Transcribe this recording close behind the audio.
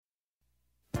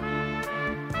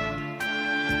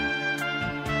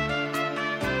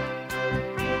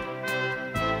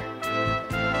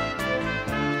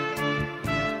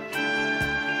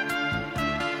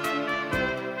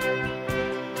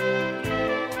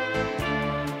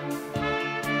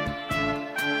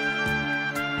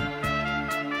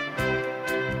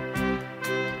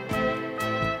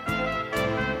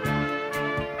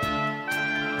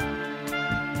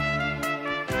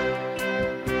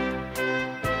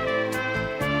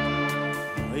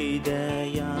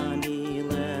Moideyani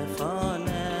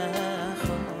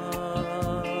lefanecha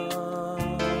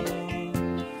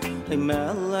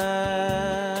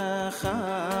Melech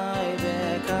Chai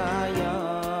v'Kayam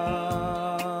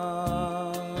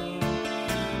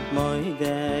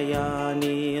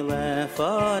Moideyani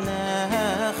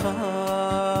lefanecha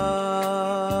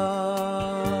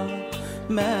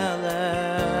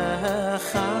Melech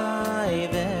Chai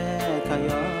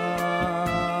v'Kayam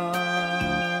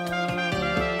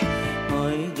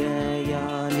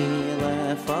Moideyani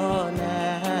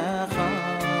lefanecha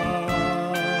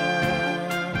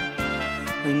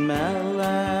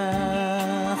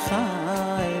Melech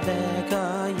Chai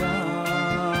v'Kayam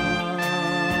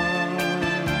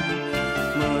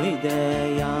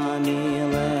Moideyani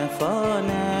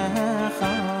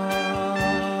lefanecha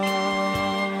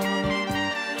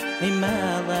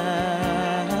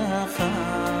Melech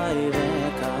Chai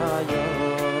v'Kayam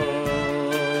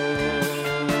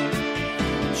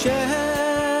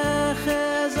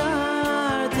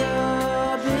Shechazart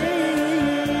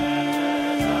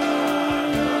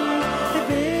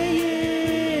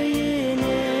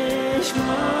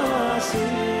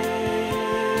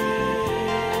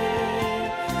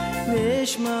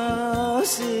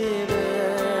Nishmasi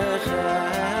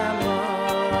b'chema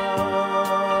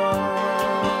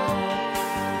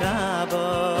Rabbi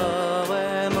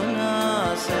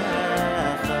v'munasecha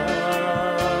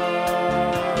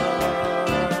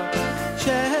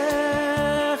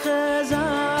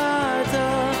Shechazart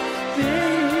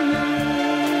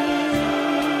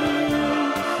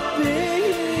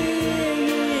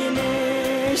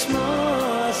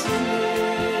b'nishmasi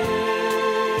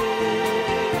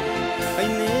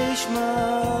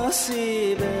Nishmasi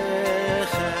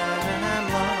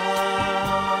b'chema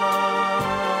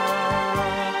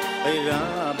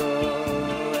Rabbi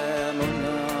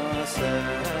v'munasecha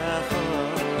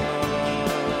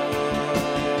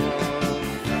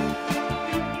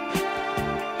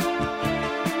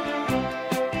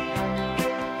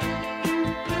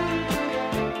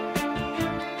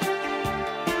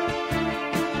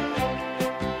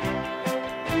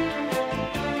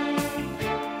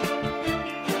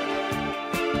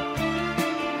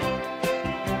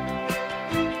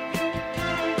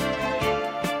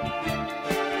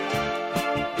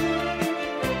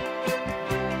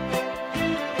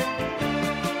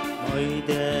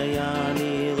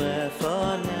Moideyani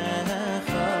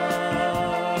lefanecha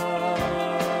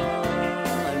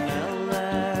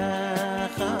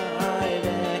Melech Chai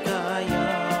v'Kayam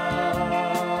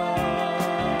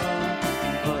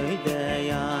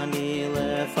Moideyani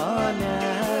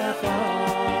lefanecha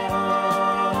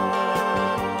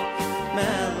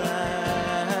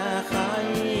Melech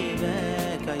Chai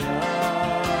v'Kayam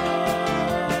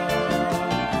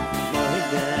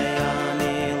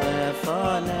Moideyani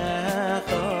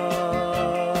lefanecha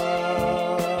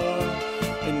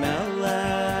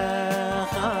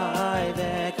Melech Chai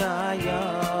v'Kayam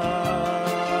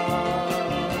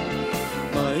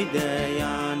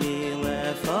Moideyani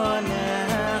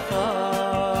lefanecha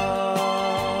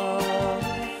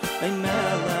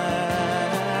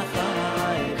Melech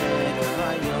Chai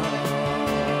v'Kayam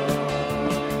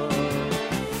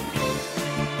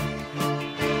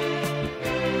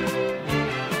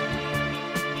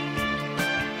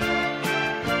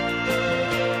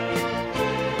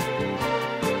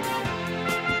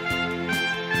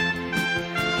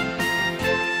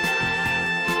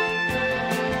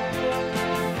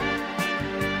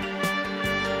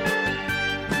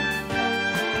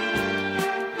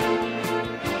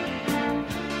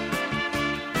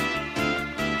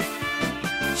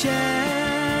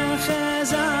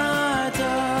Shechazart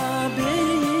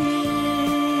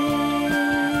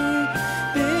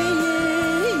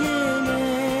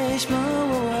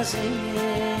b'nishmasi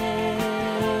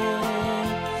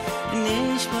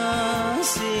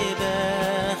Nishmasi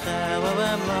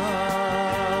b'chema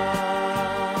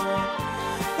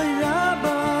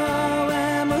Rabbi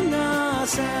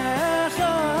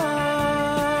v'munasecha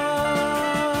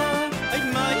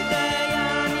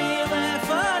Moideyani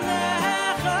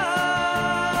lefanecha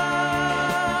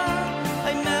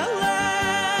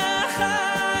Melech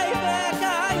Chai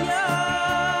v'Kayam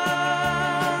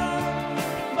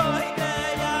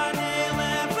Moideyani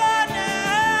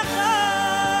lefanecha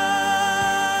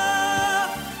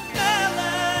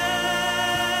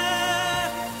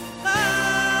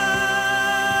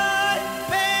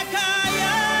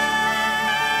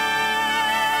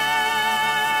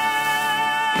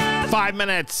Five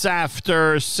minutes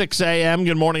after 6 a.m.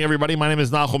 Good morning, everybody. My name is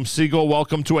Nachum Siegel.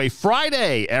 Welcome to a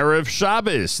Friday, Erev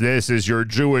Shabbos. This is your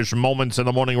Jewish Moments in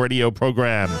the Morning radio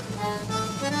program.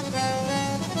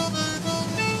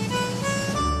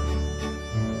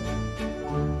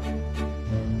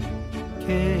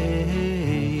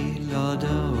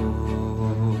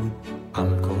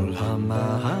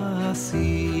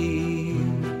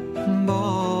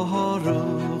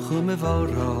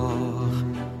 ומבורך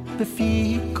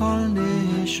בפי כל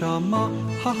נשמה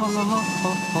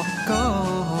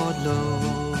God lo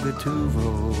betuvo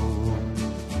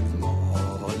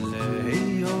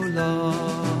molei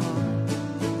olam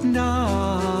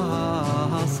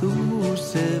nasu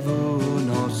sevu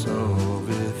noso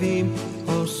vivim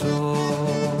oso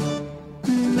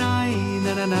nai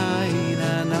na na nai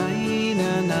na nai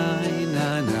na nai na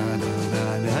na na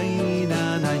nai na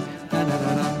nai na na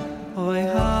na oi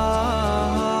ha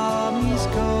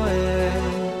miskoe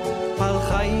al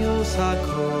chayus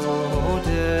hakodesh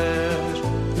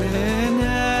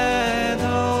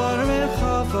benedor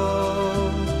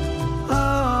vechavod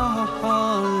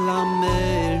al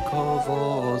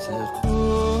merkovos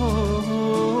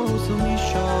echus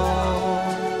umishor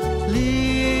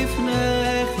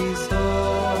lifnei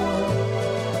chisor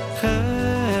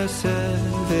chesed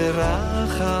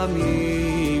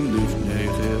verachamim lifnei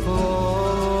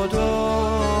chevodo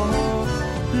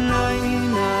nai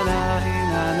na nai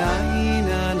na nai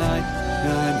na nai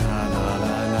na na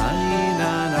na nai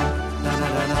na na na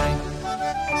na nai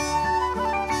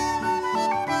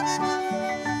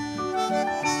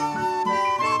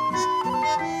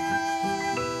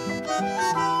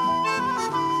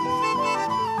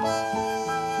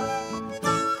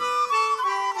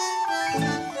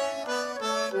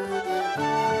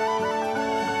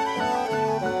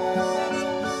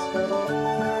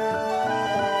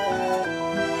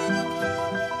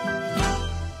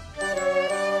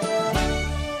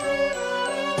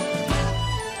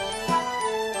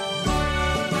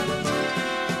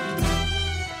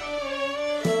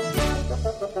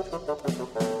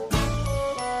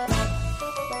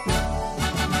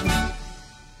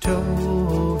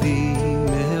Tovi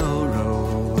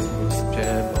meoros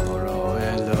Jeboro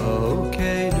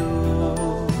Elokeinu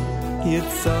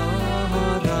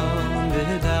Yitzaram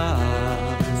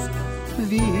Vedas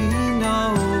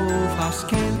Vinau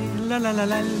Faskel La la la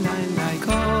la la la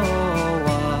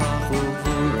Koach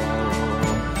Uvuro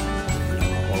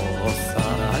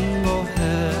Losan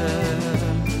Mohem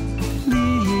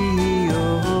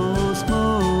Lios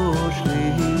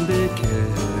Moshlim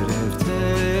Bekerev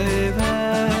Tevel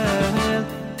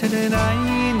Nai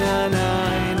na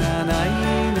nai na nai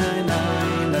na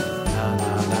nai na na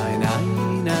nai nai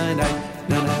na nai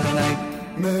na na nai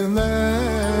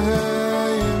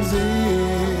Melayim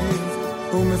ziv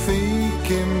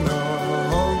umefikim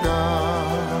noga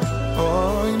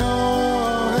oy no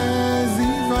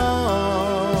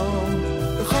ezivam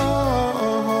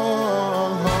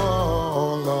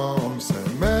cholom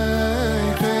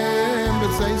semeichem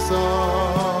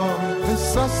b'tzeisam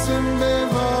v'sasim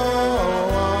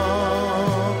bevav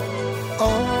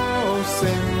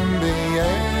osim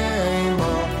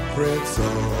b'yema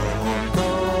ritzon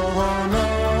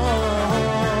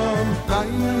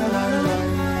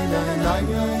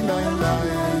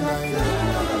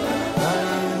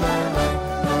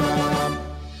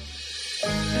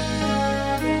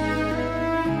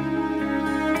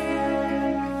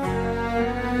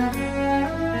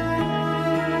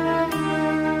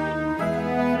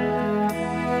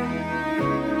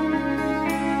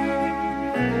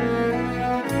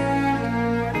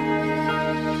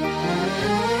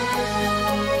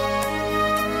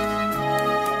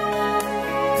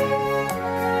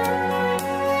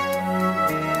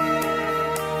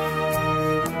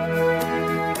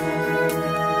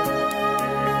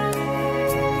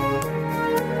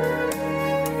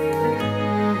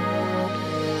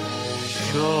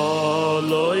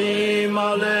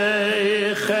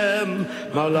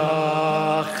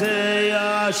Malachei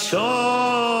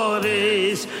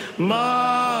Ashoris Malachei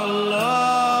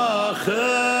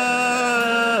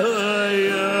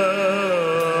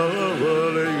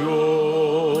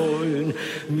Elyon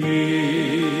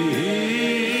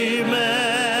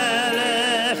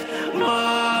Melech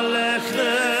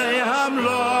Malachei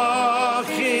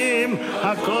Hamlochim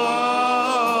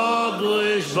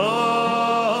HaKadosh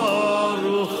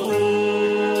Baruch Hu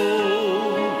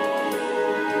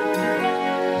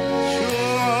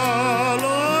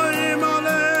Shalom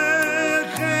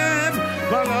Aleichem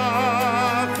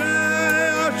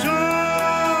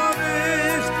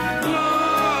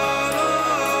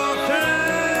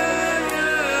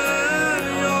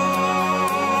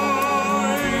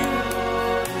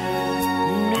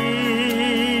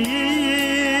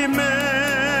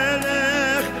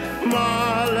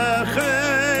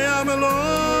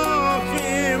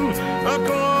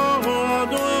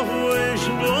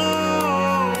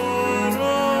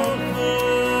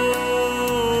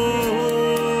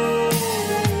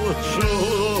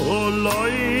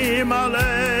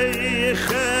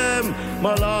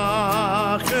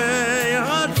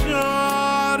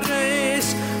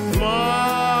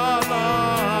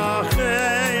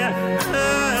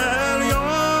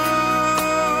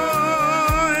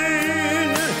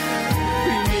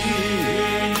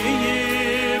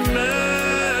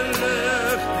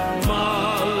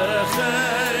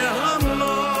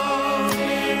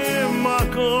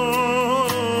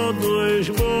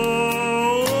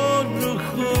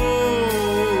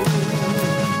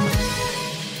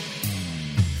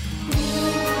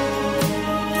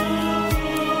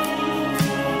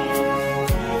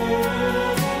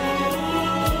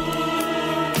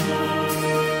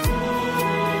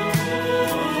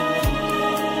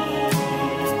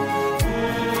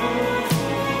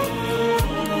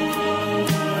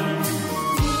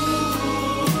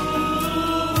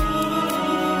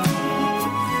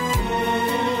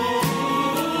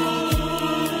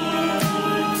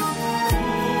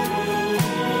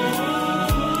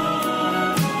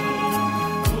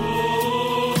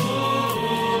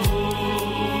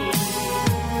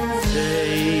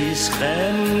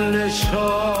Zeischem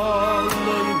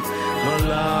lesholem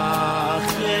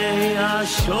Malachei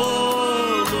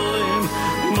Hasholem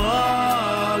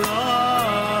Malachei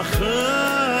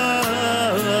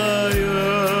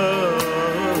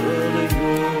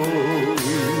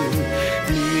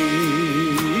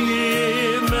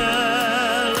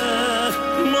Melech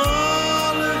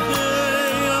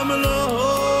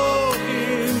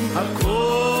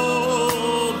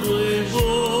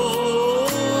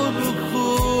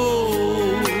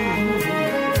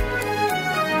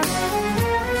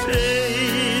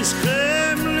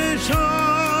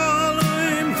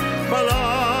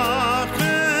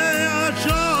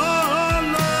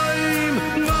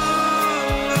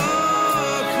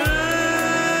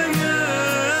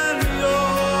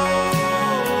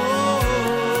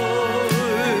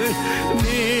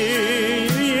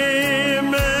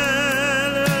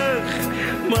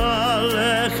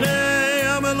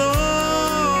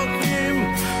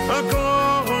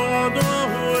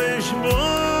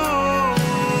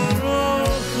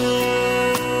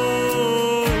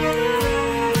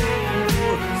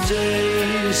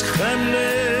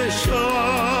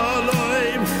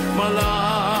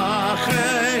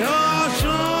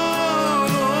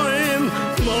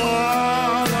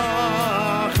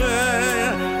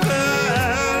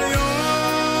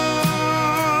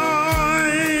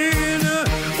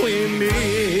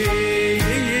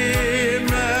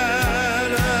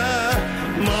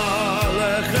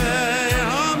Malachei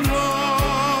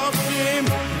Amlohim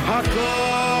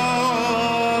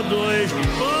HaKodesh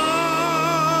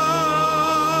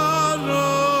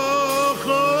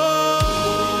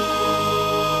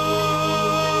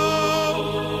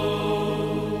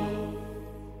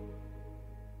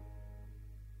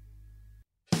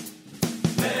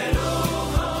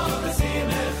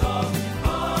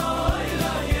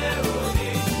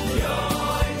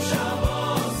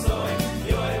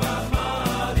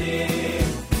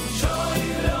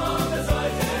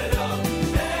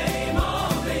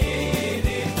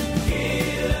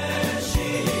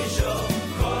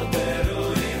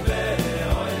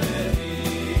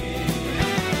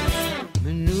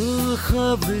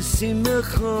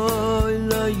Simcha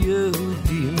la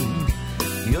Yudin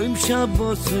Yom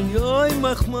Shabbos Yom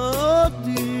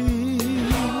Machmadim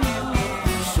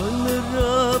Shon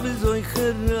Rab Zoy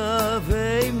Kharav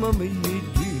Hey Mama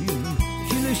Yidin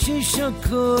Kila Shisha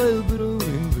Kol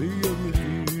Bruin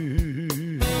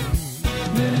V'Yamrim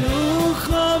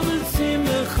Menucha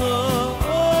V'Simcha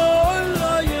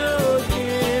la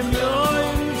Yudin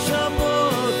Yom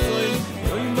Shabbos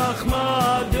Yom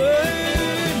Machmadim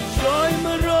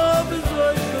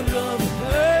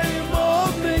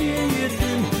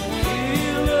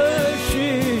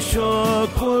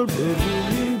Kol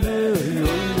berim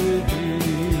beyomedim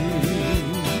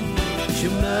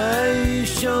Shemay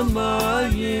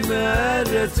shamayim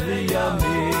eretz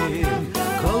v'yamim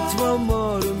Kol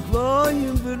tzvamorim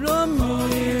tloyim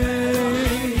v'ramim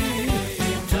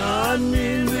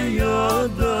Tanil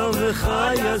v'yoda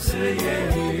v'chayas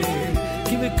v'yemim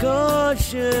Ki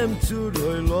v'kashem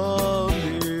tzuroi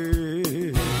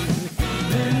lamim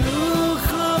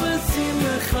Menucha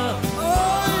v'simcha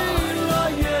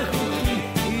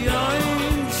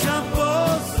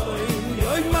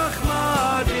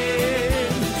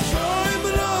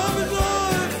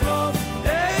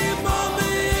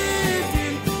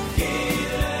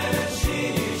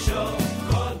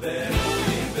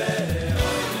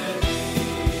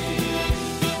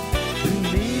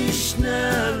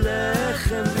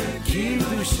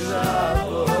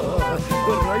Rabo,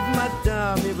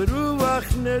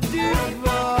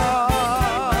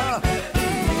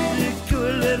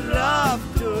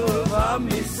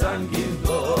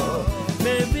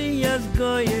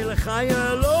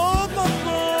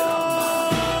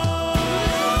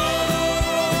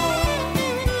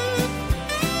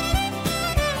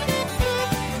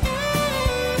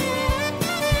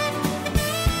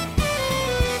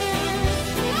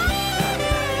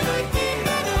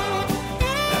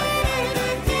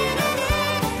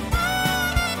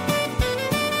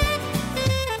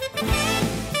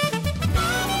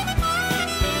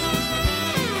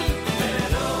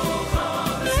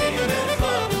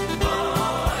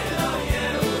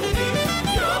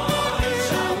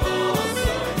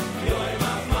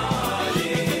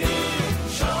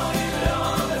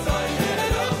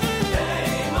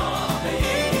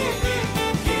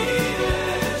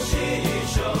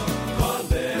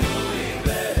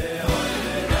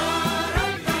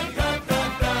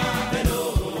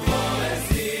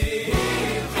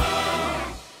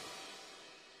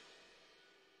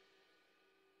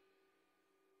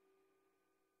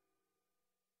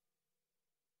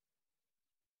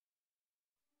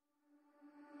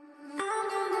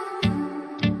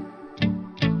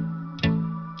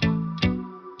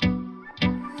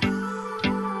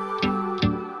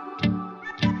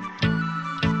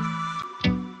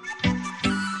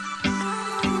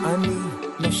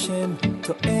 נושם,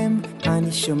 תואם,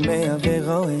 אני שומע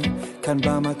ורואה כאן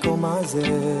במקום הזה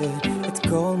את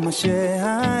כל מה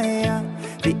שהיה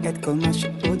ואת כל מה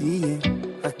שעוד יהיה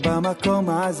רק במקום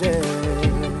הזה.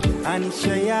 אני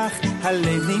שייך,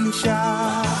 הלב נמשך,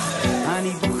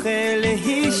 אני בוחר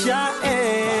להישאר,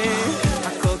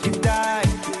 הכל כדאי,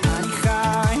 אני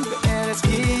חי בארץ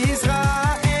ישראל.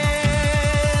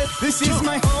 This is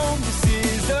my home, this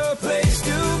is the place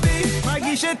to be,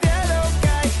 מרגיש את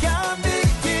אלוקיי כאן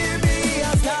בקרבי,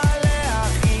 אז תעלה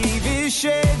אחי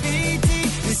ושב איתי.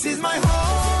 This is my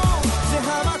home, זה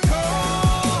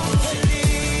המקום שלי,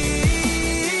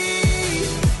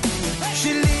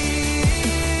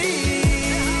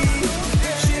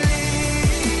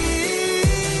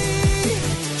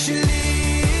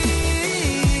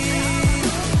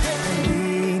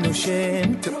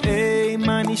 שם תואם,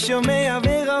 אני שומע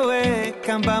ורואה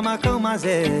כאן במקום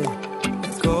הזה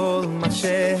את כל מה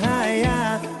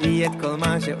שהיה יהיה את כל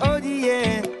מה שעוד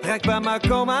יהיה רק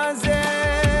במקום הזה.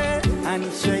 אני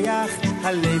שייך,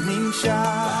 הלב נמשך,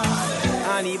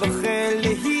 אני בוחר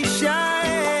להישאר,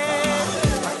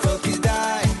 הכל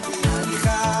כדאי, אני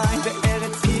חי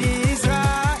בארץ ישראל.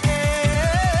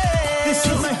 This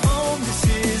is my home, this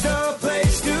is the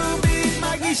place to be,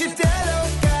 מרגיש את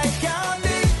אלוקיי כאן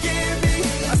בקרבי,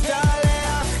 אז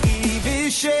תעלה אחי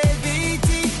ושב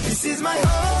איתי. This is my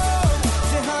home,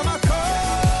 זה המקום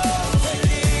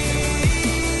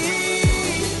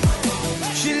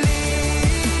שלי,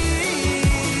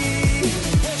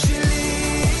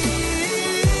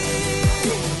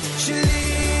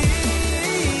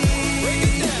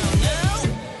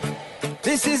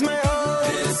 This is my home,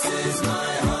 this is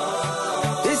my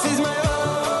home, this is my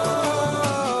home,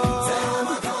 זה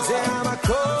המקום, זה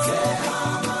המקום,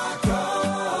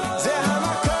 זה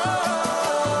המקום.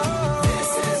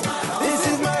 This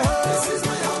is my home, this is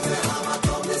my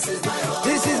home, this is my home, זה המקום, this is my home,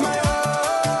 this is my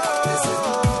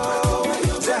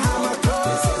home, זה המקום,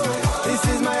 this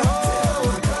is my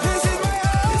home, this is my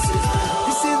home,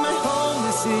 this is my home,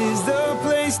 this is the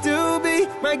place to be,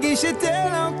 מרגיש את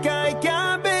אלוקיי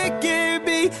כאן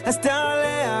בקרבי, אז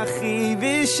תעלה אחי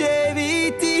ושב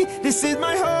איתי. This is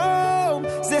my home,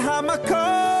 זה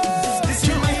המקום. This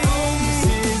is my home, this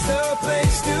is the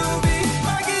place to be,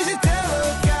 מרגיש את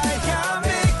אלוקיי כאן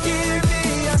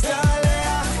בקרבי, אז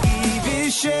תעלה אחי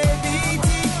ושב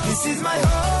איתי. This is my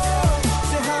home,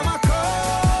 זה המקום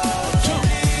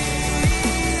שלי,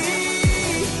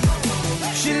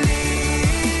 שלי.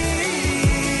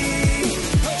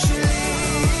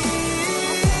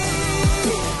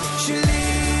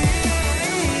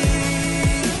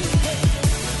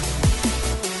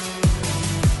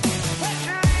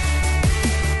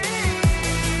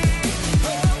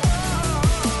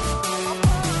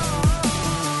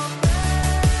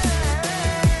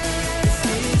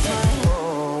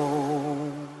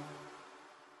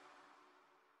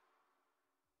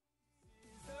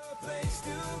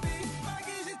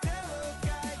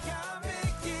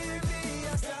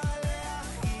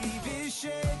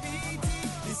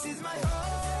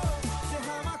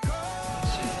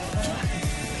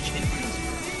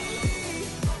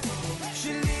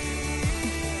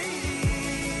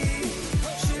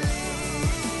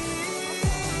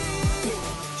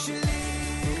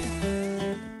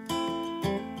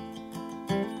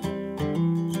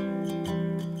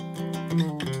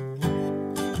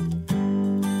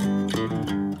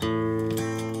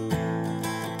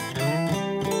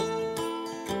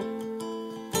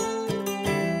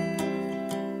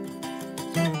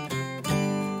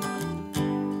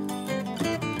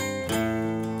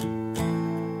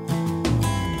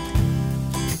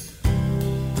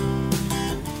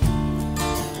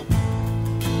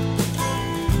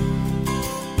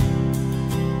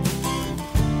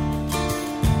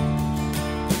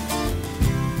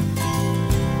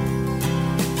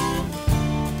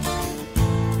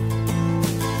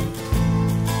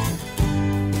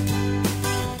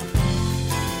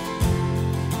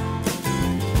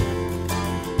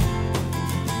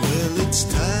 It's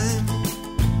time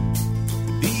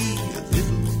to be a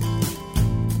little.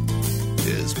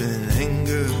 There's been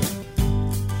anger over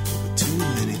too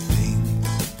many things.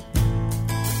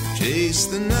 Chase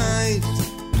the night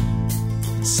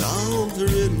and solve the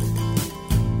riddle.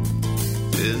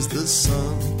 There's the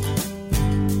sun,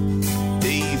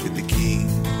 David the king.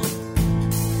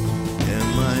 Am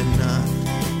I not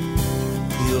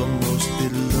your most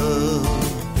beloved?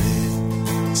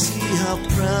 See how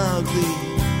proudly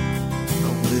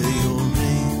your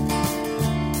ring.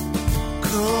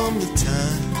 Come the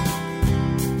time,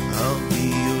 I'll be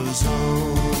yours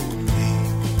only,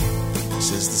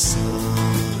 says the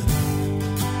son,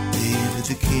 David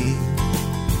the king.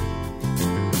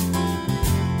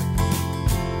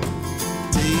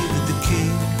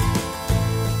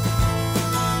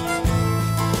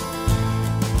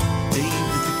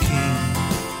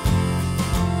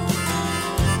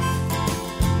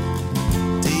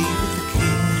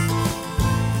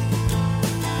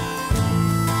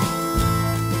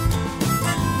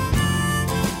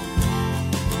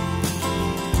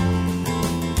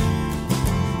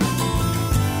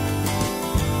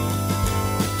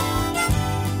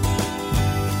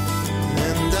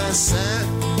 I sat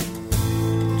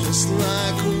just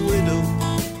like a widow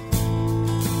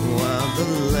while the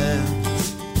lambs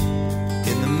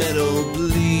in the meadow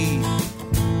bleed.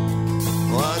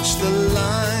 Watch the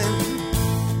lion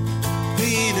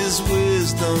feed his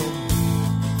wisdom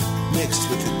mixed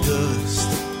with the dust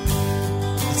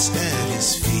that's at his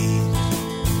feet.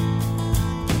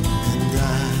 And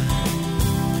I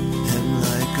am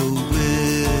like a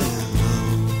willow,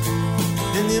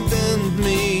 and you bend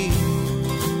me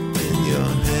in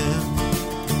your hand.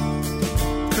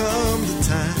 Come the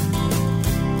time,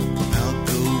 I'll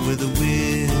go where the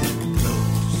wind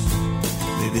blows.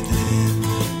 Maybe then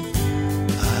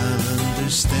I'll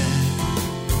understand.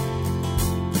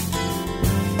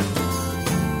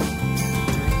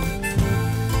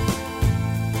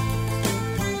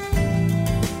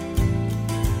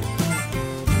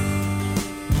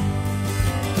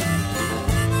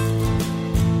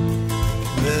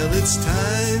 Well, it's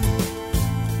time to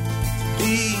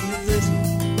be little.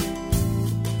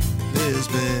 There's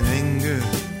been anger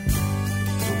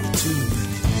over too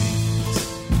many things.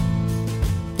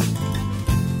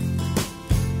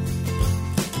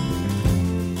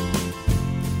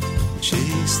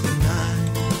 Chase the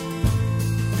night,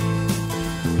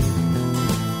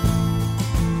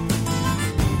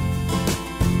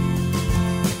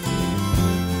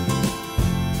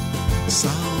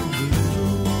 solve the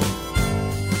riddle,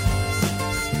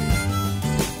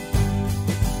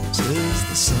 says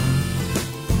the sun.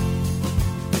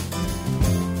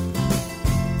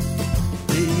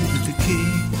 David the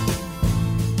king,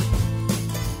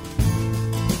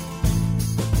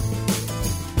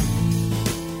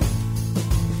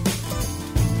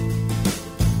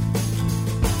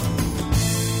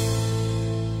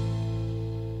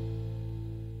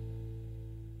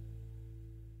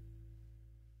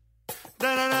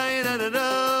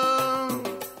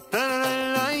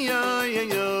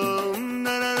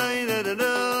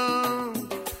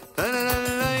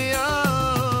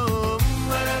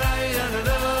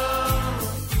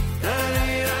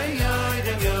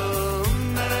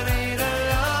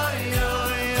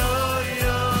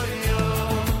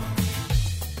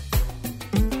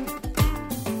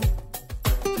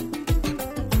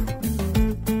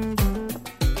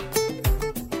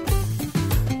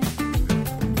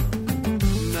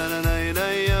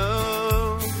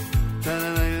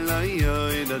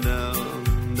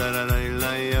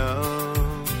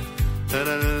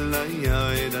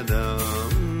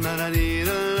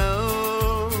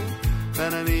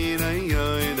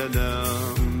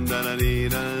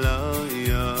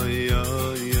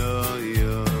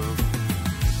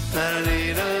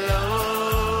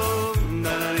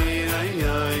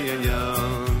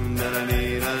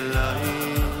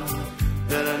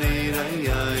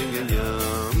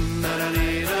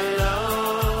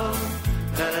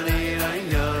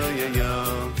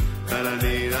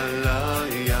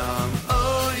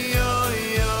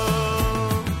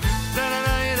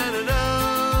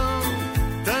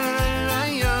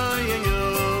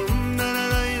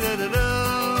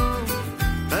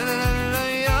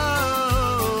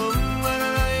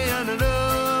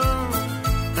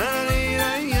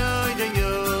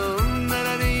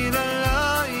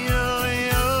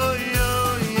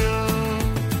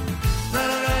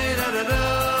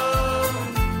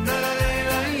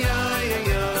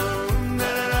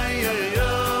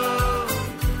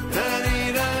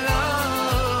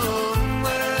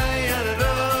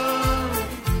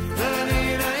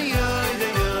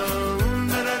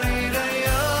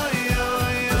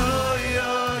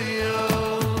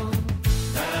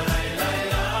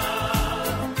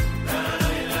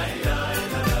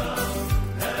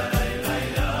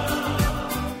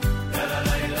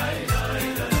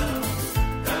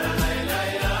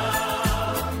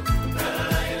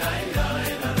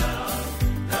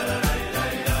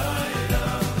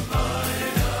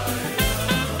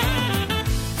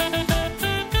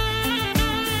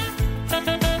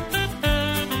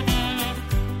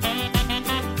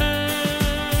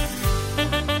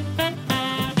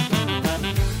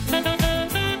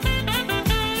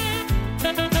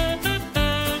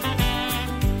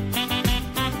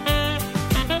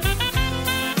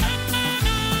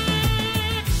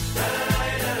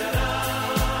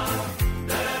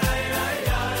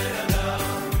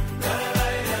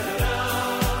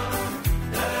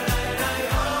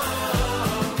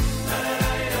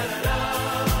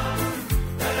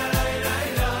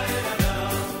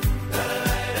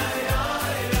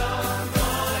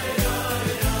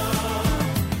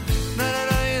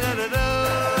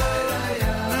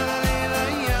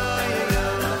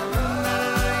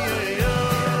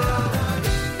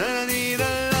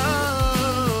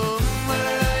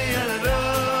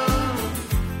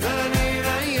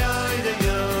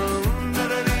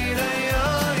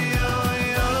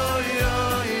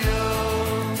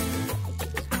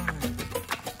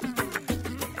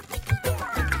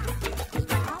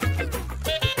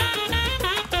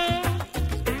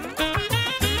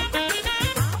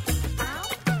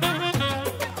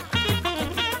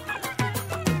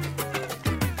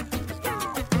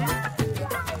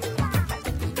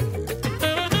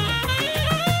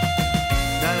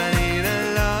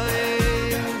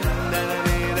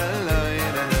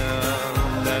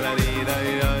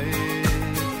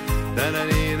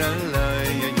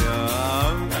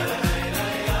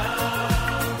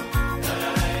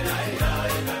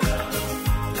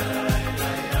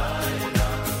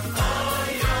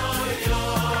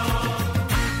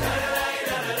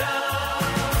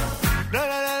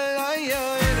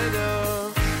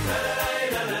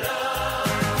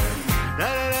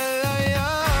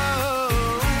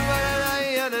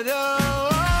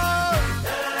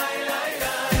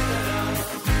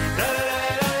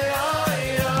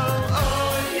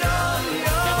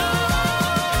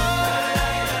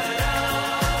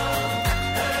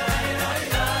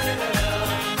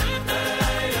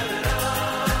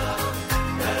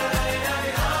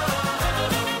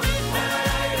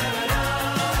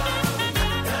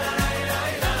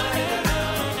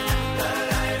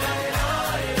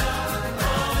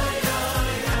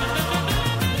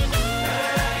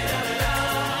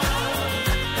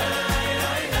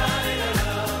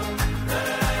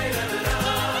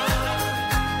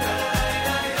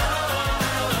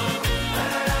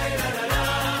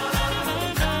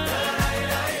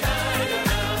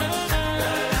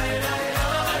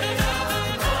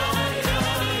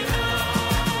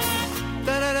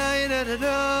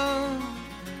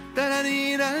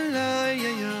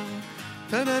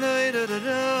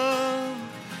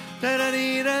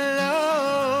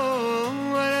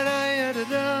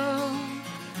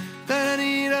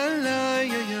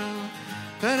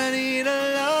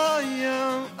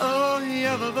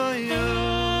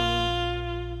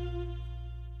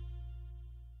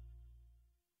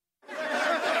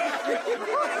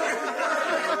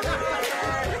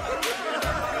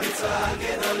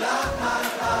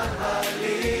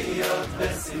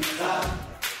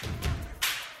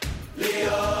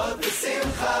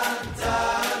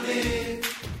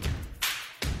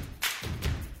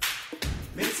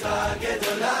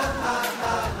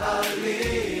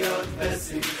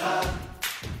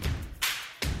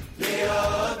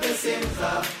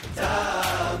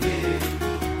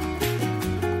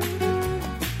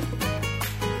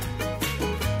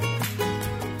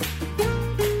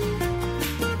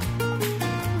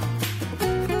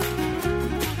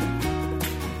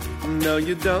 No,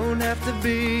 you don't have to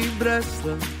be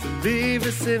Breslau to be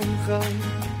Besimcha,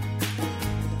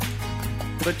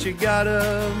 but you gotta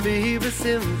be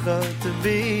Besimcha to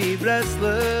be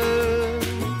Breslau.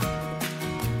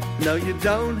 No, you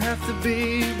don't have to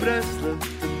be Breslau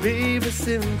to be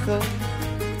Besimcha,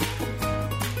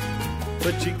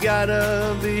 but you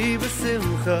gotta be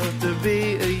Besimcha to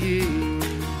be a Yid.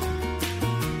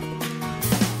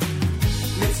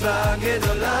 Mitzvah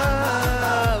gedola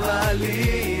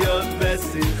v'aliyot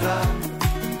besimcha,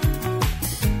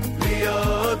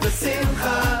 liyot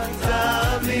besimcha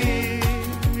tamid.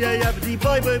 Ya yabdi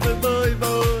boy boy boy boy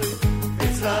boy.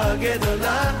 Mitzvah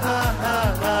gedola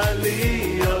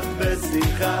v'aliyot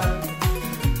besimcha,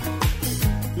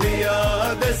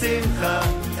 liyot besimcha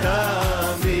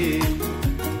tamid.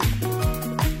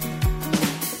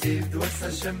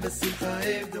 Hashem besimcha,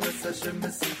 Hashem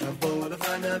besimcha, bo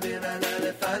lefana binana,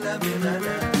 lefana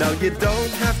binana. Now you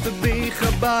don't have to be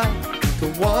Chabad to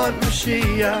want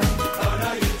Mashiach. Oh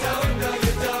no you don't, no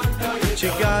you don't, no you don't. But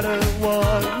you gotta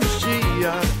want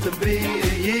Mashiach to be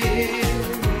a Yid.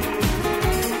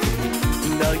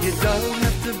 Now you don't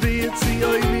have to be a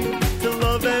Tzioini to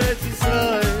love Eretz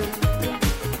Yisrael,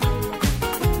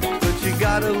 but you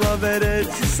gotta love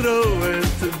Eretz Yisrael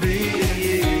to be a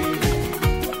Yid.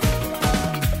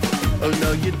 Oh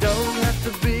no, you don't have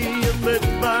to be a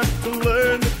midbar to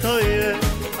learn the Torah.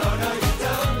 Oh no, you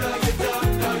don't, no, you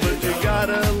don't, no, you but you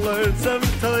gotta learn some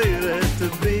Torah to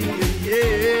be a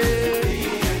Yid.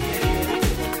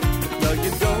 No,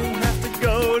 you don't have to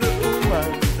go to Ummah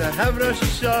to have Rosh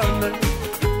Hashanah,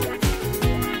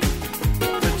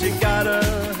 but you gotta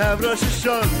have Rosh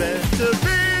Hashanah to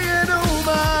be an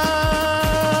Ummah.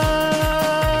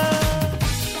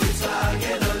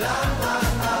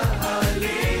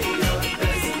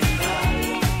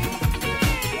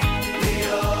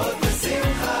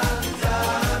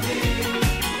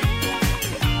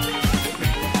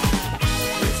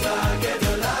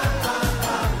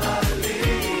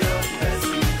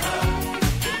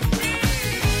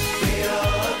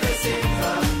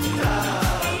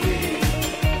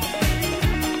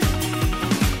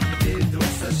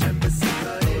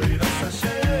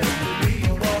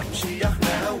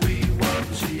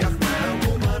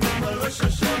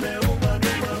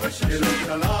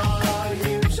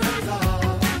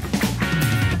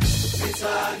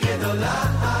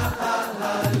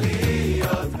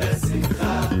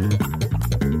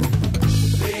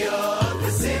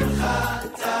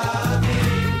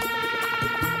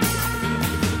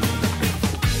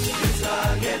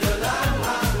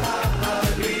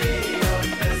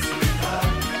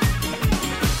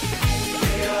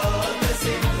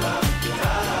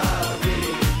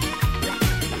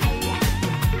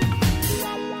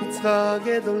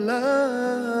 גדולה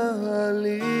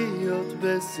להיות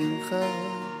בשמחה,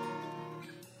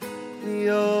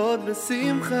 להיות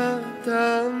בשמחה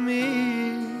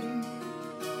תמיד,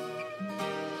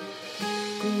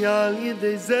 כי על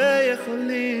ידי זה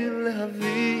יכולים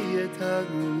להביא את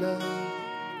הגאולה,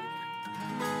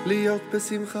 להיות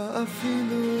בשמחה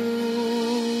אפילו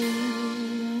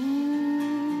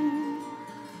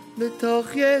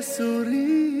בתוך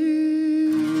ייסורים.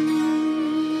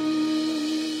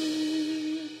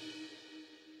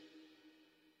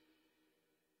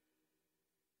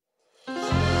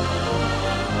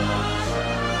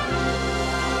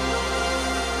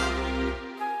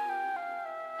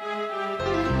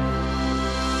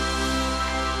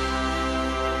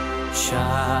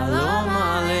 שלום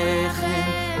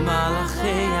עליכם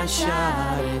מלאכי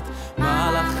השרת,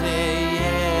 מלאכי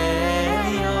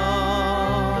עליון,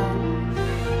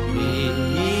 מי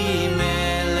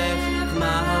מלך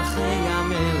מלאכי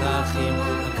המלאכים,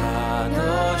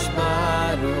 הקדוש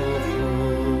ברוך הוא.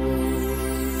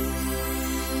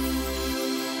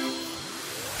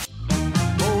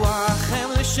 בואכם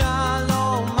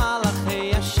לשלום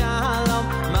מלאכי השלום,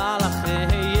 מלאכי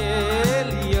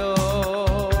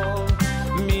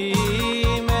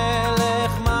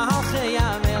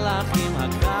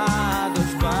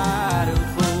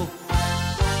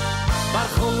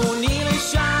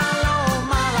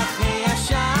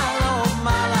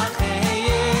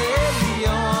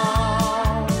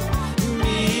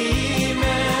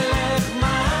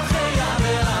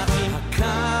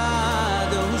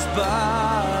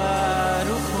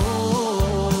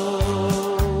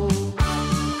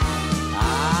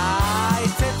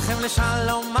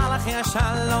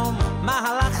שלום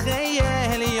מלאכי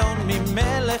עליון,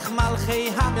 ממלך מלכי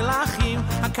המלאכים,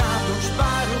 הקדוש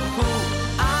ברוך הוא.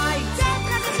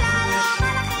 צאתכם לשלום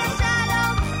מלאכי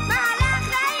שלום,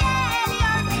 מלאכי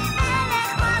עליון,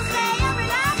 ממלך מלכי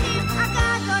המלאכים,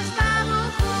 הקדוש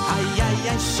ברוך הוא.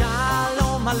 איי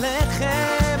שלום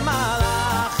עליכם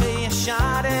מלאכי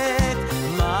השרת,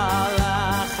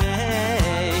 מלאכי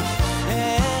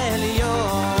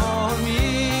עליון,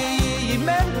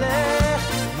 ממלך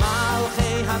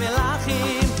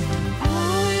המלאכים,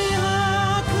 אוי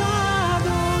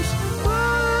הקדוש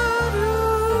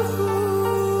ברוך הוא.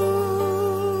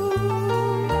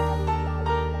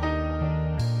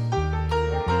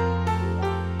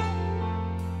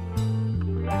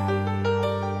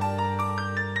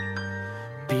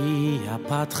 פיה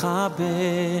פתחה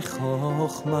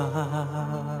בחוכמה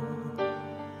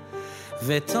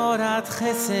ותורת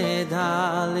חסד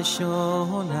על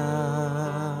לשונה,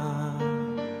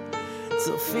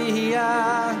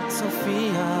 צופיה,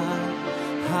 צופיה,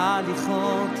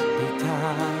 הליכות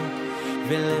ביתה,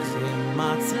 ולחם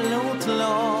מצלות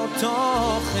לא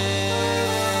תאכל.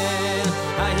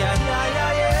 איי איי איי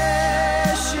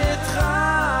איי, אשת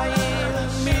חיים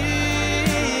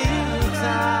מילתה,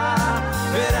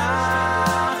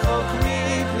 ורחוק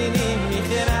מפנינים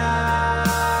מכרה.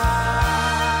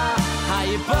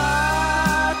 היי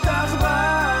פתח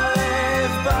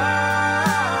בלב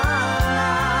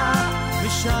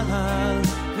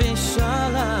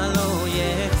ושלל לא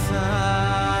יחסר.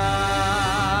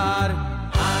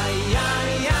 איי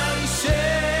איי איי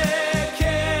שקר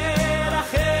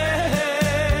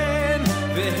החן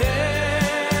והבל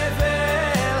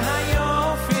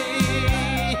היופי,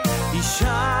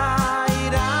 אישה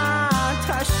יראת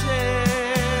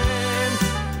השם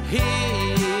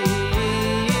היא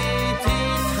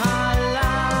תתהלל,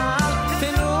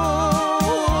 תנו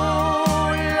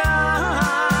לה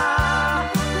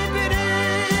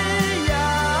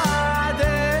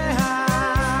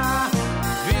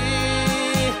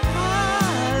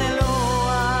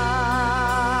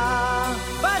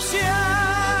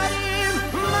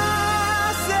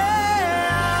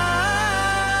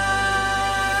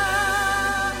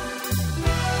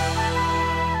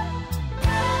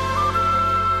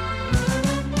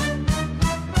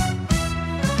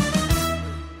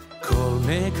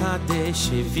מקדש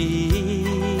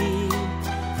הביא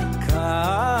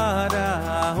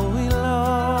קראוי לו,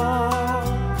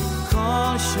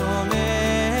 כל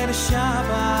שומר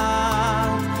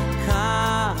שבת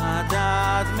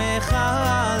כדת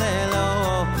מחללו,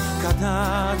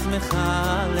 כדת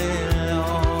מחללו.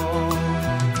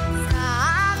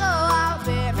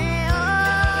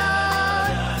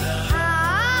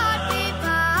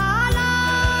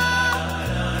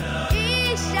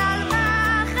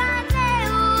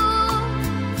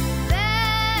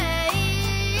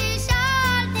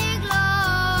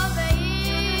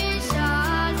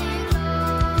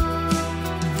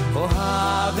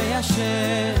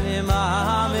 השם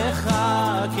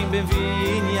המחכים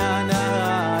בבניין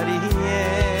האריה,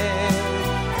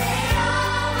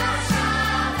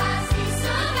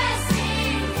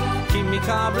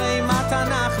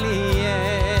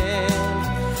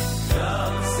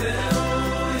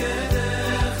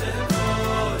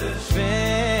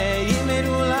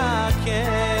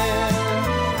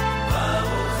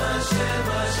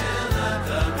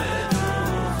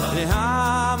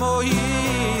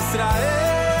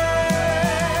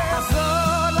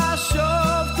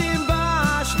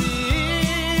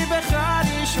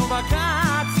 שוב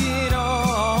הקציר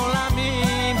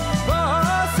עולמים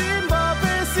ועושים בו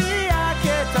פסיעה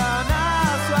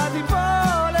קטנה סועדים בו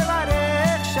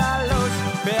לברך 3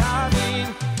 פעמים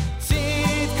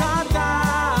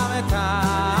צדקתם את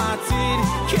הציר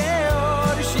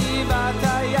כאור שבעת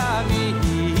הימים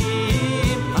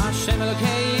השם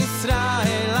אלוקי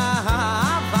ישראל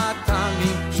אהבת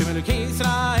עמים השם אלוקי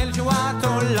ישראל תשועת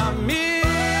עולמים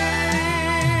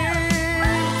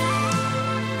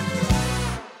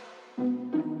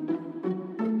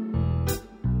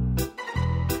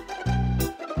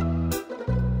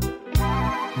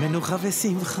מנוחה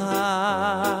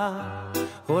ושמחה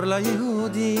אור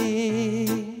ליהודי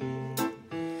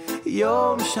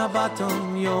יום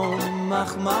שבתון יום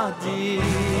מחמדי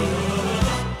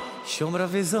שומרה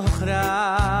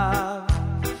וזוכרה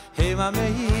הם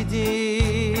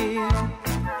המעידים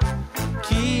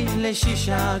כי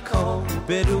לשישה כה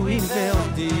ברואים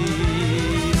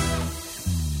ועומדים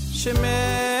שמי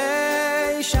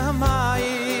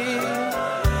שמיים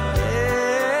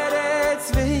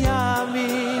ארץ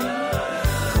וימים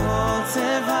כל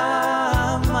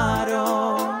צבע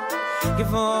מרום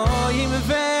גבוהים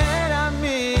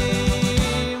ורמים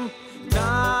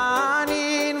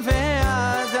תנין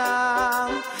ואדם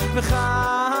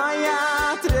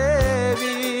וחיית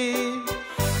רבי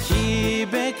כי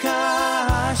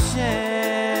בקשה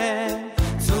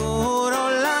צור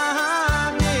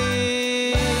עולמים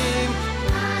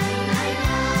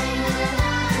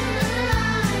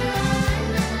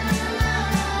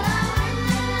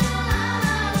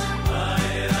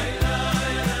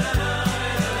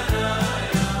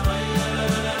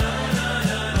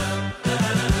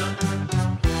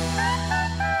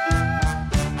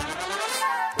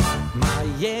מה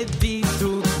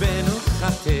ידידות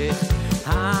בנוחתך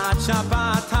עד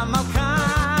שבת המלכה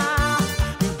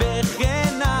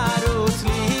בכן נרוץ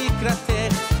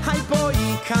לקראתך היי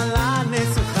בואי כלה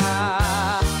נסוכה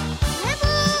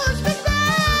לבוש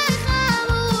בצבע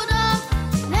חמודו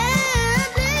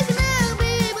נדליק נר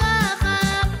בברכה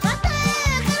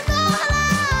פתח את כל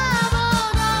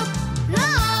עבודו לא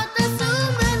תעשו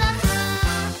מלאכה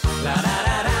לה לה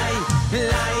לה ריי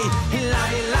ליי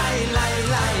ליי ליי ליי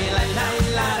ליי ליי ליי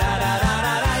לה לה לה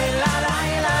לה ריי לה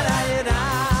ריי לה ריי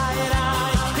ריי ריי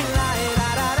ליי לה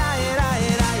לה ריי ריי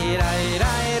ריי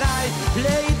ריי ריי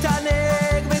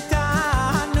להתענג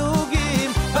בתענוגים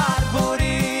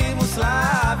ברבורים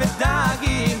וסלב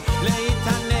ודגים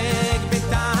להתענג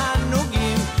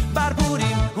בתענוגים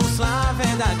ברבורים וסלב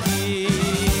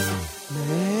ודגים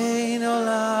בין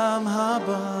עולם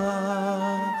הבא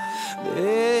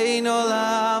בין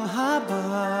עולם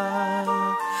הבא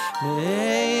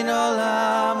בין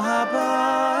עולם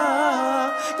הבא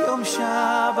יום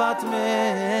שבת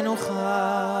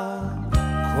מנוחה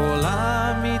כל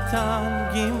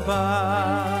המתענגים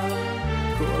בה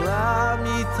כל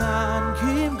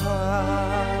המתענגים בה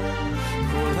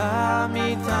כל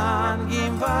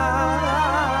המתענגים בה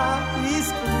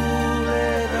יזכו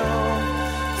לדום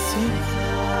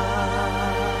שמחה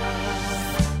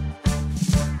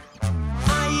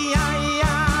איי איי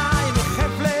איי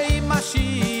מחבלי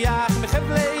משיח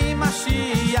מחבלי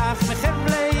משיח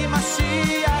מחבלי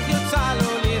משיח יוצא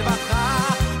לו לרווחה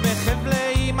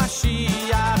מחבלי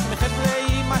משיח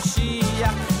מחבלי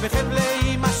משיח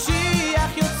מחבלי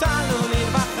משיח יוצא לו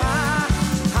לרווחה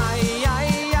איי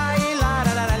איי איי לה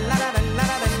לה לה לה לה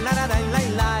לה לה לה לה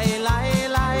לה לה לה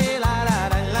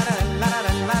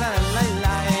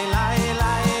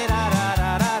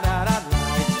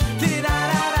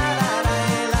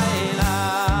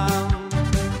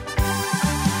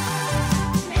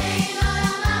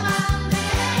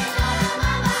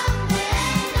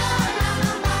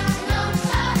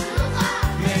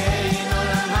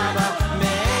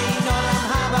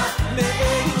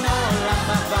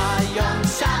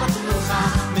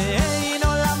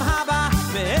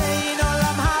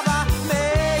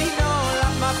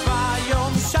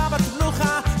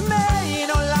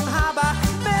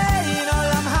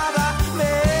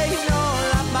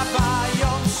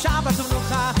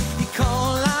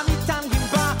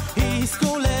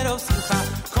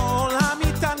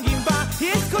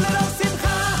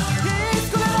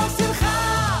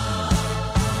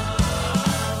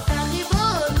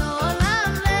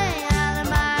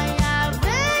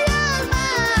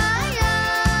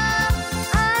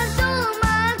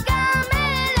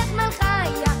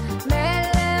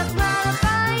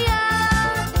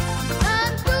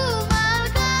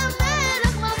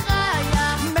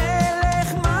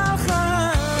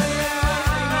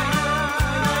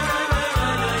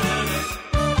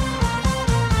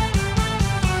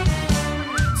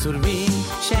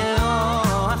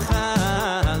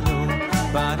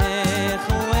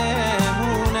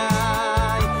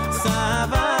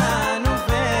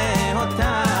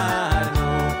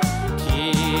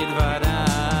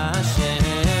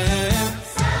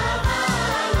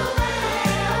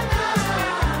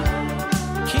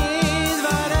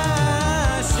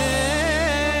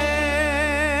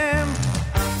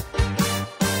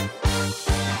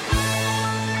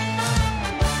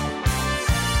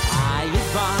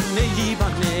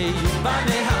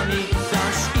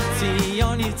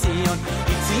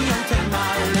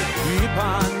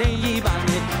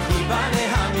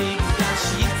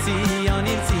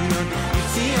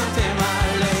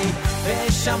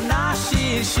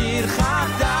שיר שיר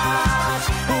חדש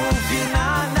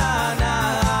ופינה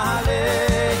נעלה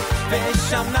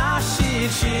ושם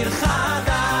נשיר שיר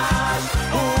חדש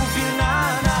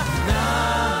ופינה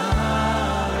נעלה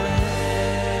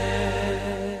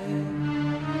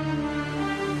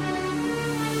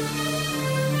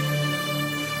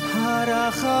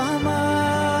הרחמן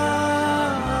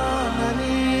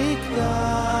הנקדש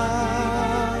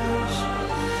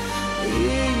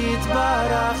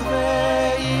יתברך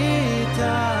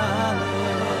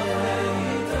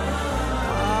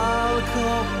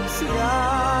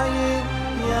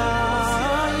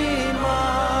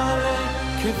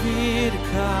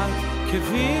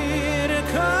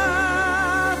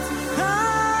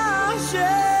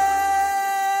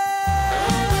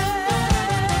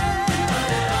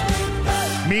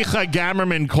Micha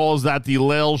Gammerman calls that the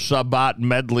Leil Shabbat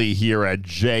medley here at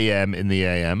JM in the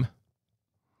AM.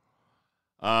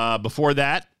 Before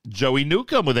that, Joey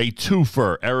Newcomb with a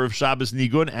twofer, Erev Shabbos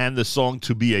Nigun and the song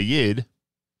To Be a Yid.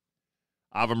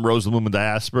 Avram Rosenblum and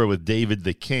Diaspora with David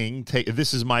the King.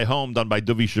 This Is My Home, done by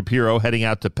Dovi Shapiro, heading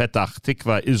out to Petach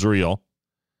Tikva, Israel.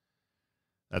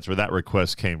 That's where that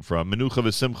request came from. Menucha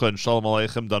V'Simcha and Shalom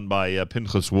Aleichem, done by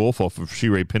Pinchas Wolf, off of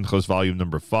Shirei Pinchas, volume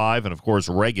number 5. And, of course,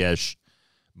 Regesh,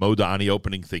 Modani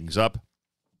opening things up.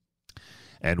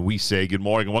 And we say good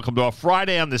morning and welcome to our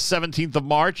Friday on the 17th of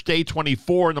March, day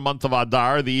 24 in the month of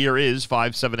Adar. The year is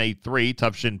 5783,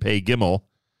 Tavshin Pei Gimel.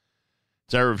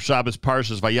 It's Erev Shabbos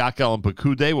Parshas Vayakel and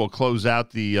Pekudei. We'll close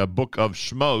out the book of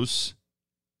Shmos.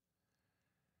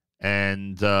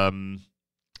 And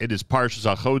it is Parshas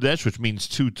HaChodesh, which means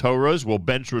 2 Torahs. We'll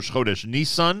bench Rosh Chodesh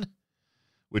Nisan,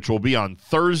 which will be on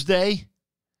Thursday.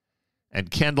 And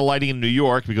candlelighting in New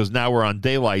York, because now we're on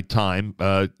daylight time.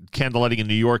 Candlelighting in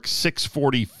New York,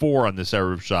 6:44 on this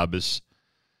Erev Shabbos.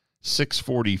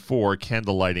 6:44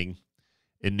 candlelighting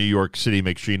in New York City.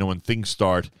 Make sure you know when things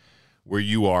start where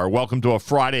you are. Welcome to a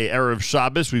Friday Erev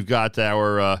Shabbos. We've got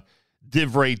our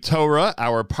Divrei Torah,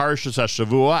 our Parshas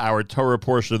HaShavua, our Torah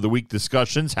portion of the week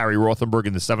discussions. Harry Rothenberg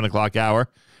in the 7 o'clock hour.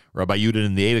 Rabbi Yudin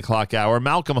in the 8 o'clock hour.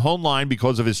 Malcolm Hoenlein,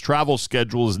 because of his travel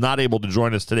schedule, is not able to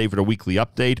join us today for the weekly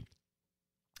update.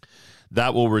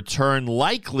 That will return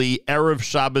likely Erev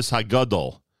Shabbos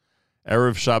HaGadol.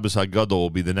 Erev Shabbos HaGadol will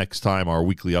be the next time our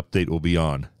weekly update will be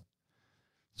on.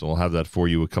 So we'll have that for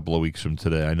you a couple of weeks from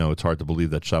today. I know it's hard to believe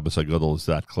that Shabbos HaGadol is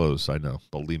that close. I know.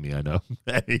 Believe me, I know.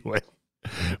 Anyway,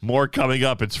 more coming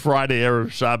up. It's Friday,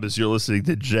 Erev Shabbos. You're listening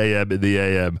to JM in the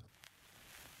AM.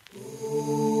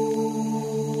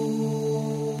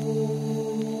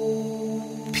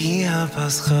 Pia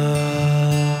Pascha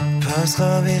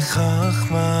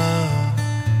b'chachma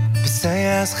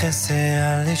B'sayas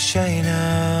chesed l'shayna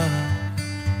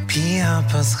Pia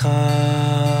Pascha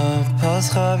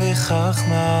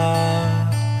b'chachma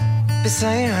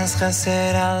B'sayas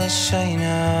chesed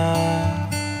l'shayna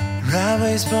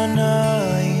Rabbi's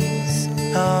banais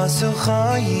asu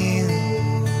chayil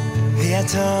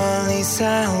V'yatol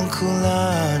Yisrael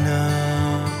kulana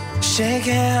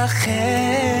Shekeh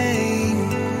achein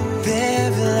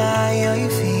Ve'velai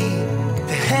yoifi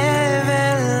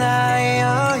Ve'velai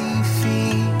yoifi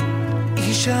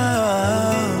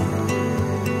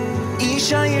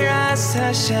Isha yiras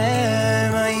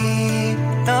Hashem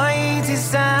Ayi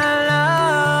tisala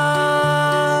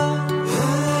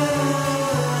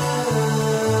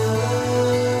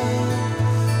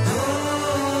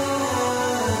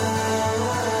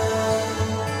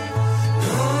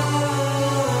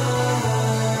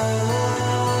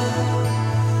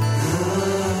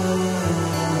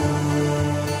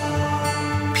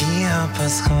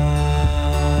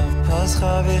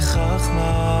Pascha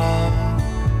b'chachma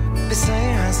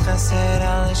B'sayras chesed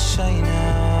al shayna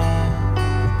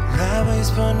Rabbi's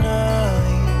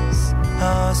banais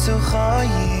asu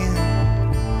chayil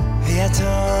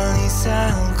V'yatol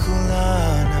Yisrael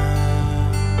kulana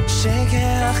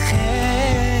Shekeh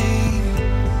achein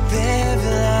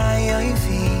Ve'velai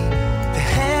yoifi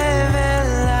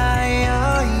Ve'velai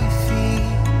yoifi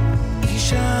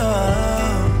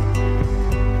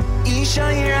Isha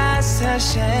yiras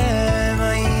Hashem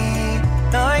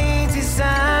Ayi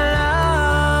tisala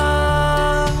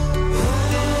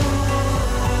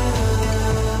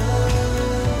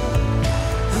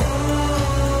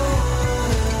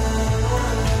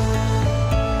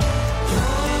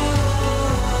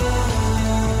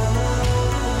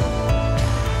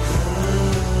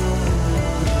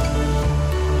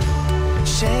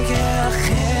Shekeh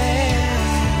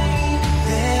achein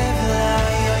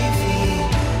Ve'velai yoifi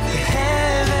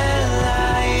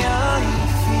Ve'velai yoifi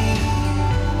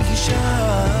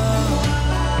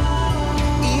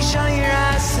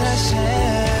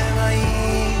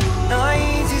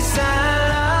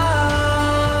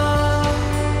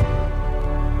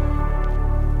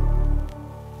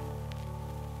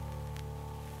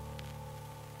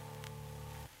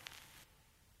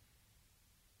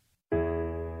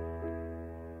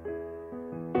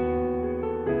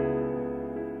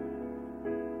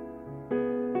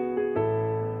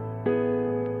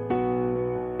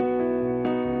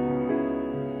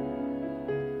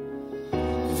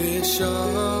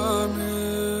Vishamu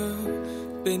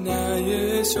B'nai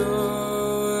Yisrael.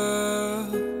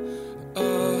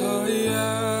 Oh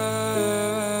yes,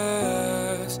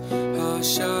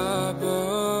 HaShabbat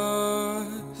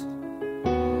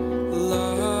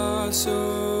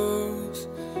Lasos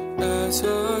as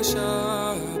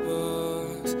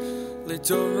HaShabbat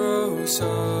L'Torosam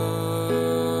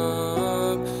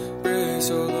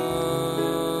B'Zolam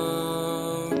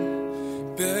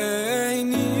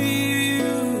Beini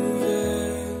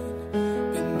Uven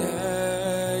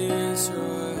B'nai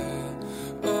Yisrael.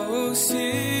 Oh,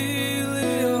 see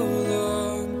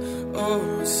Leolam,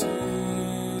 oh, see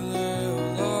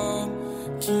Leolam,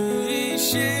 Ki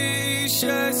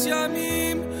Sheishes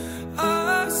Yamim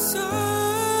Asa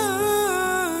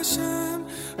Hashem.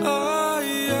 Oh,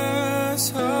 yes,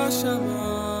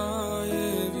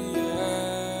 Hashemayim,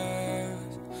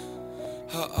 yes,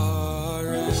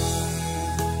 Ha'aretz.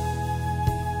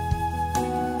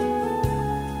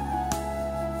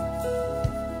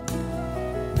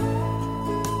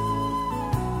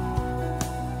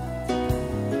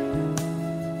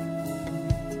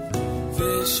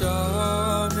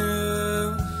 Vishamu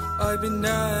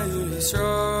B'nai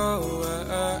Yisrael.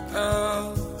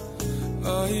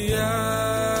 Oh yes,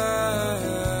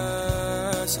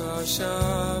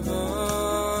 HaShabbat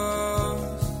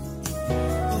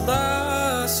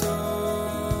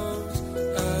Lasos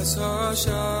as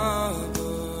HaShabbat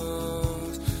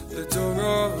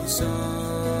L'Torosam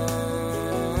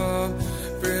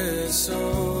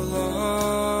B'Zolam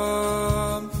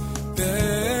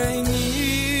Beini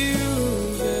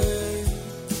Uven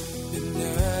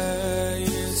B'nai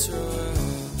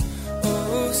Yisrael.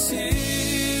 Oh,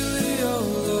 see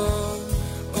Leolam,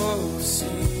 oh,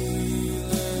 see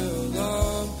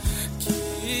Leolam,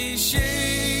 Ki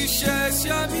Sheishes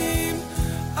Yamim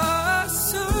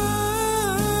Asa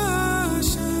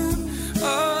Hashem.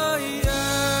 Oh,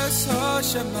 yes,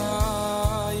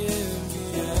 Hashemayim,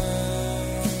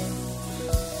 yes,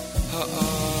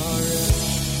 Ha'aretz.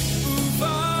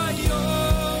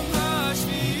 Uvayom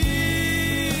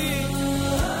HaShvi'i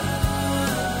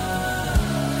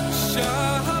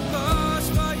Shabbos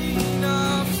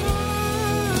vayinafash.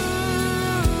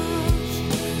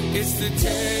 It's the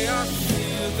day I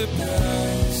feel the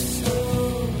best,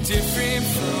 different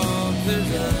from the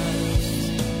rest.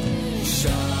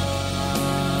 Shabbos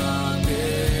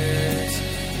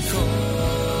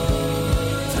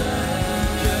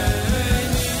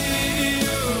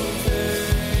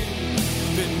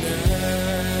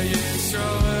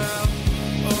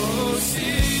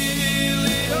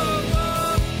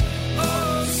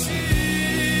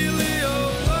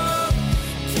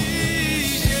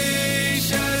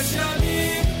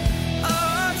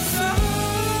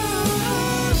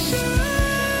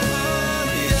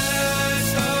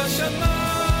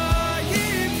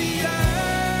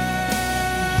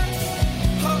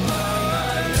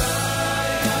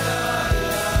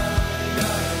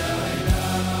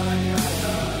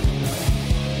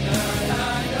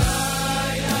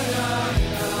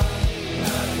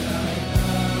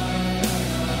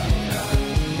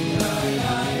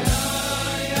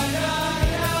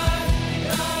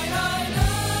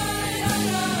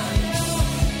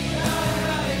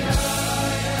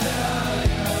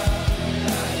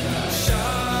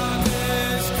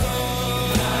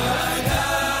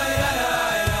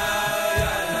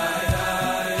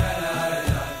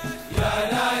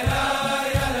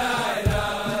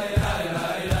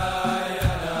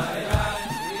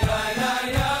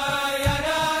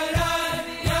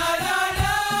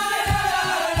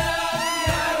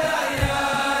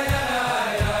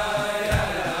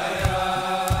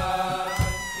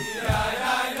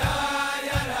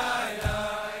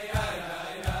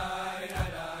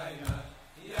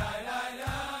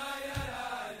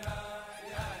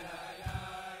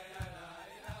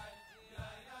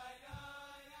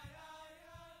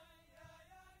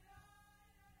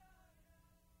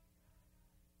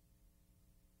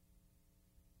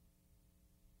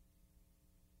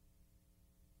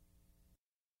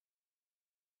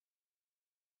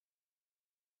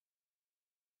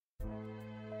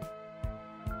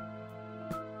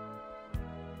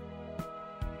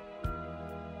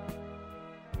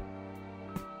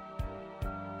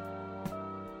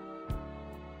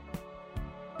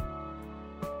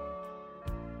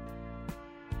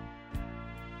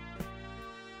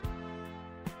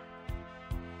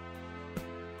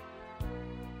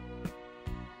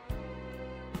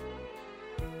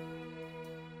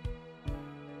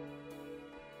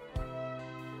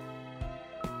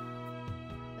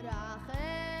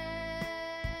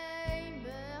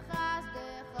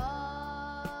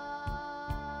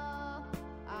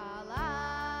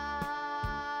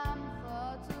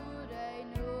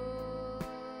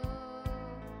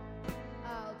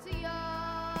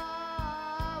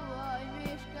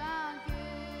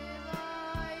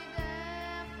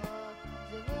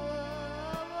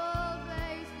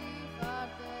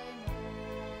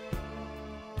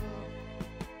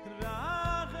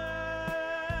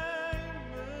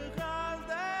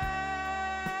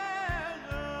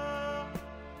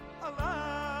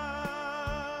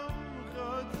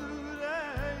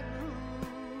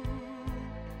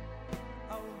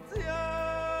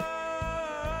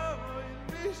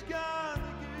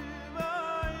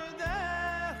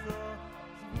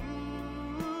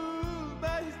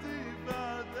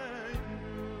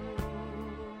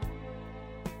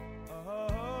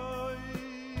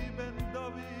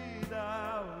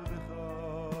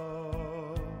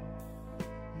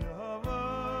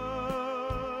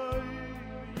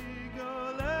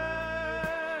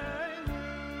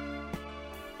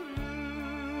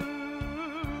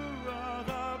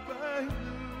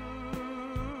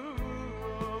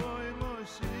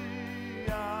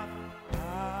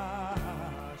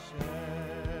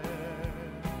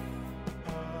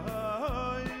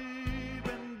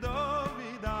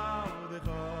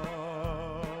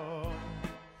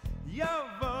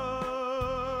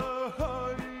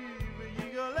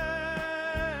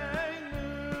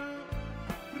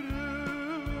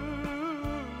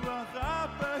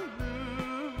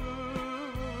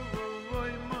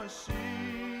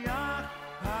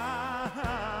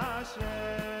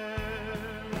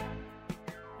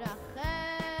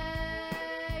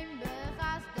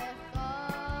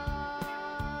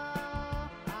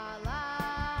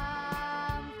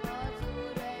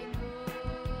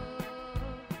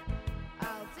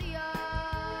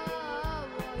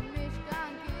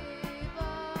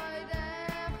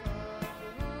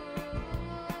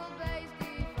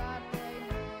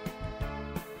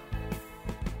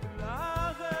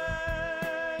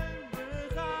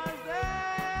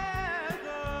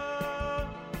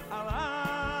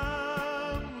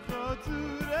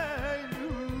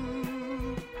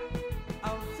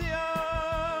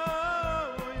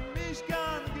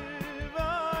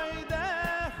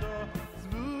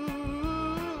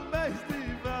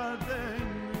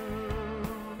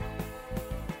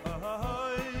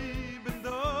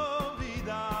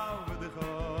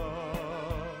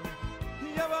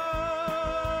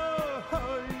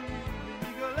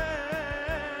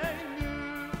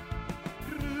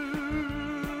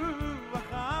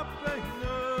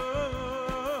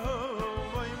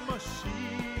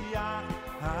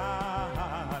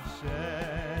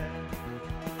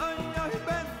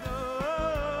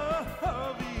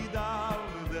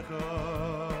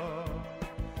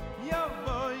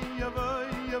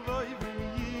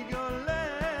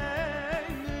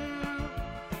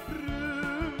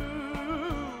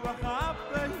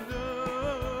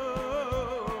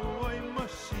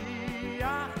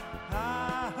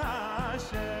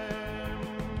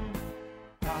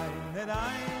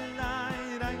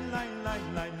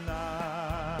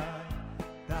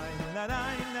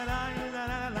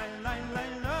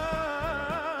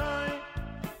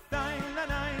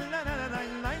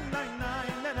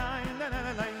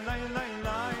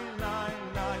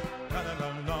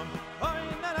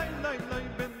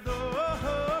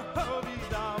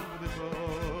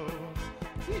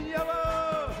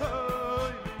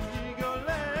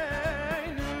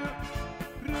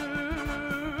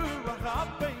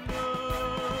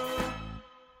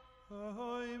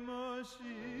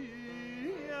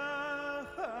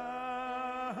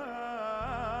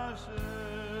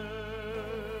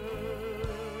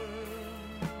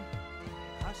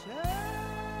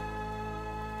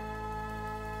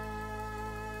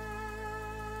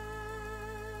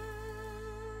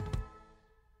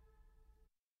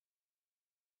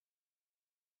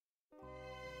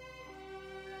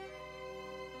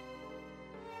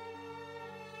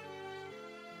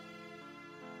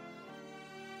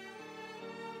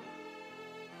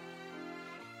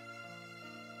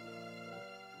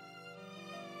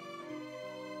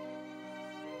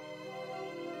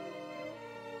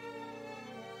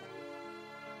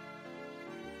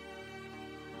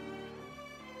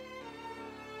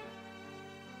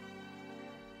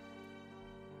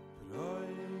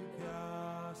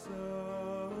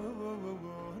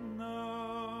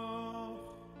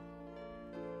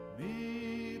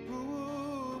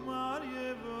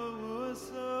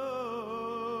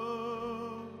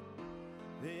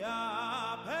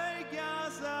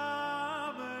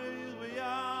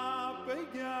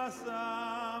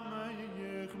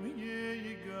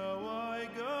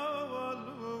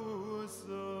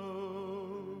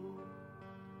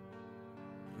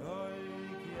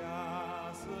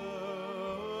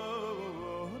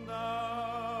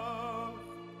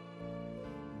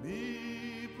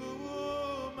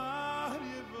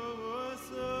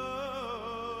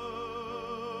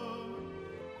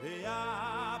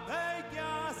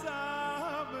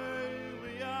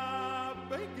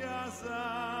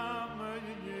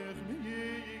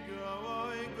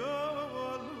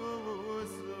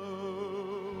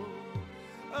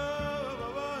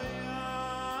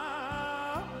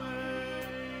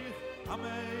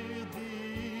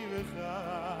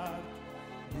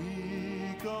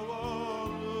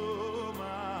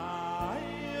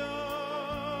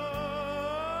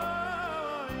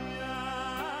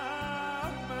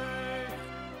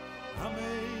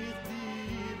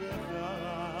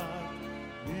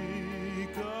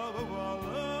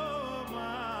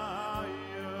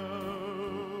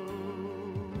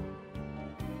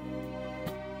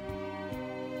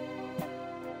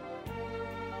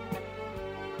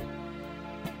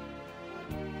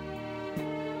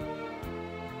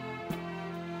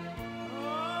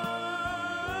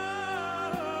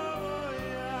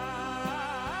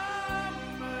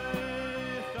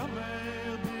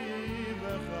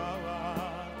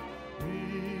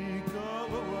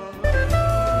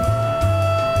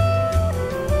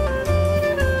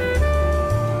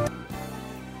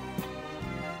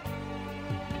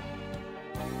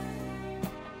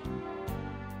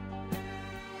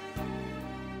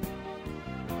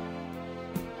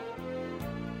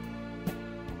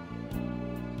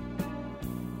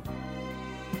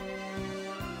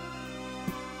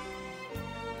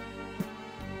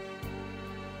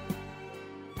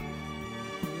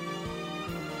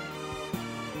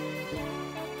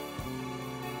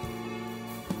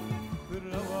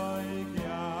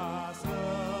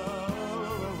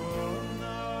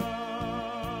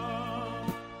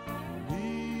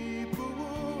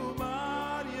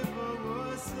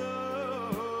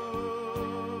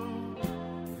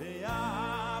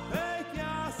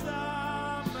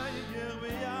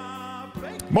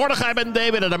Mordechai Ben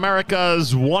David at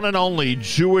America's one and only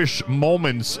Jewish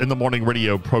Moments in the Morning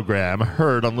radio program,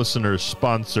 heard on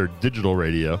listeners-sponsored digital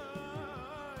radio.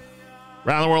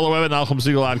 Around the world of web at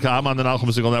NachumSegal.com, on the Nachum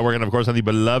Segal Network, and of course on the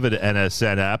beloved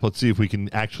NSN app. Let's see if we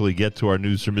can actually get to our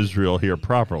news from Israel here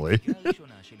properly.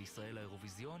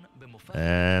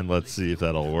 And let's see if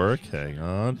that'll work. Hang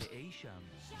on.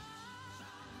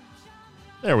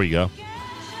 There we go.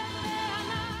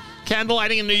 Candle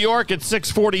lighting in New York at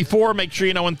 6:44. Make sure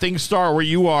you know when things start where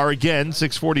you are. Again,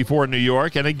 6:44 in New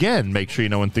York. And again, make sure you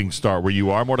know when things start where you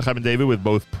are. Mordechai Ben David with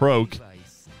both Prok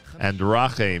and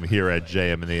Rachem here at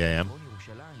JM in the AM.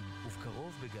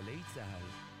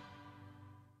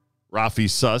 Rafi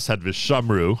Suss had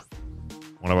Vishamru,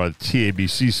 one of our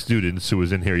TABC students who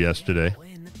was in here yesterday.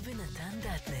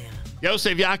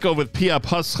 Yosef Yaakov with Pia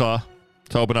Pascha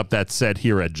to open up that set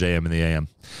here at JM in the AM.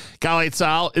 Galei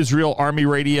Tzahal, Israel Army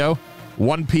Radio,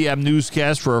 1 p.m.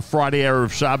 newscast for a Friday hour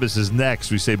of Shabbos is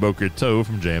next. We say Boker Tov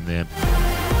from JM in the AM.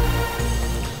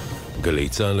 גלי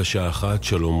צהל השעה 1,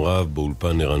 שלום רב,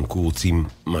 באולפן ערן קורץ עם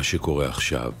מה שקורה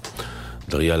עכשיו.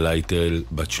 דריה לייטל,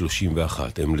 בת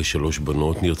 31, אם ל3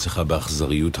 בנות, נרצחה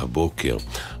באכזריות הבוקר.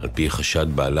 על פי חשד,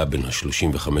 בעלה בן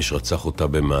ה-35 רצח אותה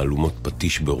במהלומות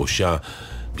פטיש בראשה,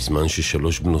 בזמן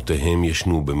ש3 בנותיהם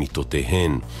ישנו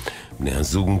במיטותיהן. בני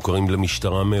הזוג מוכרים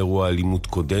למשטרה מאירוע אלימות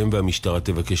קודם, והמשטרה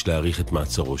תבקש להאריך את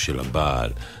מעצרו של הבעל.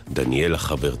 דניאלה,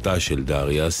 חברתה של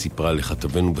דריה, סיפרה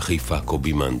לכתבנו בחיפה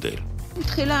קובי מנדל.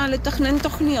 התחילה לתכנן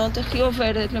תוכניות, איך היא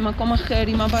עוברת למקום אחר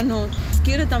עם הבנות.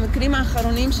 הזכיר את המקרים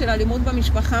האחרונים של אלימות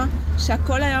במשפחה,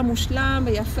 שהכל היה מושלם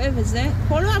ויפה וזה.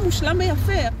 הכל היה מושלם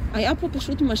ויפה. היה פה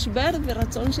פשוט משבר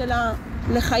ורצון שלה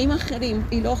לחיים אחרים.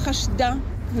 היא לא חשדה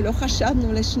ולא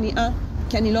חשדנו לשנייה,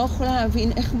 כי אני לא יכולה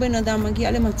להבין איך בן אדם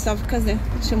מגיע למצב כזה,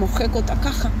 שמוחק אותה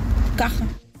ככה.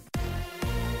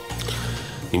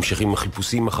 נמשכים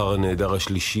החיפושים אחר הנעדר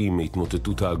השלישי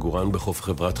מהתמוטטות העגורן בחוף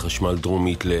חברת חשמל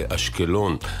דרומית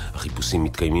לאשקלון. החיפושים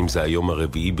מתקיימים זה היום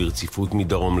הרביעי ברציפות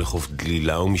מדרום לחוף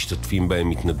דלילה, ומשתתפים בהם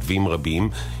מתנדבים רבים,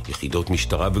 יחידות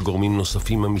משטרה וגורמים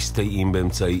נוספים המסתייעים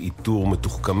באמצעי איתור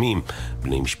מתוחכמים.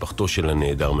 בני משפחתו של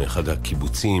הנעדר מאחד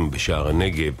הקיבוצים בשער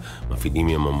הנגב מפעילים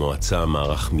עם המועצה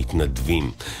מערך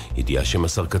מתנדבים. ידיעה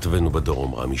שמסר כתבנו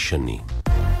בדרום רמי שני.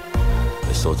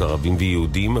 עשרות ערבים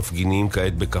ויהודים מפגינים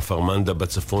כעת בכפר מנדה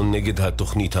בצפון נגד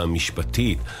התוכנית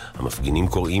המשפטית. המפגינים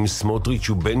קוראים סמוטריץ'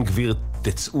 ובן גביר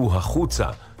תצאו החוצה,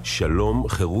 שלום,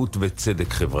 חירות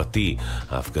וצדק חברתי.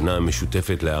 ההפגנה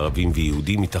המשותפת לערבים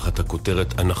ויהודים מתחת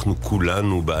הכותרת אנחנו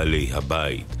כולנו בעלי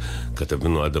הבית.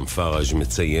 כתבנו אדם פראז'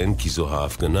 מציין כי זו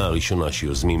ההפגנה הראשונה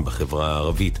שיוזמים בחברה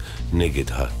הערבית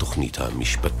נגד התוכנית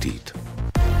המשפטית.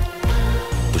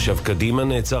 תושב קדימה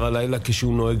נעצר הלילה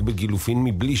כשהוא נוהג בגילופין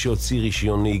מבלי שהוציא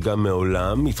רישיון נהיגה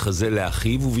מעולם, מתחזה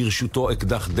לאחיו וברשותו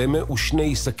אקדח דמה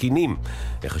ושני סכינים.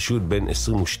 החשוד בן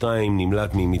 22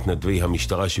 נמלט ממתנדבי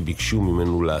המשטרה שביקשו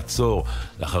ממנו לעצור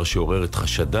לאחר שעורר את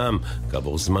חשדם.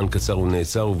 כעבור זמן קצר הוא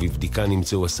נעצר ובבדיקה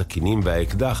נמצאו הסכינים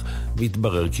והאקדח,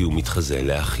 והתברר כי הוא מתחזה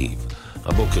לאחיו.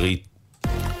 הבוקר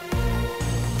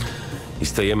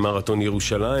הסתיים מרתון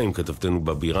ירושלים. כתבתנו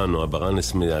בבירה נועה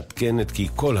ברנס מעדכנת כי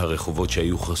כל הרחובות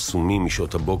שהיו חסומים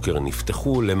משעות הבוקר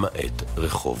נפתחו למעט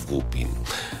רחוב רופין.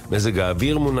 מזג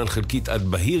האוויר מונן חלקית עד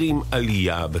בהיר עם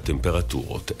עלייה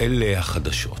בטמפרטורות. אלה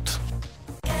החדשות.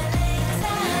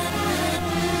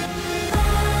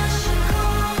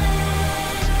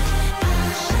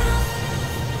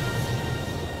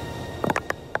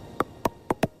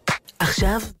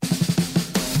 עכשיו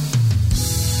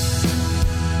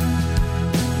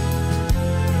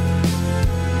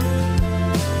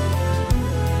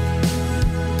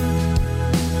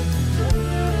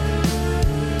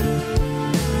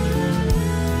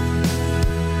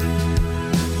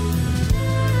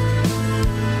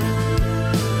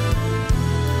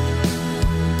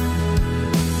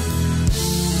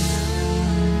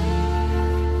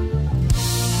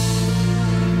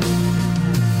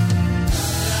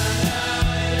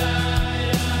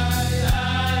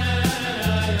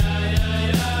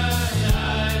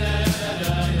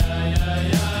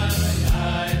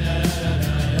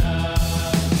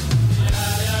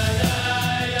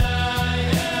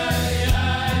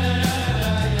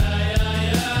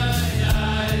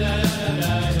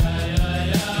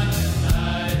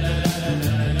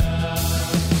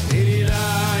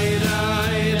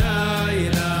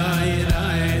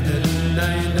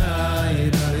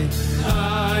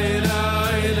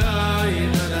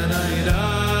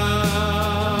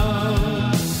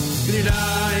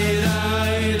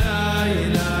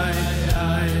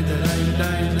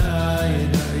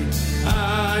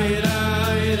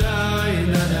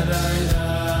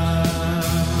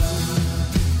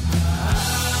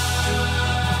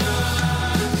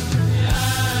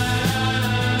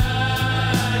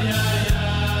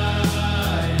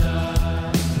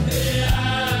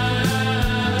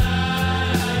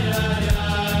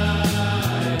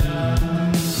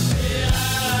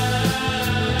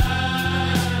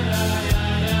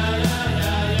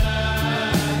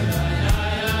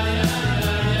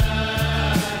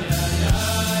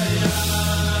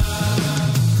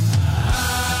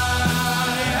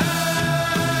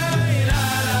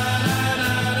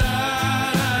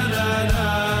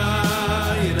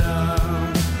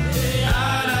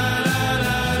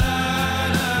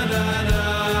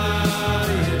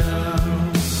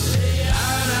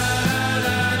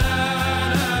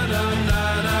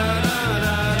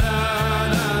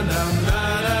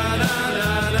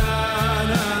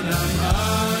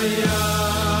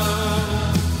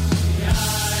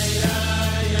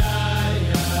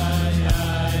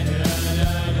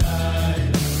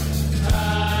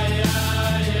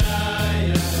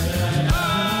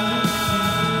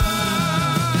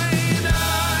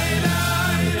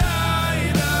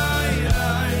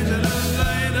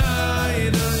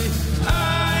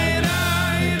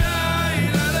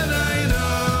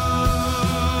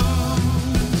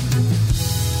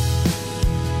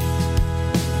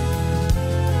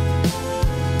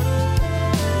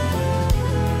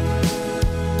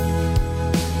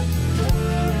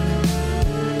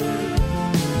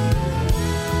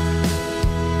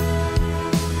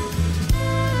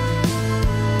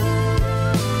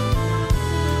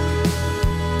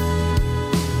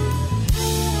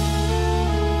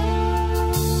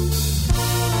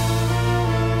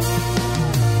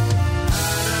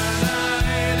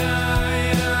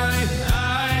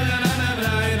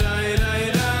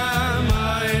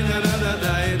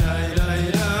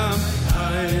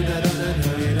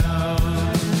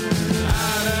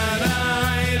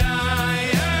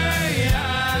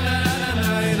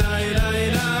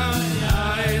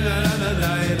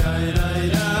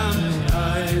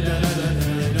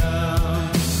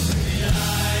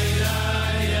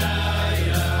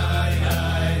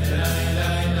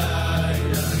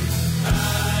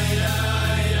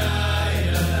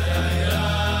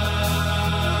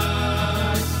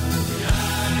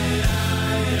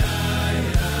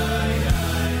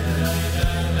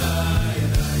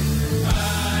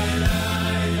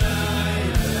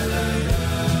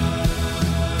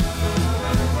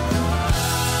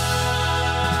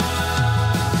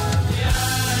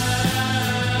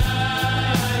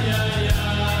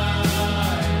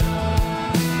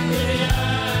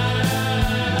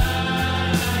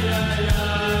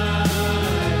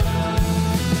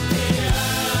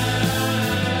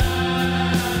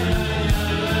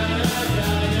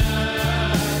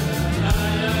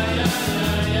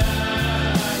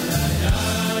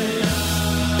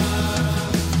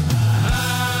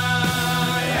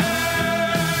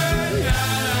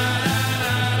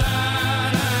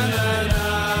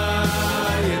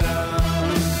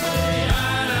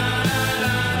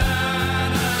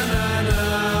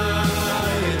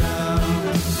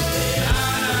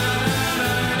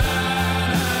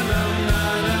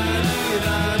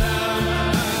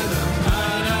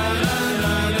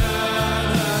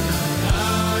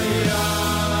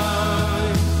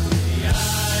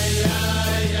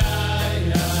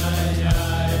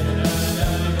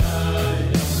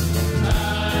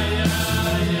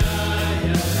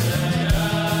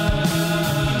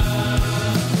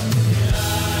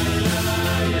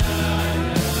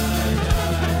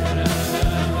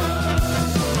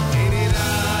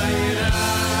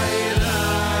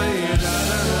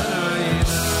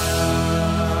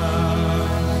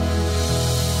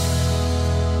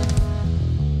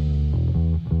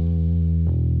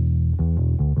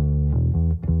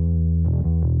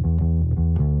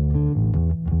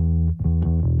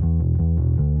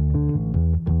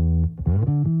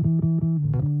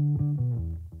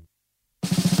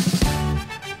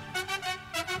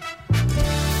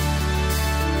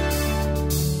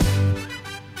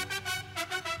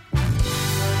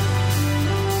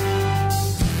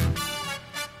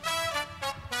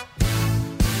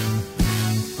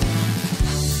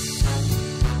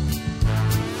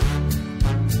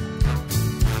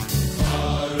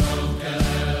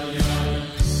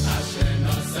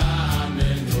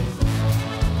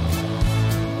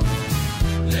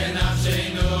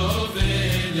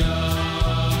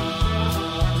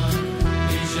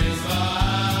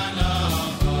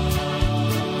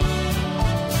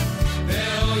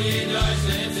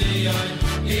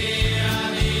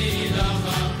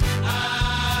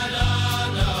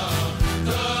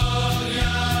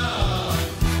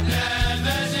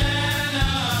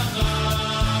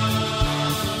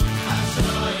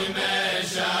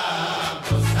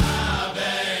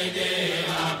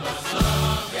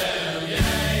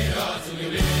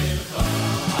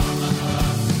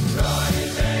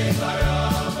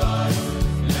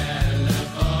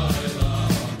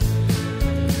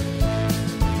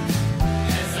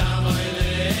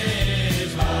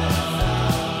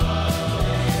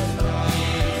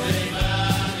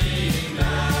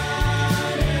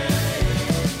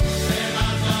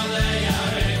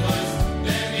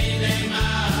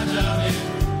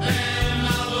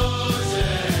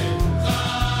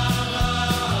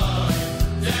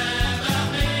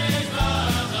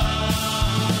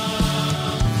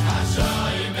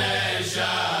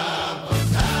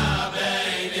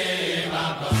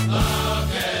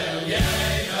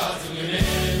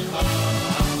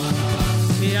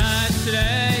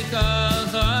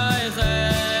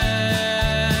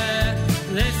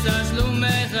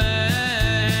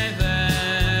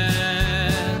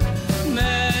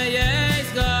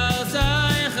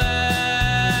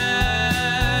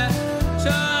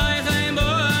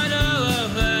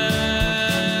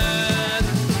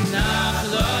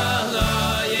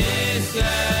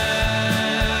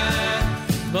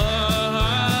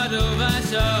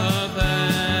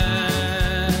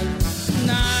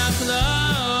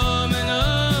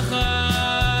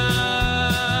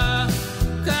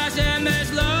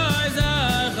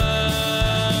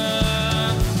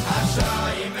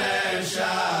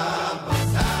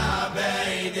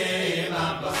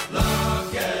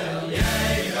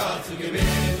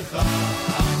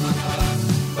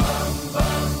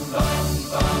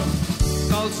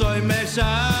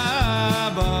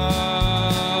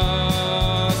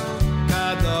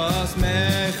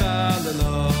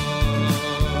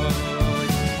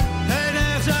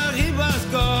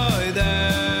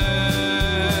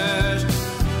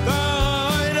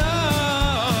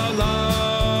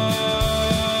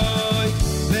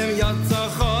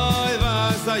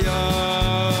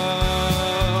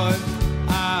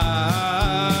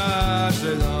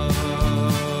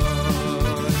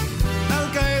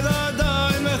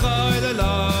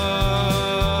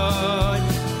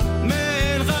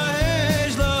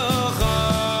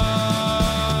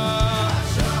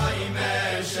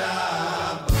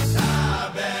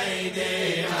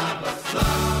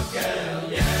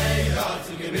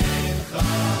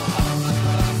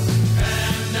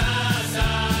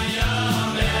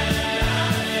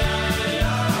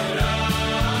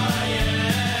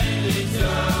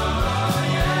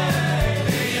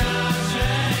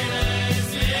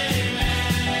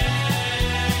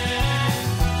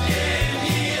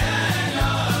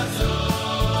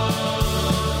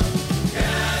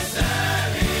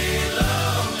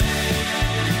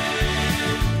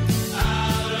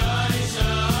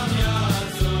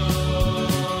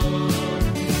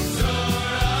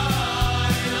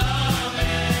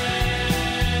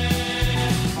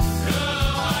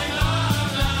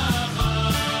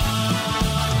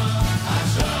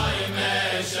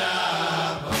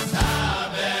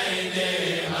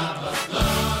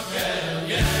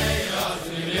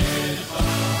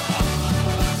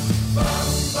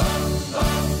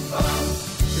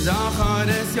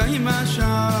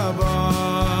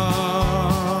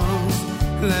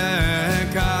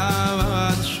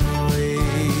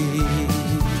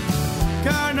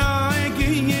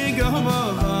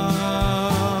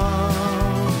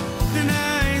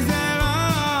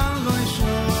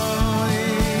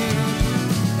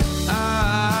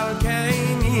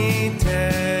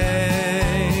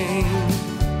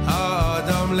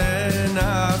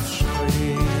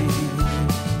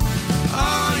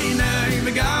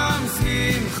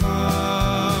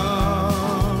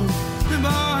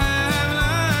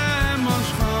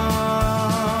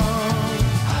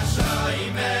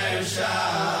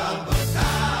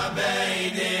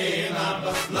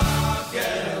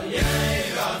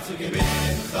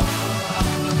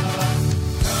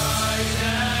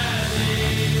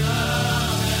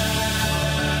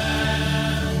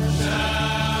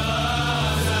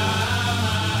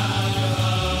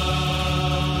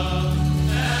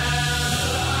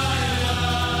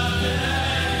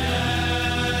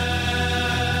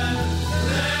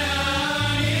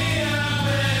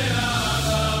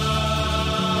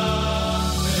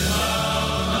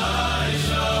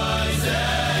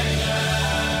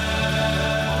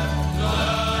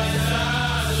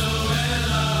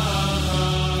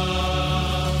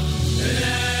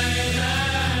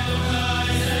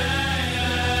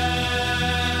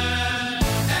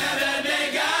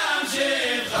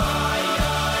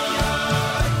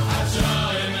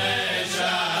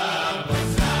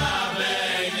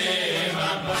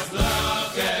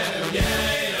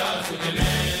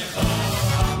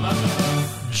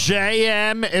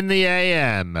JM in the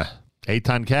AM.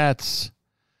 Eitan Katz,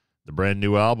 the brand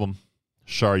new album,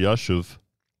 Shar Yashuv,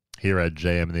 here at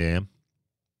JM in the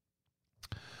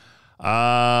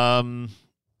AM.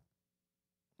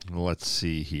 Let's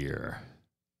see here.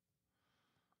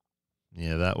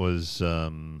 Yeah, that was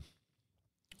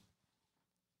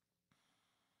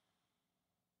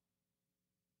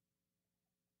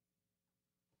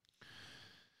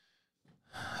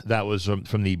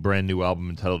from the brand new album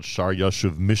entitled Shar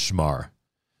Yashuv Mishmar,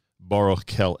 Baruch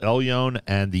Kel Elyon,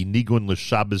 and the Nigun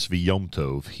L'Shabbos V'Yom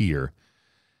Tov here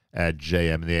at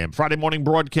JM in the AM. Friday morning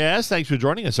broadcast. Thanks for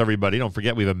joining us, everybody. Don't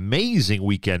forget, we have amazing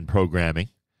weekend programming.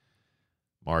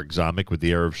 Mark Zamek with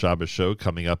the Erev Shabbos show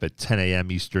coming up at 10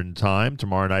 a.m. Eastern Time.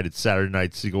 Tomorrow night at Saturday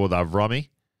Night Siegel with Avrami.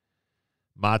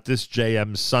 Matis,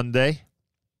 JM Sunday.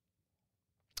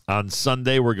 On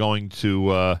Sunday, we're going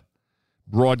to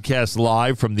broadcast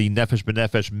live from the Nefesh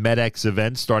B'Nefesh MedX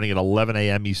event starting at 11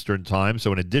 a.m. Eastern Time.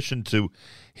 So in addition to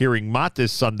hearing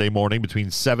Matis Sunday morning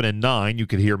between 7 and 9, you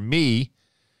could hear me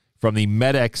from the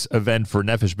MedX event for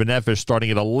Nefesh B'Nefesh starting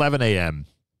at 11 a.m.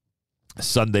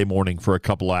 Sunday morning for a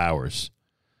couple hours.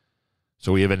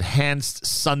 So we have enhanced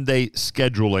Sunday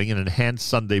scheduling and enhanced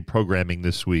Sunday programming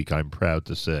this week, I'm proud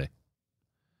to say.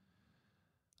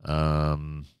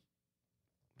 So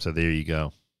there you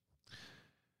go.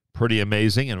 Pretty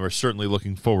amazing, and we're certainly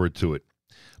looking forward to it.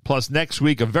 Plus, next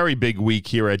week, a very big week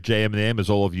here at JM&AM, as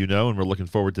all of you know, and we're looking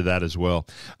forward to that as well.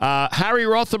 Harry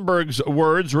Rothenberg's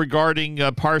words regarding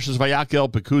Parshas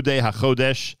Vayakel Pekudei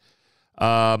HaChodesh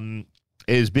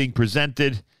is being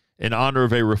presented in honor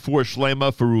of a refuah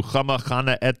shlema for Ruchama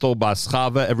Chana Etel Bas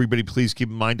Chava. Everybody, please keep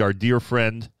in mind our dear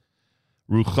friend,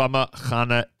 Ruchama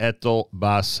Chana Etel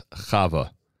Bas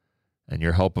Chava. And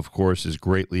your help, of course, is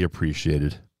greatly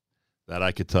appreciated. That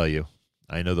I could tell you.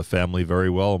 I know the family very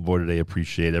well, and boy, do they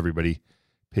appreciate everybody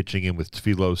pitching in with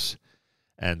tefillos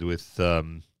and with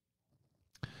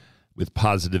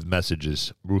positive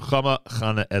messages. Ruchama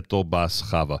Chana Etel Bas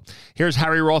Chava. Here's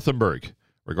Harry Rothenberg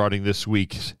regarding this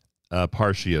week's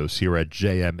Parshios here at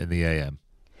JM in the AM.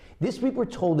 This week we're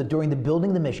told that during the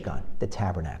building of the Mishkan, the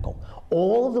tabernacle,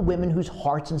 all of the women whose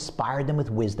hearts inspired them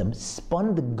with wisdom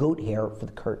spun the goat hair for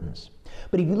the curtains.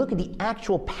 But if you look at the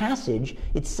actual passage,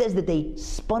 it says that they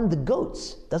spun the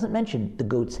goats. It doesn't mention the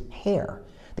goat's hair.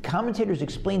 The commentators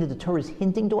explain that the Torah is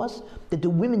hinting to us that the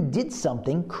women did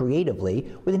something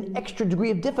creatively with an extra degree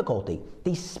of difficulty.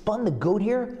 They spun the goat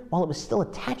hair while it was still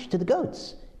attached to the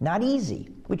goats. Not easy,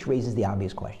 which raises the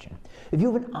obvious question. If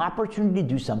you have an opportunity to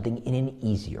do something in an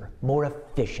easier, more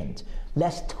efficient,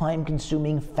 less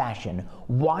time-consuming fashion,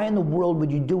 why in the world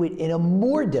would you do it in a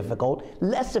more difficult,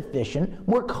 less efficient,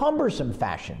 more cumbersome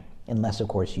fashion? Unless, of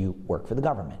course, you work for the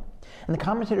government. And the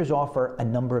commentators offer a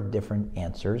number of different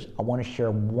answers. I want to share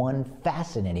one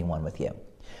fascinating one with you.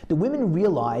 The women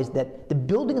realized that the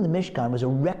building of the Mishkan was a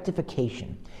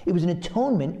rectification. It was an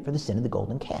atonement for the sin of the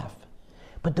golden calf.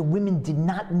 But the women did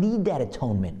not need that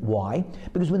atonement. Why?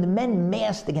 Because when the men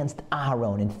massed against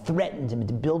Aaron and threatened him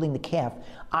into building the calf,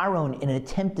 Aaron, in an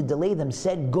attempt to delay them,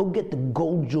 said, "Go get the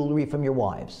gold jewelry from your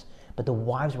wives." But the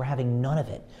wives were having none of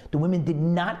it. The women did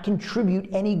not contribute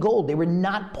any gold. They were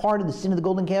not part of the sin of the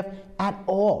golden calf at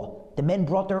all. The men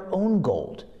brought their own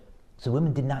gold. So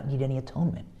women did not need any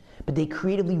atonement. But they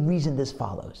creatively reasoned as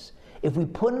follows. If we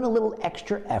put in a little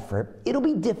extra effort, it'll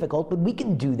be difficult, but we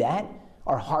can do that.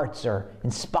 Our hearts are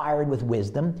inspired with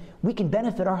wisdom. We can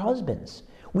benefit our husbands.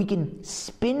 We can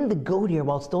spin the goat hair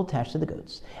while it's still attached to the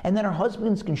goats. And then our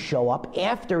husbands can show up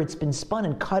after it's been spun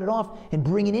and cut it off and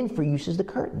bring it in for use as the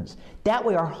curtains. That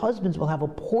way our husbands will have a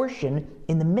portion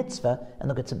in the mitzvah and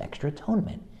they'll get some extra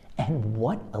atonement. And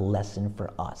what a lesson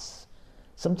for us.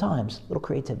 Sometimes a little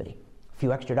creativity, a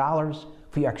few extra dollars,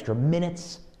 a few extra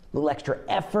minutes, a little extra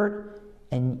effort,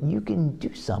 and you can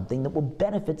do something that will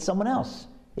benefit someone else.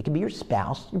 It can be your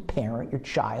spouse, your parent, your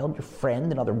child, your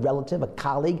friend, another relative, a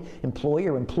colleague,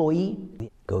 employer, employee.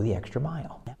 Go the extra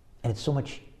mile. And it's so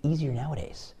much easier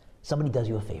nowadays. Somebody does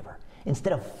you a favor.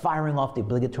 Instead of firing off the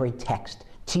obligatory text,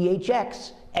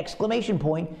 THX, exclamation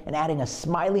point, and adding a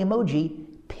smiley emoji,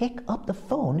 pick up the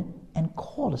phone and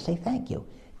call to say thank you.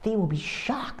 They will be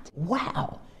shocked.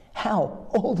 Wow, how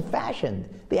old-fashioned.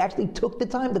 They actually took the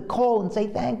time to call and say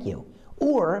thank you.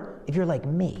 Or, if you're like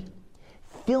me,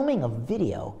 filming a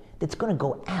video that's going to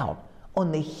go out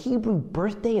on the Hebrew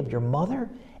birthday of your mother,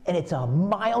 and it's a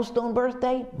milestone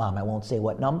birthday, Mom, I won't say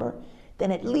what number,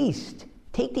 then at least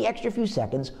take the extra few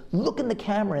seconds, look in the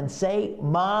camera and say,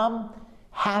 Mom,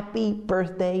 happy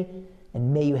birthday,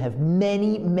 and may you have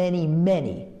many, many,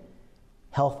 many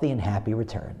healthy and happy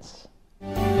returns.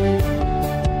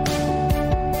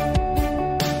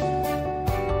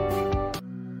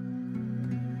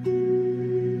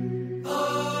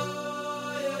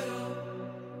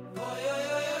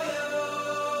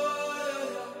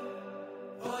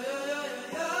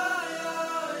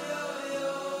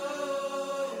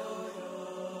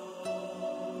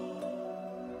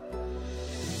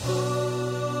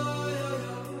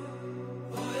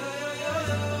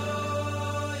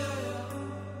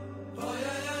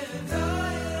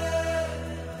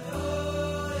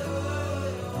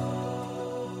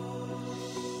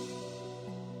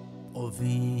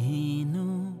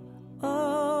 Lehovinu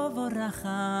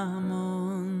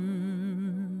Ovorachamon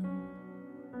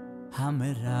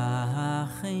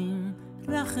Hamerachim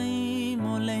Rachim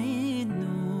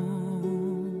Oleinu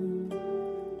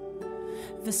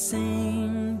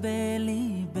V'sein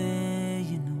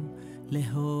belibeinu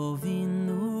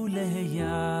Lehovinu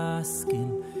leheyaskin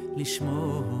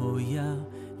Lishmoya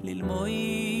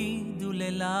lilmoid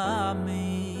ulelamed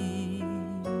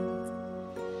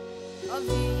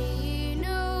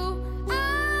Avinu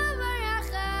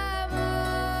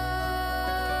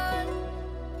Avarachamon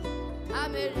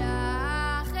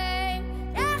Amirachem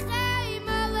Rachem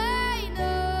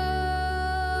Aleinu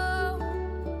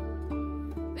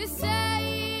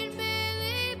V'sein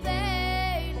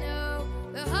b'libeinu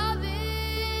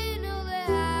Lehavinu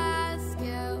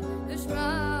lehaskel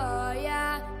L'shmoya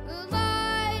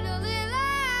l'moid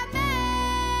u'lilamed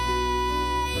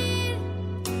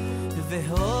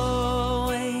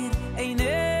V'hoed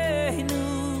eineinu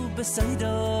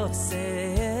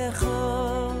b'seidosecho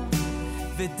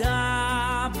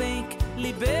V'dabek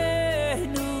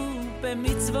libeinu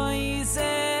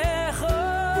b'mitzvoisecho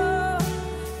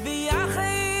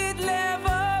V'yachid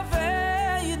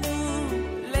levaveinu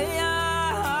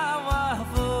leyavo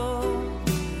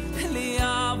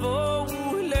liyavo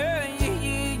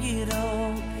uleyiro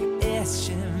es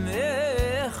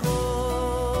shemecho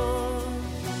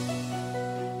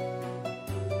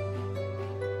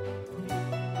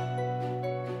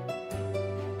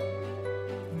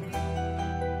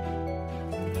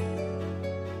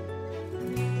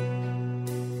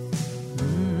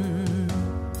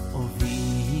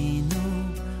Ovinu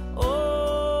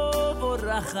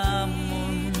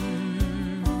Ovorachamon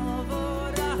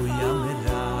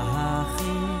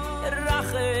Uyamerachim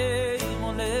Rachem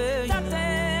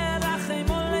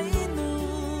Oleinu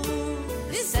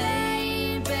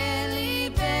V'sein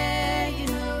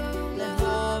belibeinu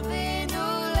Lehovinu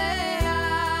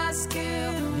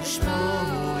lehaskel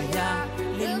L'shmoya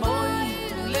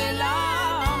lilmoid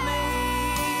ulelamed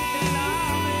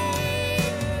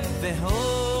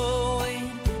V'hoed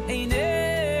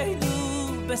eineinu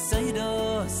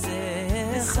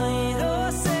b'seidosecho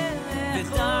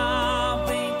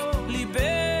V'dabek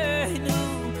libeinu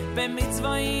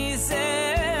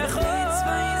b'mitzvoisecho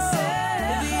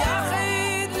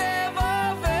V'yachid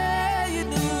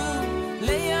levaveinu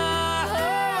leyavo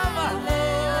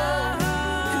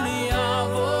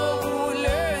liyavo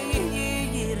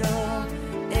uleyiro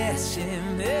es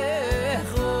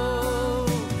shemecho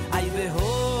Ay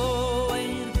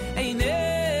v'hoed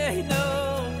eineinu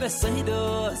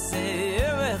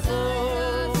b'seidosecho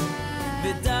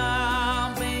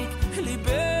V'dabek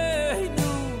libeinu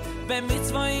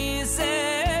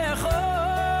b'mitzvoisecho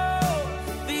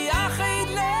V'yachid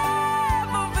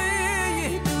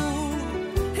levaveinu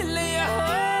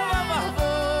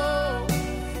leyavo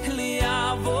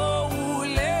liyavo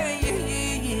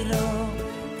uleyiro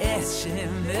es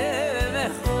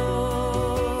shemecho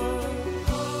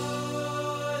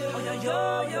Yo yo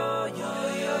yo yo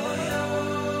yo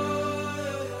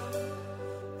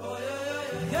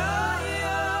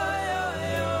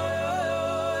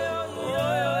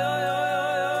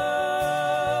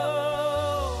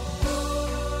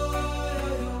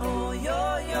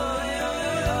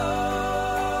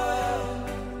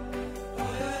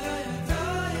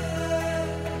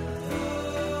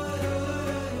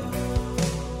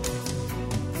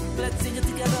Let's sing it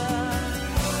together.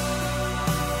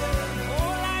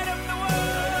 Oh, light up the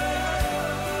world.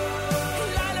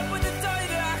 Light up with the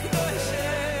Torah HaKadosh.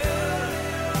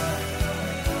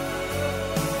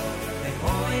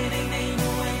 Oh, it ain't no,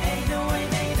 it ain't no,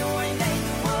 it ain't no, it ain't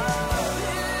no.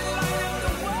 Light up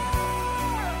the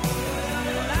world.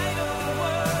 Light up the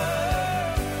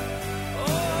world.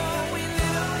 Oh, we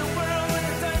lit up the world with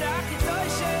the Torah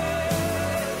HaKadosh.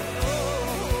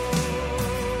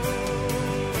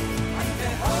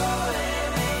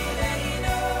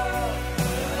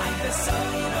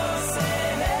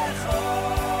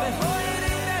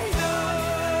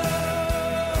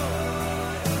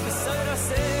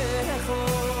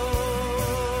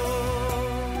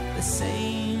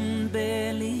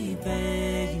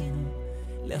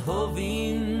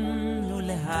 להובין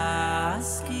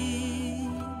ולהשכיל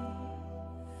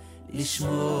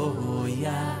לשמוע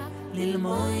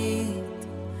ללמוד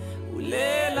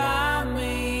וללמד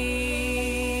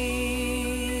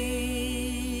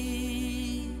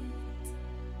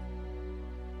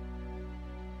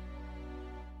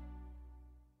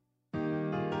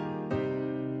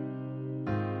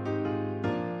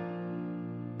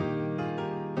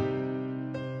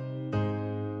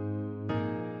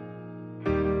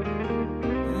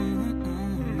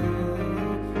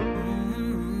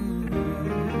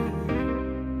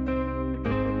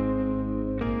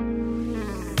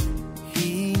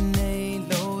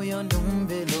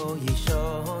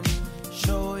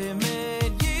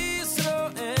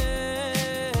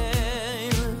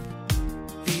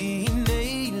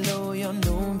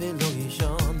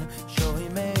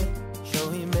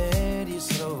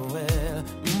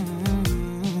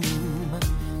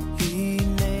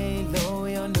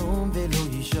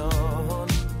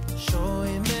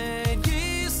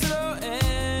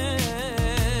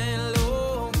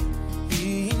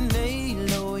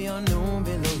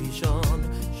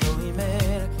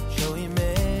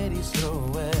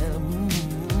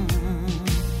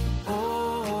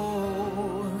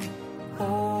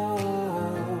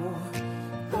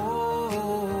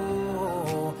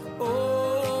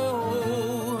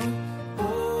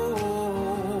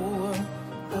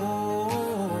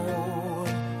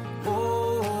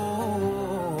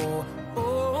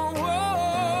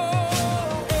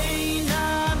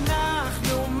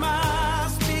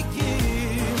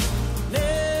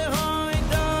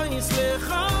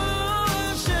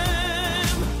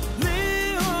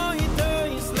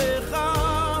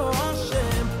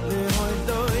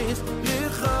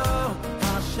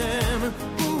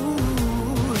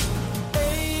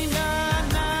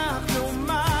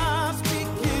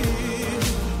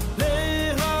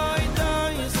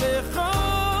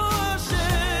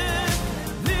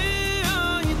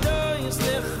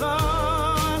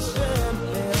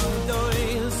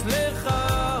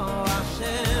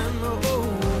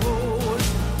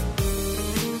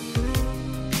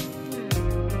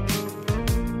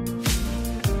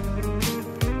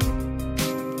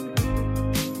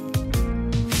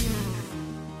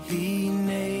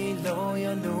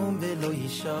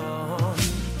לישון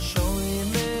שוין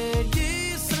את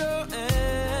ישראל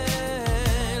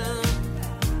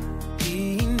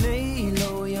הנה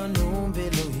לא ינום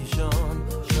ולא יישון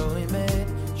שוין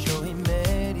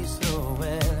את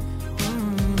ישראל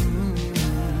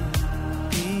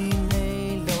הנה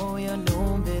לא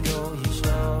ינום ולא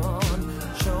יישון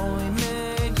שוין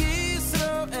את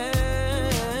ישראל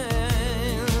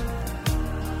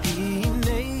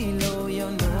הנה לא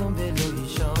ינום ולא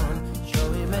יישון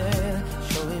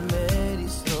שוין את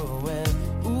ישראל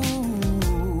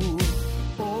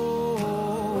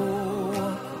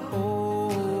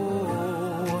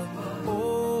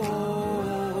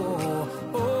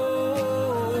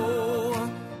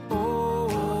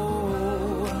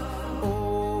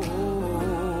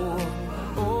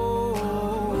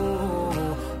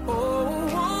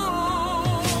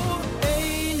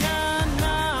אין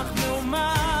אנחנו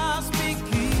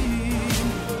מספיקים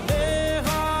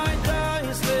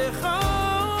להידייס לך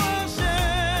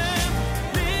השם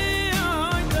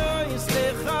להידייס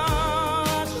לך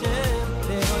השם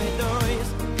להידייס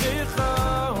לך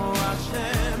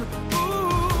השם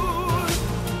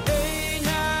אין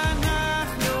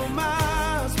אנחנו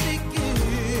מספיקים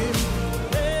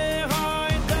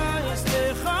להידייס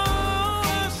לך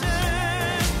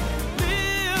השם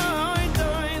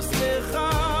להידייס לך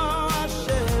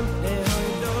השם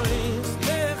להידייס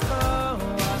לך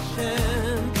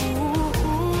השם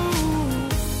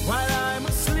while I'm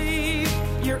asleep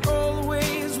you're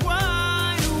always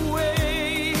wide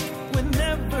awake with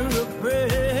never a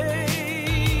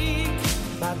break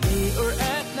by day or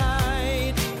at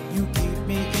night you keep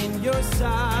me in your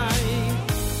sight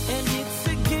and it's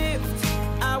a gift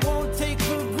I won't take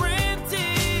for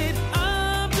granted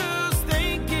I'm just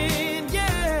thinking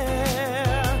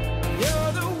yeah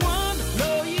you're the one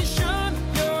lo yishon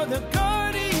you're the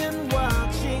guardian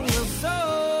watching your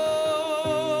soul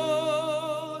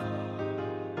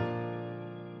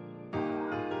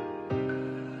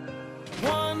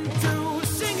 1, 2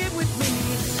 sing it with me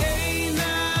ein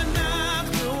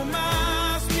אנחנו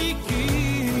מספיקים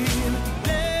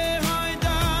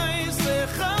להידייס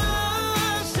לך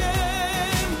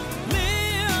השם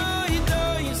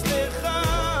להידייס לך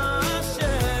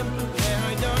השם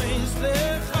להידייס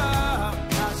לך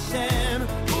השם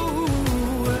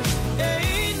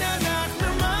אין אנחנו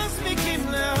מספיקים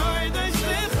להידייס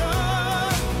לך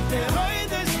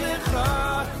להידייס לך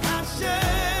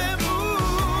השם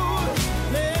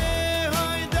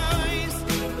להידייס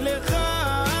לך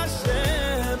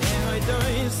השם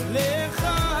להידייס לך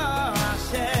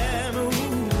השם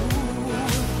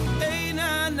אין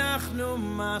אנחנו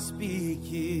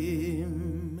מספיקים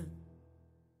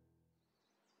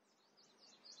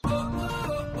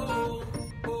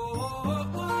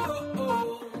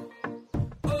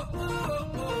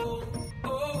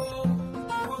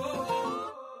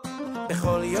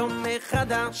בכל יום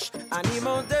מחדש אני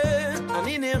מודה,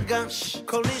 אני נרגש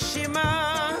כל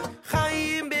נשימה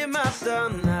חיים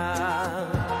במתנה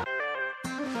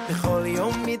בכל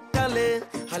יום מתעלה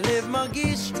הלב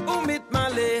מרגיש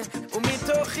ומתמלא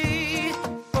ומתוכי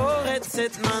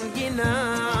פורצת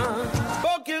מנגינה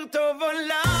בוקר טוב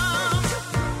עולם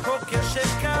בוקר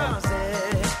שכזה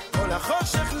כל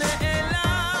החושך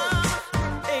נעלם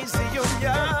איזה יום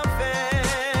יפה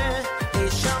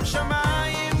יש שם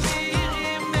שמיים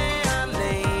מאירים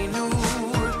מעלינו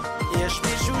יש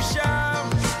מישהו שם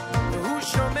והוא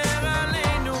שומר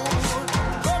עלינו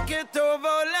בוקר טוב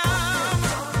עולם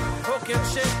בוקר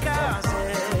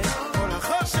שכזה כל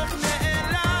החושך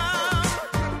נעלם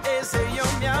איזה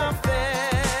יום יפה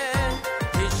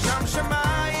יש שם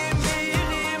שמיים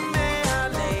מאירים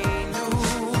מעלינו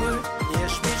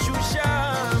יש מישהו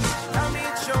שם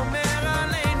תמיד שומר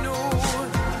עלינו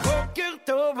בוקר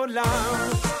טוב עולם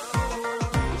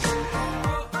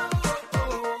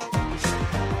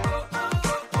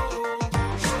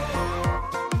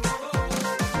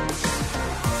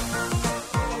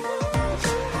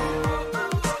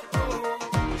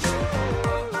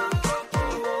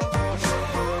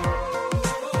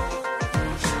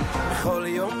בכל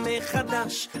יום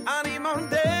מחדש אני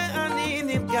מודה, אני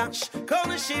נרגש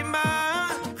כל נשימה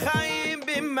חיים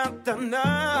במתנה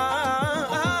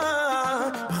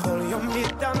בכל יום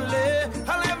מתעלה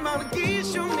הלב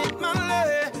מרגיש ומתמלא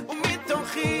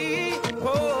ומתוכי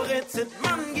פורצת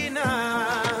מנגינה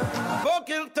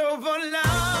בוקר טוב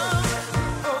עולם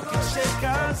בוקר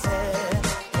שכזה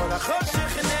כל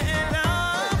החושך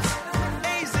נעלם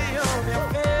איזה יום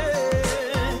יפה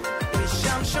יש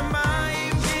שם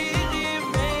שמיים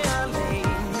מאירים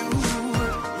מעלינו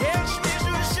יש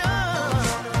מישהו שם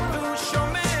והוא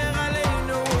שומר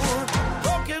עלינו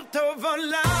בוקר טוב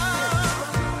עולם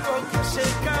בוקר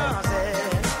שכזה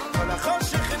כל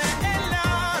החושך נעלם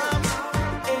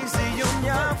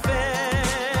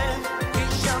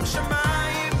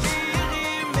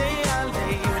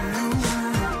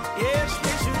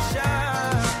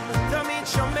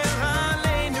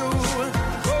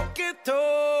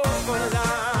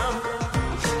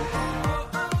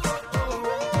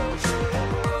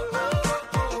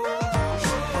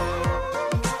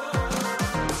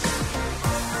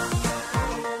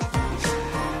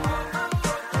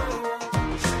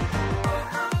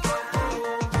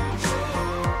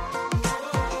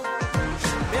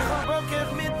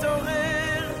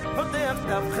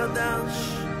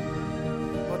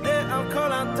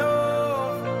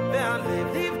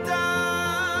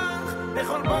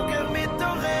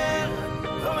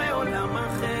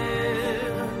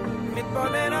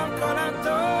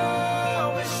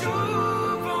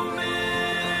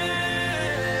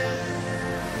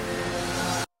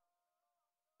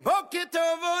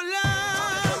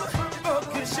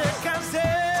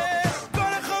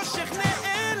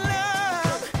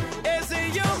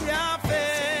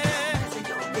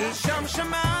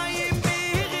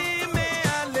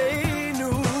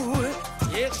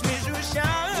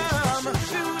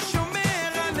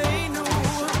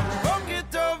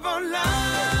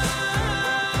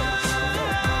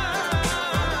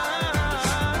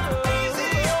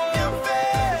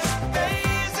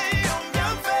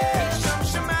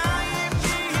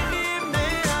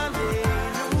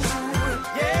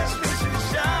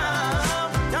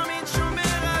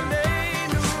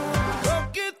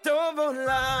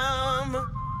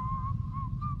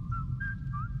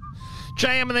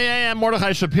JM in the AM,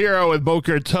 Mordechai Shapiro with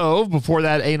Boker Tov. Before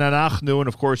that, Einan Achnu, and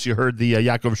of course you heard the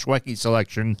Yaakov Shweki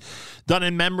selection done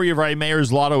in memory of Rabbi Meir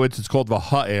Zlotowitz. It's called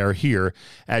V'ha'er here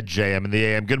at JM in the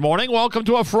AM. Good morning. Welcome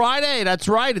to a Friday. That's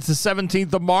right. It's the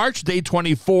 17th of March, day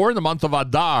 24 in the month of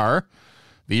Adar,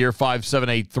 the year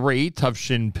 5783,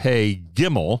 Tavshin Pei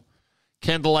Gimel.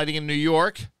 Candle lighting in New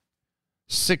York,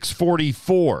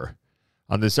 644.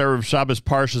 On this Erev Shabbos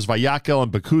Parshas Vayakel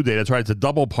and Pekudei, that's right, it's a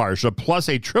double Parsha, plus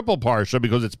a triple Parsha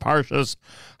because it's Parshas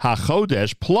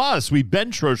HaChodesh, plus we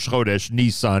bench Rosh Chodesh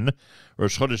Nisan.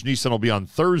 Rosh Chodesh Nisan will be on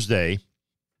Thursday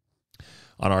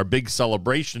on our big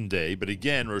celebration day, but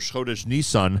again, Rosh Chodesh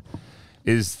Nisan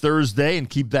is Thursday, and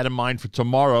keep that in mind for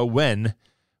tomorrow when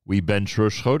we bench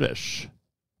Rosh Chodesh.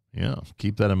 Yeah,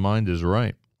 keep that in mind is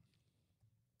right.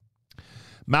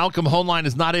 Malcolm Hoenlein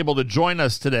is not able to join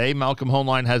us today. Malcolm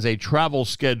Hoenlein has a travel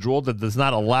schedule that does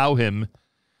not allow him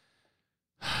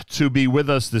to be with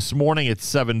us this morning at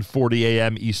 7:40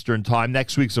 a.m. Eastern Time.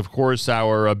 Next week's, of course,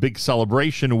 our big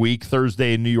celebration week,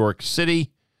 Thursday in New York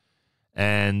City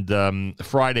and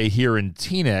Friday here in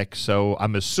Teaneck. So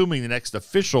I'm assuming the next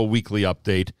official weekly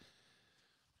update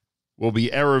will be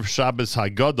Erev Shabbos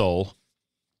HaGadol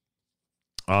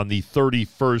on the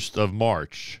 31st of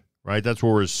March. Right, that's what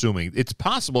we're assuming. It's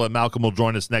possible that Malcolm will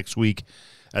join us next week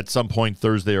at some point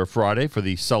Thursday or Friday for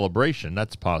the celebration.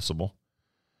 That's possible.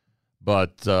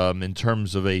 But in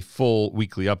terms of a full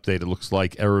weekly update, it looks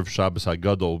like Erev Shabbos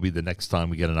HaGadol will be the next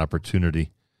time we get an opportunity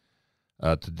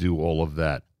to do all of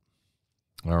that.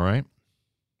 All right.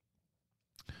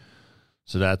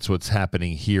 So that's what's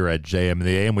happening here at JM in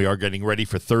the AM. We are getting ready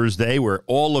for Thursday, where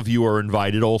all of you are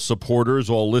invited, all supporters,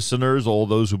 all listeners, all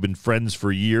those who've been friends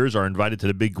for years are invited to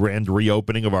the big grand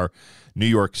reopening of our New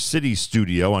York City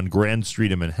studio on Grand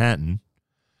Street in Manhattan.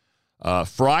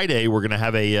 Friday, we're going to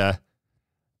have a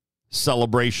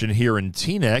celebration here in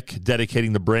Teaneck,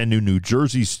 dedicating the brand new New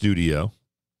Jersey studio.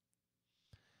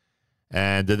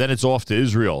 And then it's off to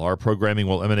Israel. Our programming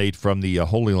will emanate from the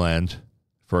Holy Land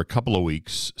for a couple of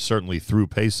weeks, certainly through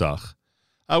Pesach.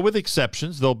 With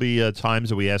exceptions, there'll be times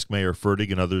that we ask Mayor Fertig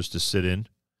and others to sit in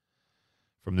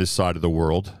from this side of the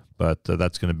world, but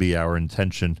that's going to be our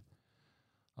intention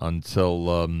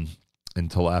until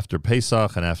after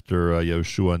Pesach and after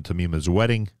Yoshua and Tamima's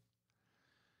wedding.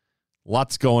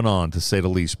 Lots going on, to say the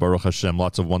least, Baruch Hashem,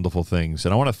 lots of wonderful things.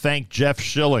 And I want to thank Jeff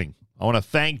Schilling.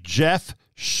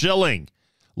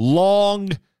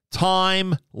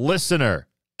 Long-time listener,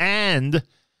 and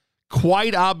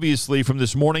quite obviously from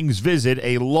this morning's visit,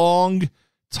 a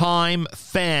long-time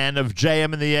fan of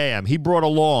JM in the AM. He brought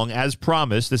along, as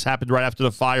promised, this happened right after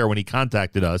the fire when he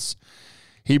contacted us,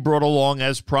 he brought along,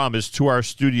 as promised, to our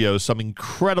studio some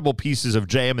incredible pieces of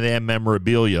JM in the AM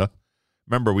memorabilia.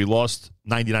 Remember, we lost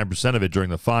 99% of it during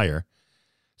the fire.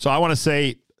 So I want to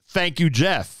say thank you,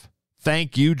 Jeff.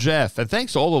 Thank you, Jeff. And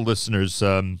thanks to all the listeners.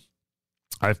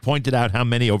 I've pointed out how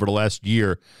many over the last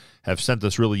year have sent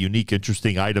us really unique,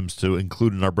 interesting items to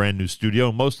include in our brand new studio.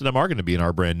 And most of them are going to be in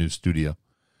our brand new studio.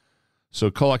 So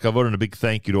kol hakavod, and a big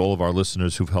thank you to all of our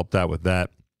listeners who've helped out with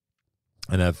that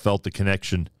and have felt the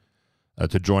connection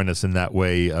to join us in that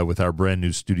way with our brand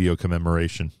new studio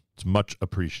commemoration. It's much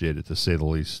appreciated, to say the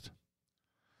least.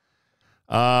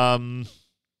 All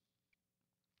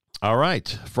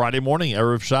right. Friday morning,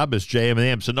 Erev Shabbos, JM and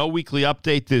AM. So no weekly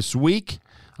update this week.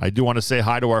 I do want to say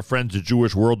hi to our friends at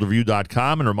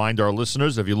JewishWorldReview.com and remind our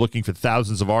listeners, if you're looking for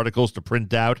thousands of articles to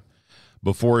print out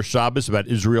before Shabbos about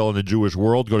Israel and the Jewish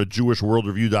world, go to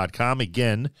JewishWorldReview.com.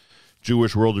 Again,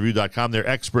 JewishWorldReview.com. They're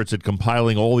experts at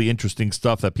compiling all the interesting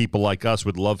stuff that people like us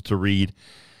would love to read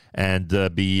and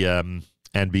be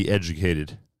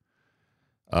educated.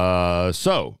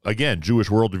 So, again,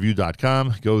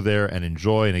 JewishWorldReview.com. Go there and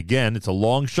enjoy. And again, it's a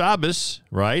long Shabbos,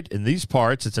 right? In these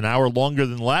parts, it's an hour longer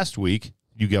than last week.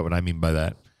 You get what I mean by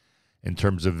that in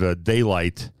terms of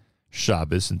daylight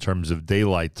Shabbos, in terms of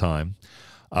daylight time.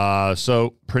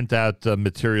 So print out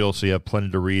material so you have plenty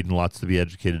to read and lots to be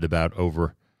educated about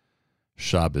over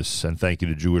Shabbos. And thank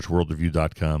you to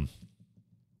JewishWorldReview.com.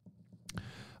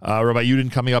 Rabbi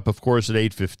Yudin coming up, of course, at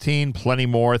 8:15. Plenty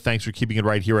more. Thanks for keeping it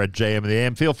right here at JM and the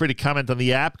AM. Feel free to comment on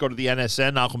the app. Go to the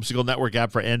NSN, Nachum Segal Network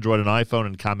app for Android and iPhone,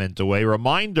 and comment away.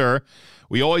 Reminder,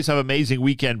 we always have amazing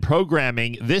weekend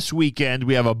programming. This weekend,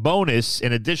 we have a bonus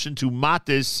in addition to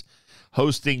Matis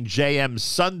hosting JM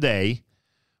Sunday,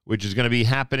 which is going to be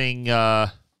happening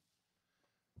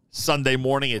Sunday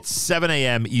morning at 7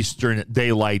 a.m. Eastern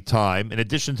Daylight Time. In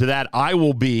addition to that, I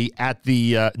will be at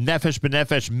the Nefesh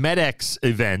B'Nefesh MedX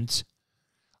event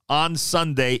on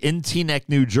Sunday in Teaneck,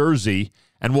 New Jersey,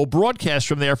 and we'll broadcast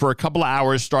from there for a couple of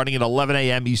hours starting at 11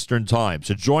 a.m. Eastern Time.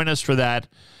 So join us for that.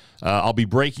 I'll be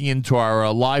breaking into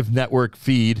our live network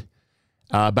feed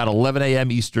about 11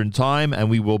 a.m. Eastern Time, and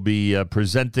we will be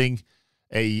presenting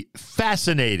a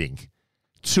fascinating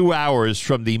 2 hours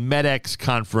from the MedX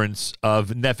conference of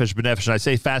Nefesh B'Nefesh. And I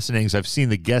say fascinating because I've seen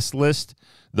the guest list,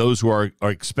 those who are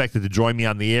expected to join me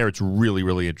on the air. It's really,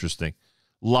 really interesting.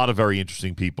 A lot of very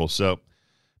interesting people. So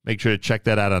make sure to check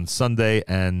that out on Sunday,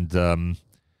 and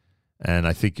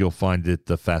I think you'll find it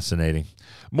fascinating.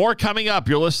 More coming up.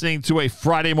 You're listening to a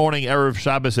Friday morning Erev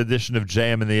Shabbos edition of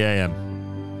JM in the AM.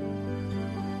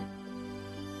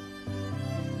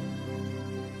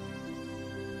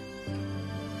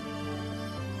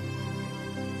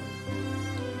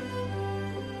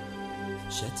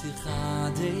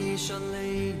 שתחדש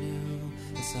עלינו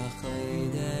את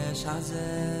החודש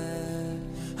הזה,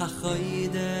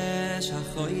 החודש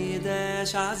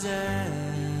הזה,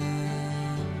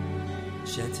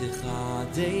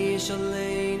 שתחדש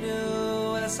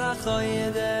עלינו את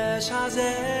החודש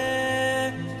הזה,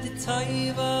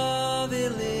 לטובה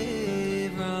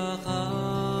ולברכה.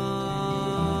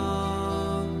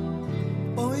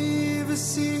 אוי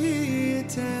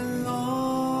וסיתן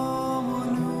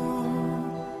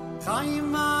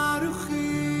חיים ארוכים,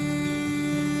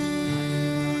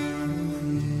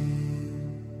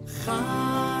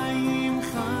 חיים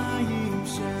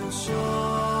של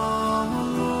שלום,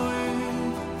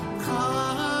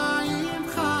 חיים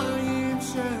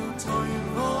של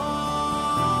טובה,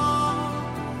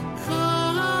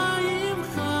 חיים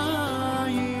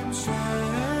של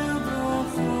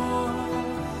ברכות,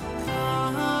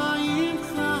 חיים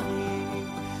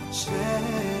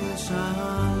של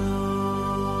שלום.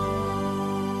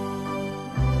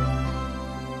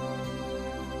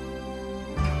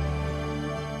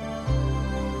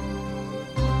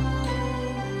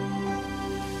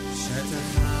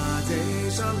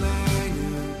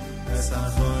 עלינו את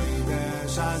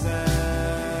החודש הזה,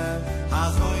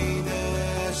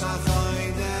 החודש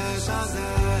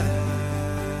הזה,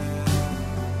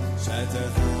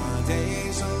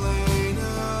 שתחדש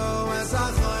עלינו את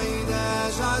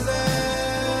החודש הזה,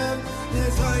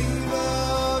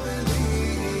 לטובה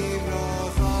ולברכה.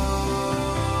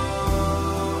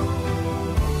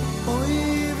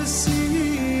 אוי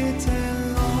וסיתן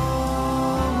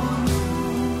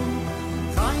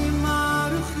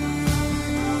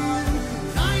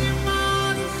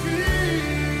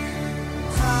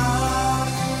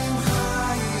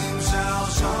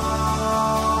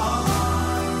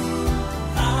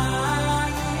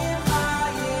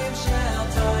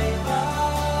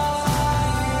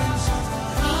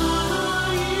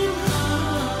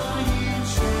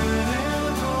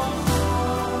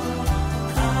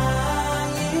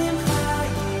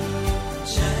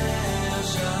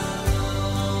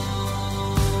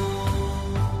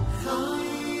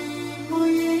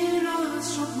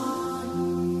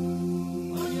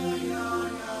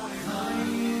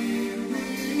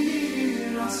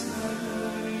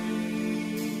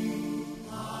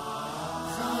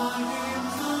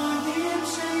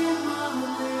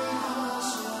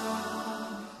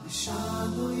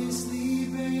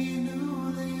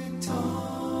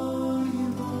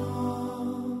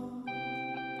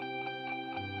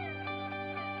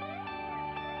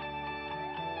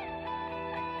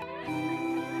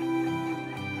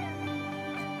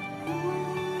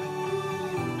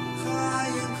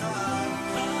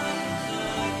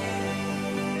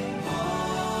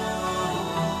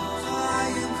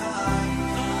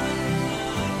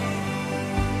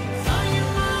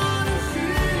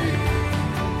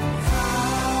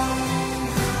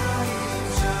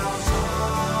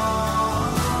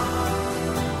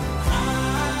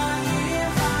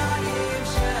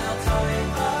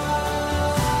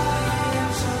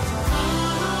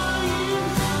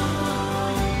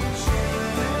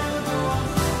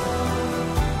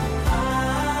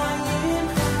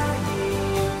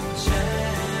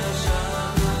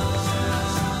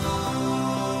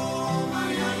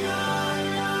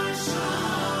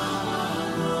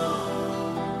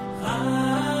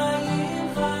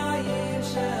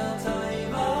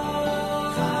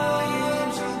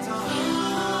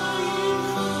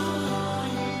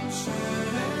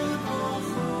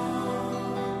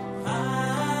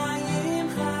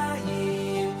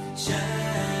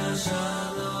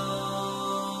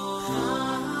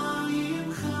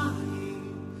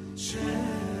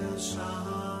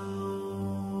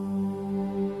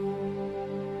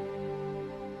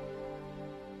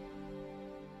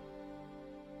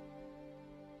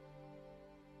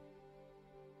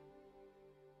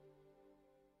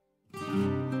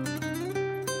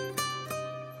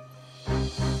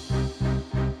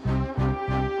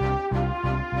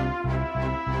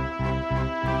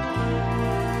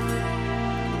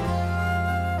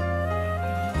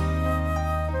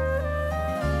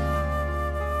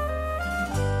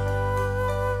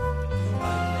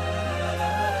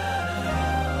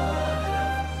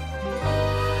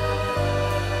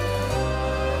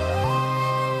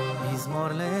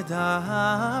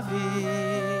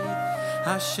David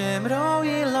Hashem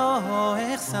roi lo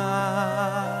echsa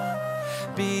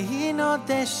Bino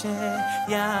deshe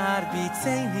yar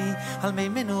bitzeni Al mei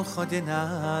menucho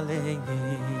denaleini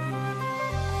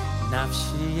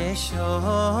Nafshi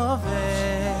yeshove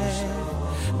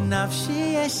Nafshi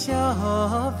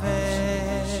yeshove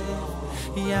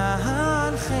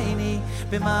Yancheni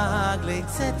b'maglei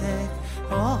tzedek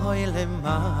Oy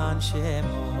leman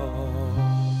shemo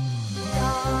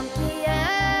Yom ki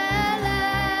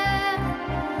elem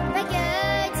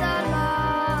Begeit al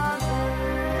mavet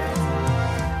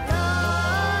Lo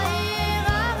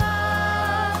irara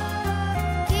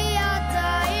Ki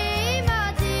ata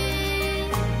imadi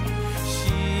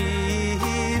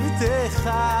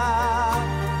Shivtecha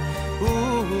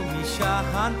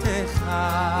Umishantecha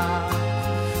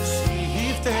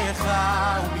Shivtecha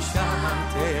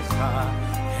Umishantecha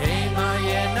Heima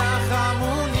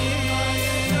yenachamuni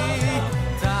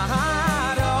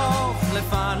Taharoch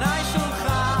lefanai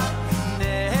shulchan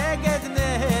Neged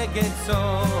neged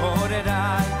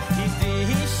zorerai Idi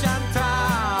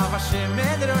shantav Hashem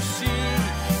ed roshi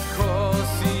Kol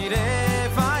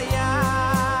sirevaya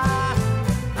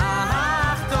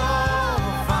Ach tov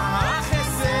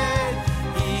v'chesed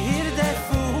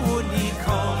Irdefuni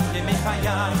kol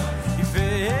lemechayai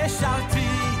Ve'shalti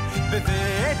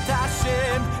בבית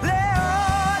השם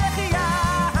לאורך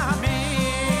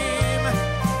ימים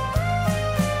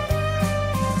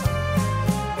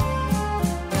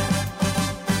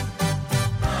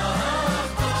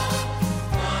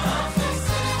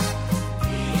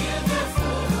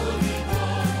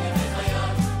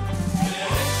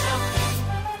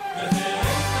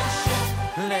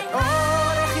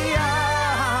לאורך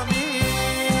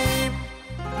ימים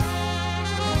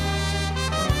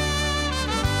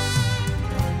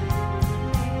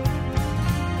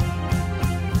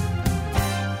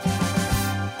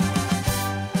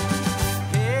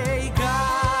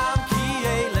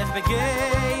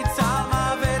Gates al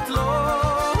mavet lo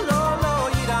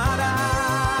yirara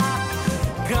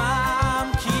Gam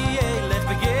ki elech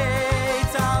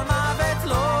begates al mavet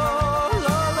lo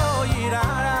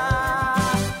yirara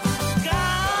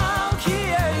Gam ki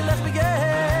elech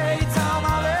begates al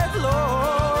mavet lo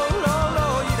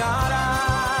yirara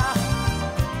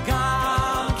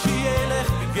Gam ki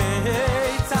elech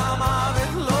begates al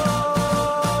mavet lo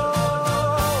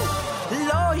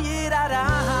yirara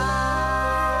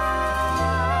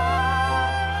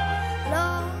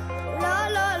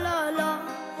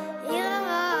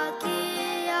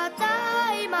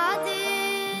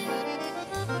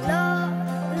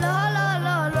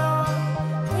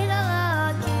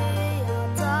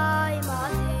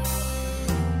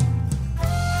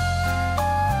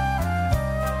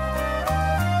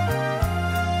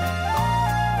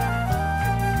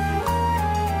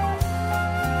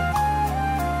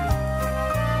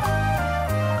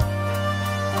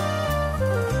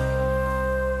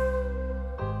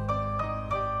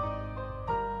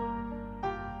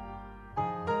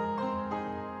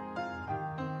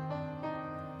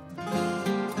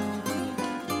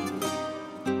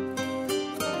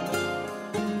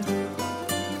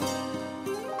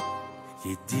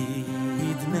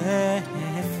ידיד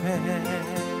נפש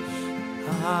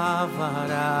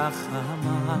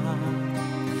הרחמה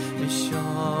ושוכבתך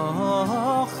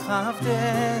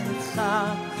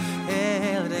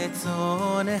אל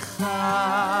רצונך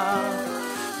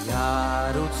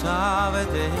ירוץ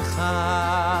עבדך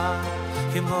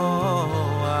כמו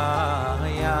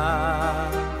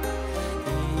הים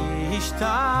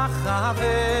ישתחווה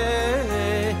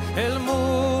אל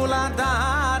מול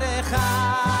דרך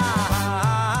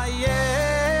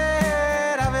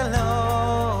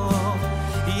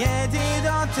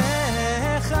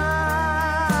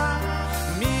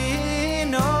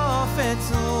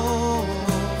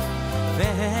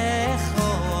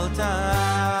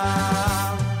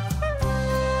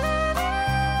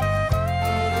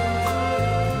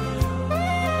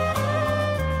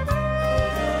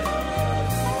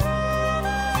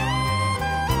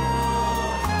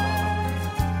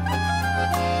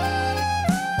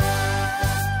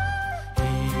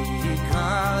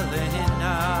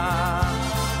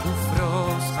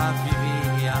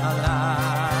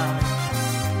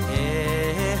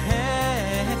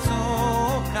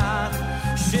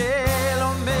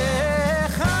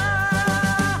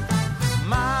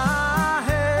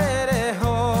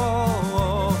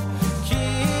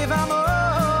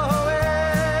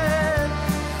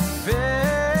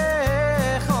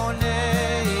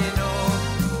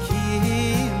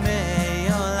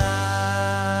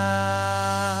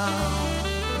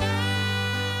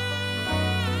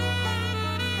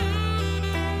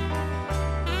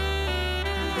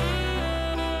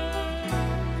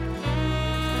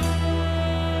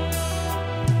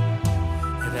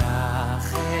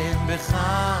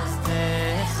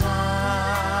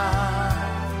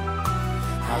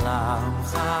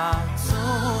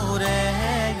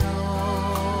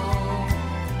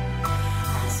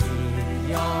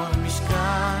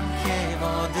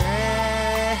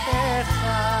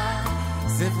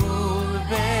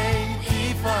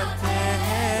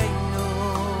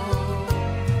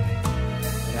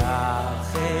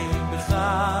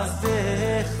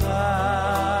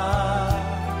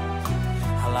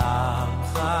Alam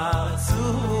Chatzurenu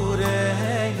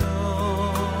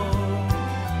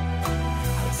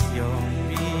Hatzion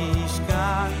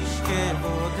Mishkan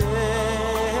Kevodecha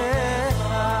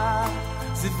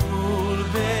Zivul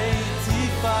Beiti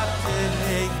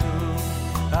Parteinu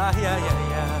Ay, ay,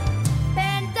 ay, ay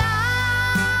Ben David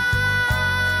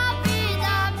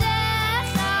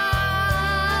Abdecha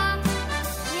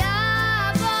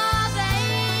Yavo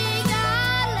Veigalenu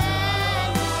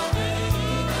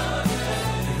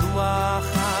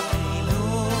Ruach Abinu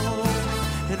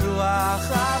Ruach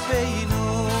Abinu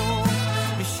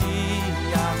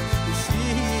Mashiach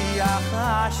Mashiach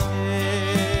Hashem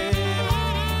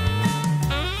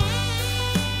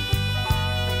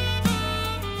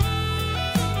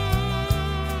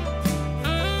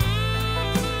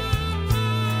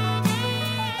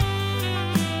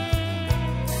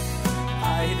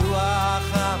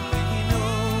Ruach Abinu,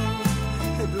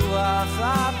 Ruach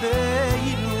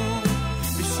Abinu,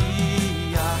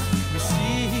 Mashiach,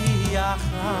 Mashiach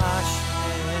Hashem.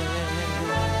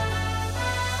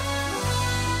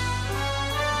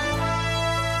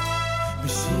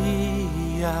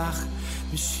 Mashiach,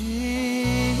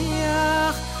 Mashiach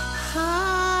Hashem.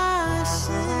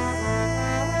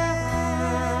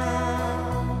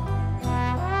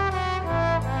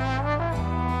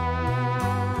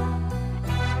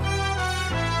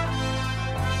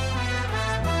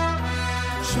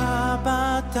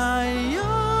 Shabbat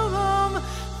Hayom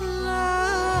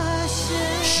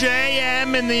Lashem. JM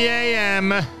in the AM.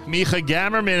 Micha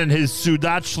Gamerman and his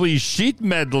Sudat Shlishit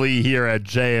medley here at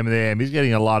JM in the AM. He's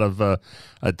getting a lot of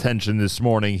attention this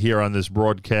morning here on this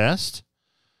broadcast.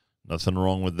 Nothing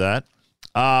wrong with that.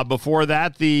 Before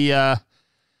that, the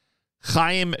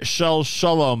Chaim Shel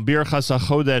Shalom Birchas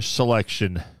HaChodesh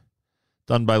selection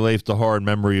done by Leif Dahar in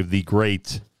memory of the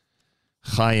great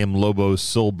Chaim Lobo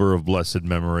Silber of blessed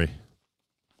memory.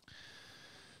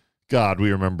 God,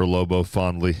 we remember Lobo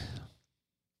fondly.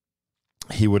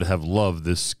 He would have loved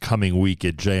this coming week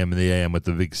at JM in the AM with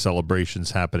the big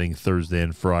celebrations happening Thursday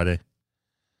and Friday.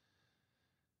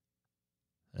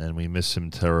 And we miss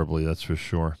him terribly, that's for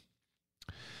sure.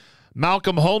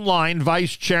 Malcolm Hoenlein,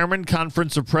 Vice Chairman,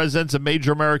 Conference of Presidents of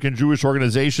Major American Jewish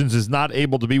Organizations, is not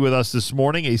able to be with us this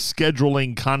morning. A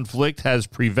scheduling conflict has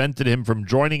prevented him from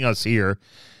joining us here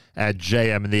at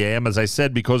JM in the AM. As I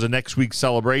said, because of next week's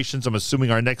celebrations, I'm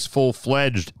assuming our next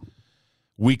full-fledged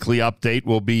weekly update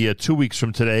will be 2 weeks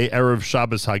from today, Erev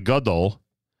Shabbos HaGadol.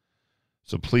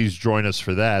 So please join us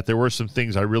for that. There were some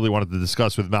things I really wanted to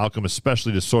discuss with Malcolm,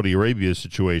 especially the Saudi Arabia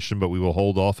situation, but we will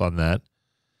hold off on that.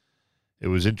 It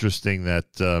was interesting that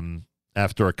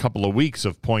after a couple of weeks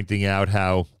of pointing out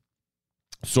how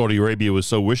Saudi Arabia was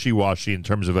so wishy-washy in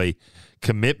terms of a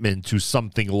commitment to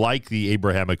something like the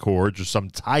Abraham Accords or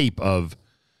some type of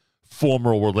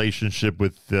formal relationship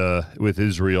with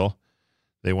Israel,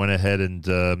 they went ahead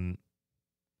and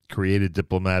created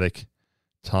diplomatic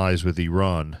ties with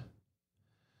Iran.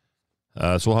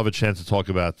 So we'll have a chance to talk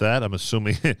about that. I'm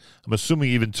assuming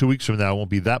even 2 weeks from now it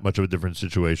won't be that much of a different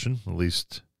situation. At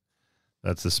least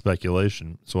that's the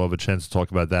speculation. So we'll have a chance to talk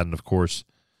about that, and of course,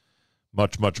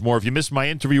 much, much more. If you missed my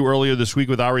interview earlier this week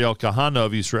with Ariel Kahana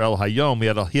of Yisrael Hayom,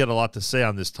 he had a lot to say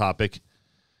on this topic,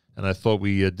 and I thought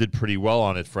we did pretty well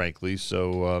on it, frankly.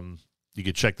 So you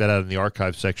can check that out in the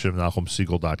archive section of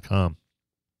NachumSegal.com.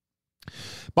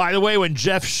 By the way, when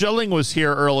Jeff Schilling was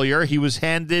here earlier, he was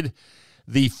handed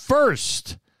the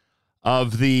first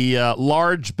of the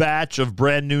large batch of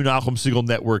brand new Nachum Segal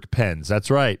Network pens. That's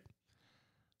right.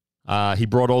 He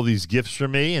brought all these gifts for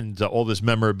me and all this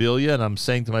memorabilia, and I'm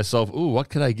saying to myself, ooh, what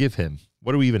could I give him?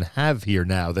 What do we even have here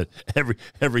now that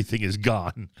everything is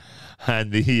gone?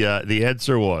 And the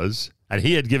answer was, and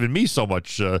he had given me so many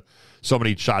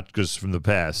tchotchkes from the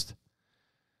past.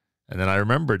 And then I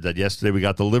remembered that yesterday we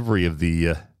got delivery of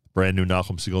the brand new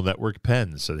Nachum Segal Network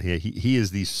pens. So he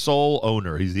is the sole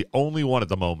owner. He's the only one at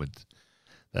the moment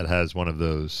that has one of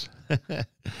those.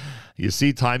 You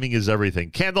see, timing is everything.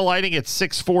 Candle lighting at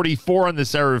 6:44 on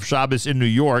this Erev Shabbos in New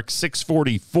York,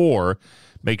 6:44.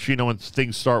 Make sure you know when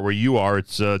things start where you are.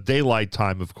 It's daylight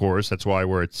time, of course. That's why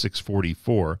we're at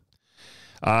 6:44.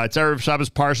 It's Erev Shabbos,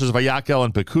 Parshas Vayakel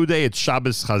and Pekudei. It's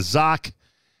Shabbos Chazak.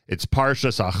 It's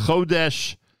Parshas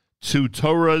HaChodesh, 2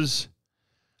 Torahs.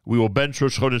 We will bench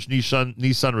Rosh Chodesh Nisan.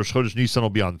 Rosh Chodesh Nisan will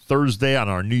be on Thursday on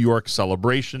our New York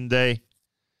celebration day.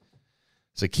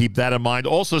 So keep that in mind.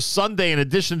 Also, Sunday, in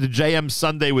addition to JM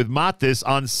Sunday with Matis,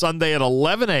 on Sunday at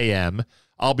 11 a.m.,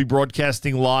 I'll be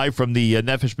broadcasting live from the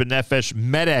Nefesh B'Nefesh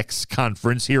MedX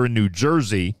conference here in New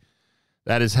Jersey.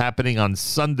 That is happening on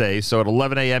Sunday. So at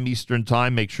 11 a.m. Eastern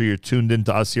Time, make sure you're tuned in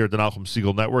to us here at the Nachum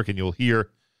Segal Network, and you'll hear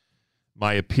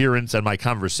my appearance and my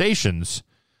conversations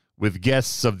with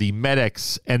guests of the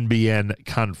MEDEX NBN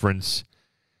conference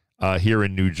here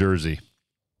in New Jersey.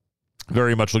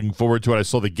 Very much looking forward to it. I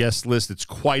saw the guest list. It's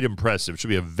quite impressive. Should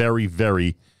be a very,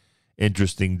 very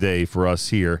interesting day for us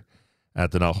here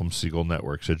at the Nachum Segal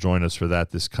Network. So join us for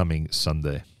that this coming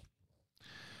Sunday.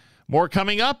 More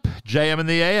coming up. JM in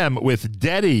the AM with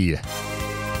Deddy.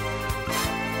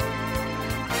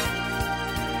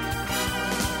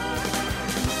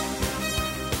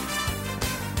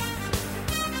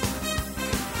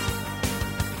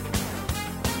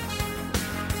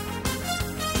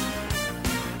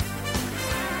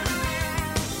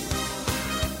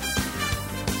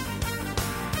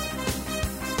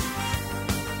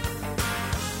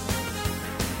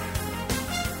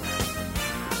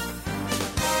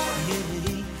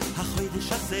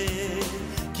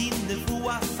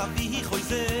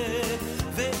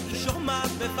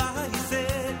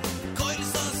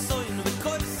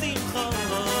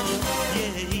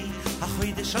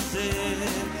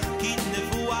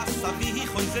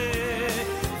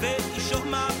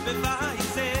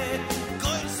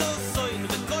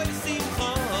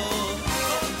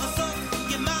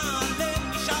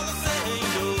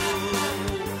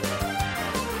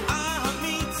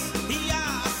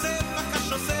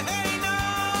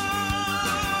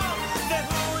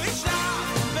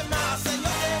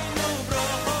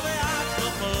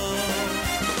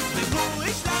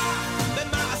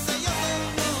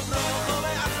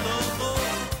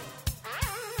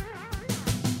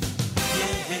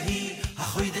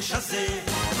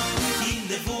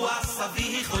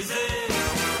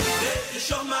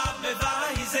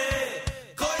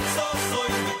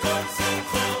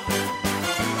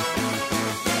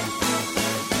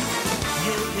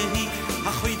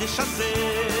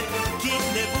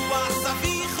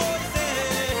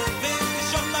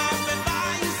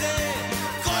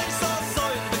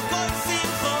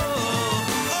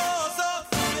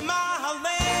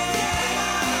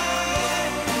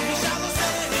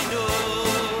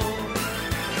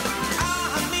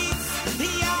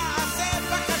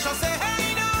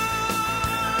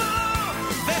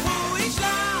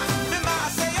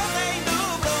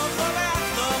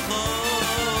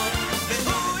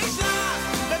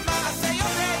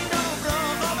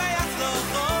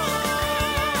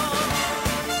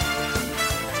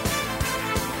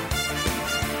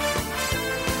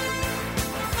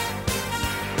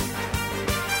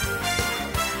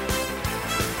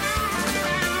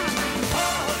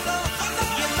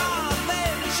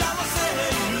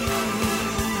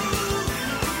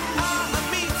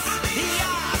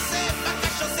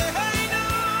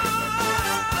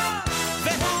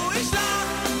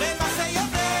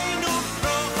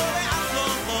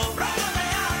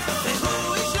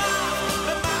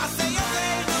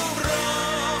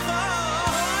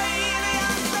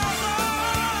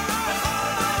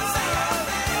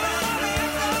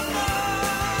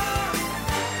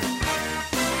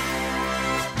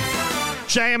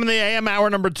 JM in the AM, hour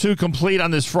number 2 complete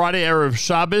on this Friday, Erev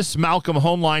Shabbos. Malcolm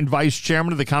Hoenlein, Vice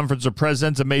Chairman of the Conference of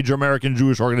Presidents of Major American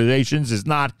Jewish Organizations, is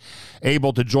not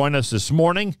able to join us this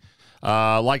morning.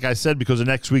 Like I said, because of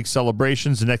next week's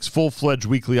celebrations, the next full-fledged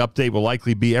weekly update will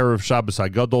likely be Erev Shabbos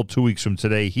HaGadol, 2 weeks from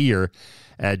today here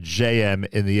at JM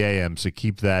in the AM. So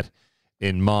keep that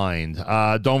in mind.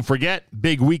 Don't forget,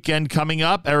 big weekend coming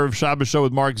up. Erev Shabbos show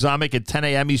with Mark Zamek at 10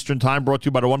 a.m. Eastern Time, brought to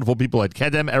you by the wonderful people at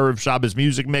Kedem. Erev Shabbos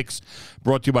Music Mix,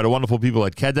 brought to you by the wonderful people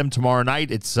at Kedem. Tomorrow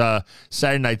night, it's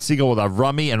Saturday Night Segal with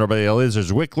Avrami and Rabbi Eliezer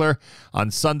Zwickler.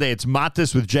 On Sunday, it's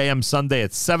Matis with JM Sunday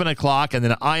at 7 o'clock, and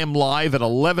then I am live at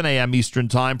 11 a.m. Eastern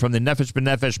Time from the Nefesh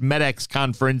B'Nefesh MEDEX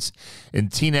Conference in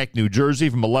Teaneck, New Jersey,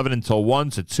 from 11 until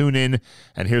 1. So tune in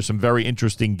and hear some very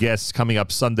interesting guests coming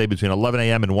up Sunday between 11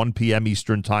 a.m. and 1 p.m.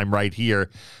 Eastern Time right here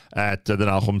at the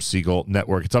Nachum Segal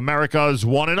Network. It's America's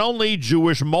one and only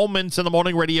Jewish Moments in the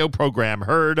Morning radio program,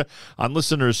 heard on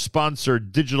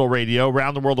listeners-sponsored digital radio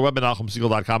around the world, the web at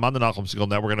NachumSegal.com, on the Nachum Segal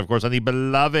Network, and, of course, on the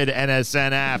beloved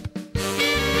NSN app.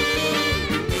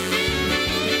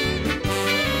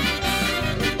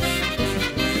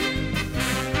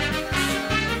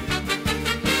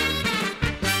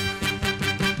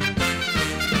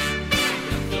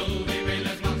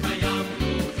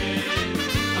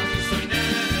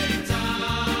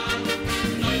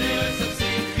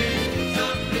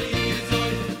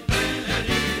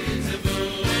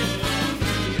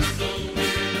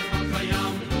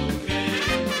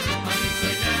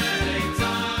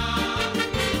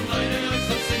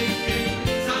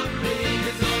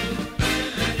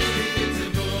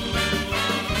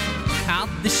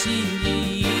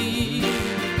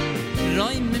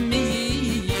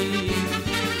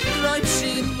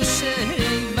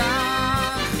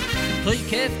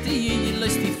 Kefti,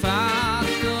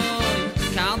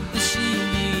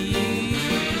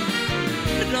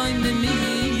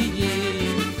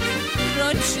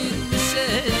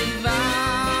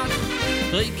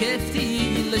 Toi kefti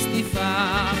les di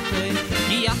farte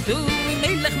Ja tu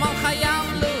melech mal khayam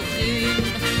lochim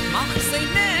Mach sei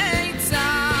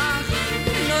neitzach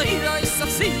Noi roi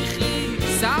sach sichi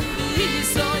Safi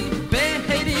soi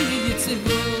beheri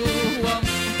yitzivu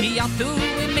Ja tu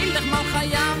melech mal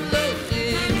khayam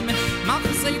lochim Mach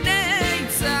sei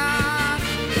neitzach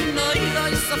Noi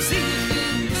roi sach sichi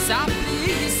Safi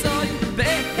soi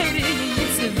beheri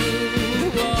yitzivu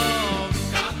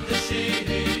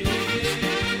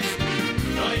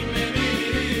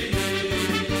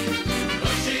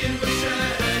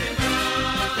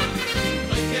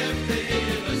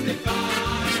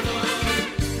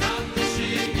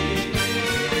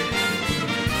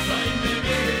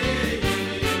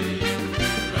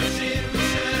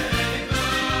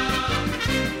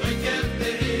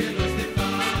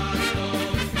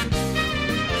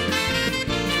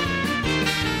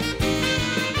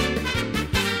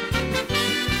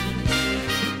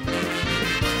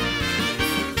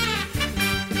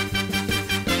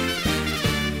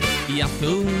Ja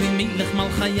tu in milch mal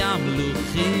khayam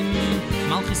luchim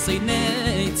mal khisay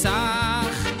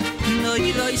netzach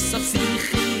Noi roi sach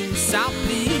sichi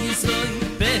Sapi soy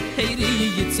beheri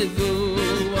yitzevu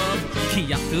Ki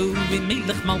ja tu in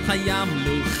milch mal khayam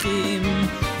luchim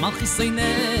mal khisay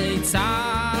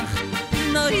netzach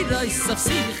Noi roi sach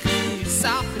sichi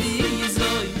Sapi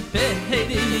soy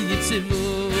beheri yitzevu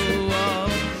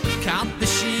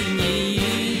Kapshini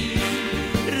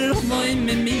Romoy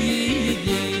memi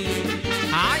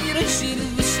Ayre shil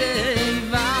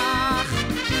v'shevach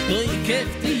Toi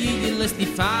kefti les di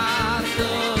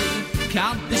fato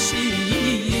Kapshi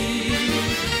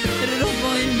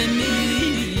Rovoy memi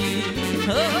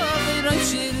Ayre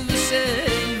shil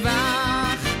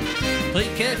v'shevach Toi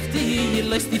kefti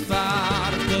les di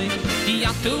fato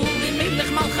Ja tu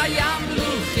melech mal khayam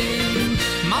luchim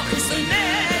Mal chisoy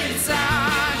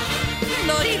netzach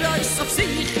Noi roi sof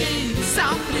sichi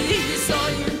Sapri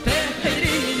soy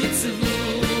peheri yitzvu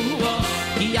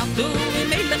Ja tu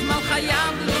melech mal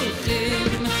khayam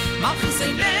luchim Mal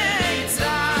chisay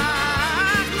netzach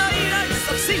Noi roi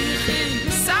sof sichi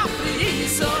Sapri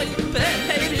soy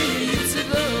peheri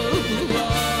yitzvu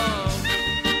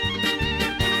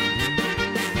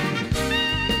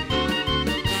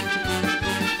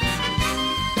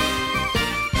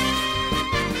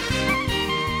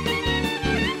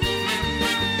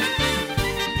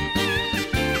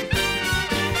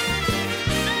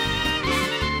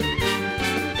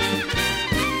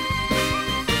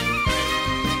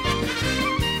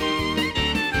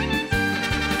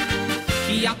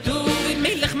Ja tu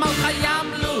melech mal khayam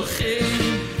luchim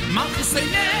Mal chisay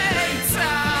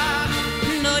netzach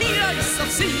Noi roi sof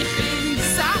sichi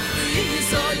Safi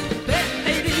soy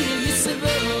beheri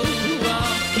yisvu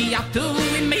Ja tu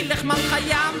melech mal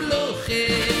khayam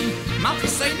luchim Mal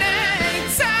chisay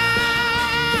netzach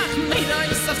Noi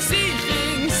roi sof sichi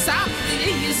Safi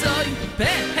soy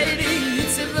beheri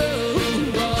yisvu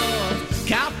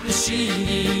Kapshi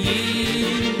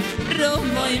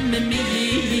Romoy memi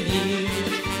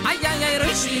Ay,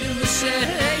 roshir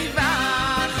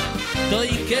v'shevach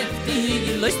Toi kefti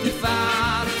lois di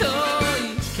fartoi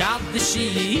Kapshi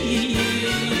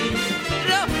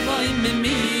Romoy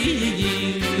memi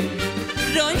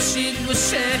Roshir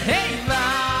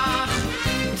v'shevach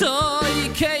Toi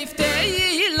kefti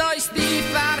lois di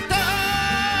fartoi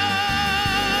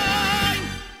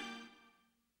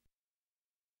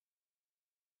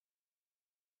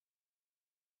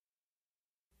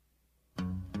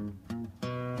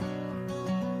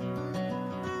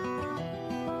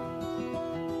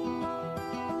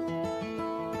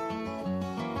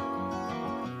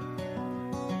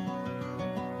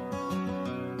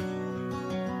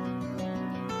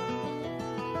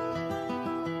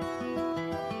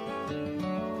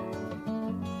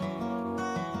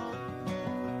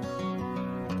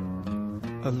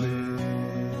A little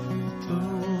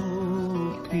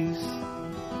peace,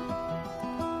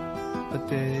 a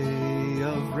day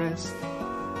of rest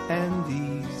and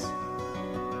ease.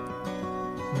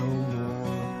 No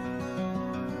more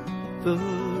the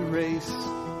race.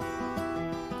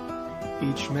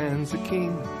 Each man's a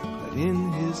king, but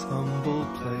in his humble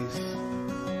place.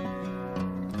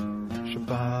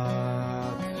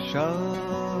 Shabbat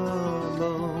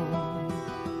Shalom.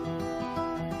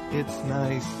 It's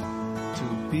nice to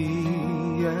be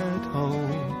at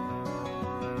home.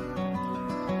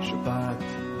 Shabbat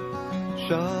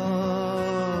Shalom.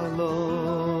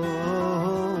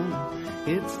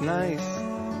 It's nice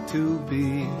to be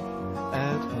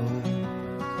at home.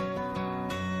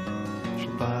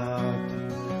 Shabbat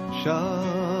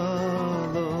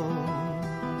Shalom.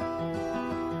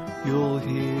 You'll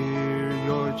hear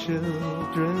your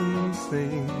children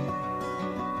sing.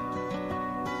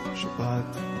 Shabbat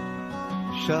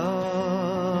Shalom.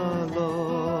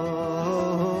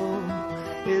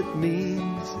 It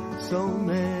means so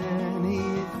many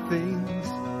things,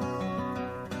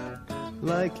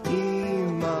 like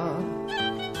Ima,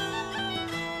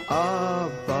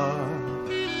 Abba,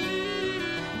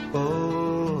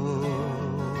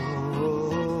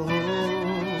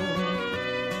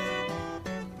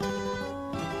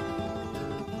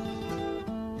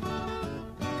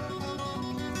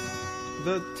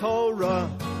 the Torah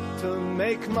to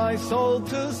make my soul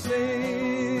to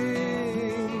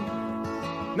sing,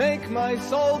 make my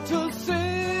soul to sing.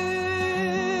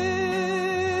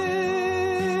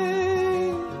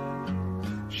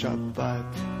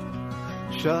 Shabbat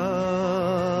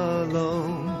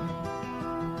Shalom.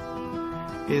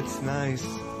 It's nice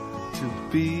to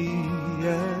be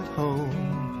at home.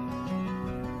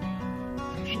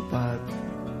 Shabbat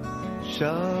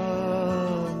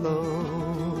Shalom.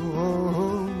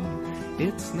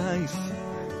 It's nice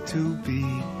to be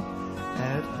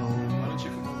at home. Why don't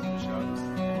you come over and shout?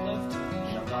 I'd love to.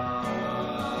 Shabbat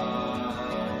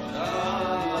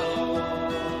Shalom.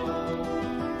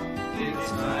 It's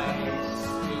nice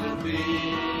to be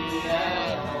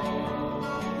at home.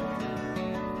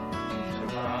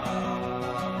 Shabbat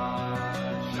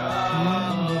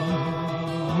Shalom.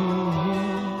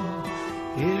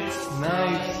 It's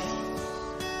nice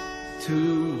to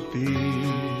be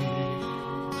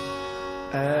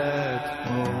at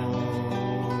home.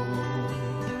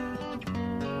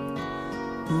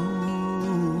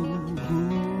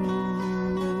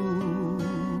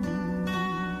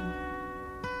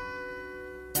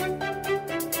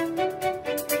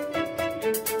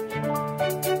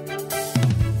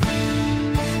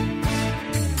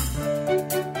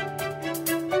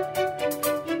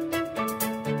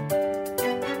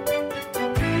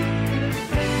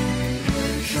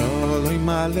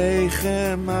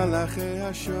 Aleichem malachei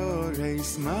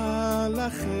ha-shoreis,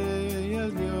 malachei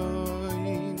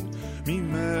elyoin,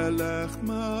 mimelech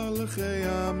malachei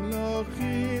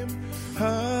amlochim,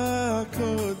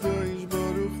 ha-kodosh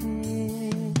baruch hu.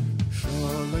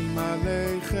 Shalom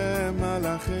aleichem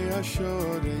malachei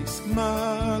ha-shoreis,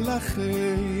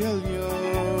 malachei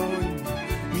elyoin,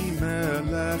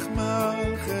 mimelech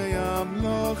malachei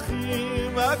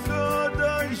amlochim,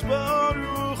 ha-kodosh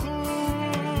baruch hu.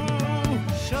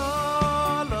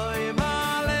 Shalom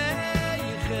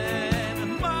aleichem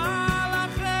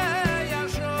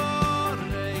malachei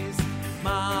ha-shoreis,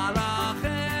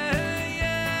 malachei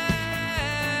elyoin,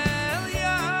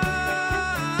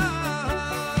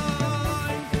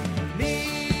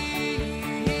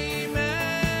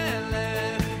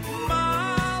 mimelech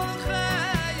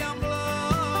malachei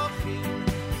amlochim,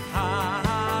 ha-kodosh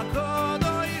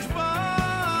baruch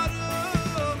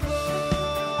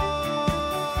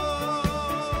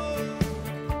hu.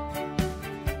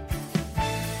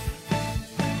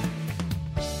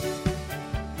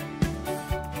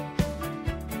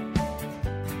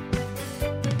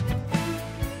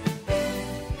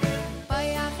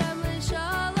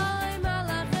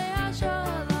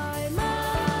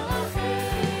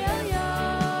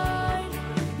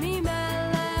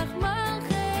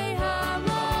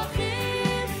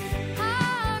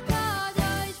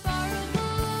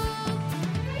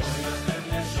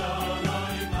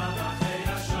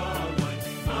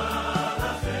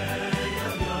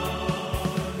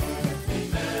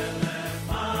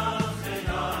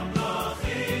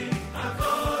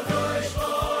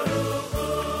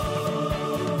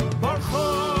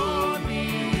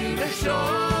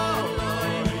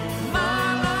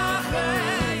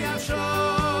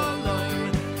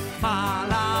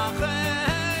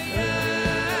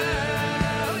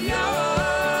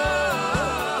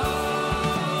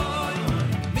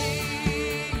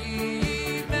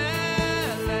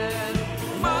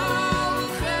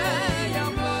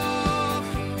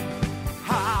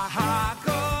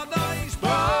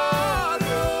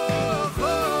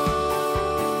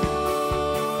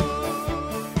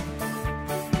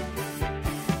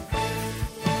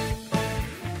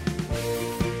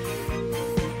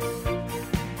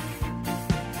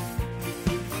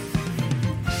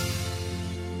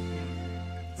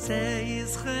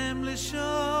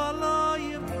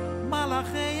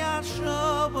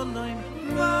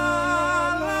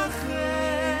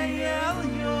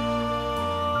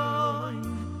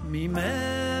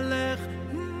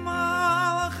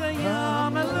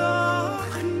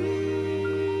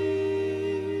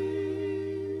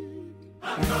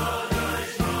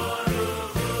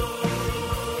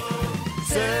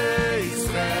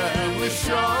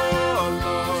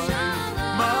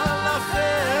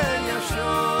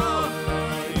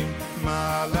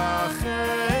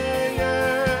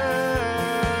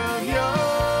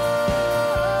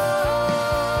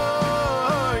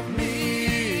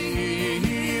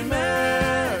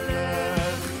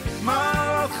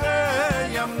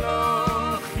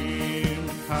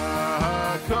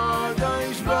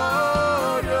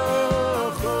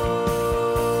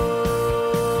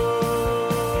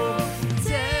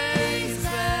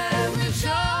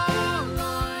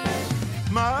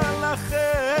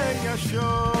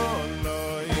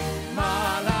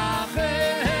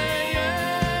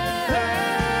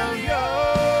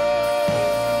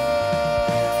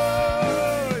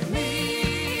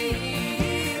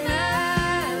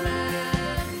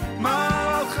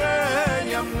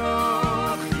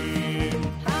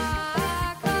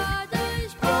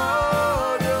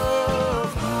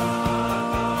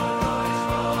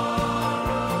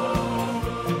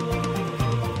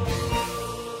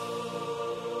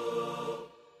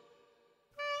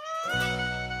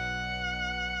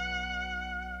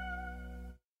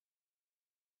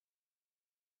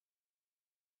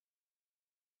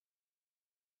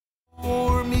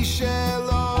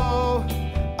 משלו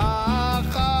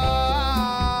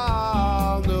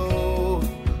אכלנו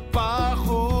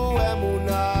פרחו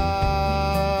אמוני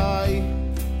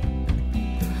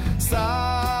סבנו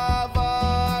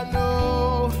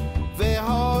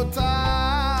והותרנו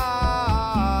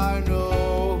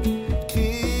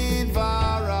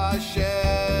כדבר השם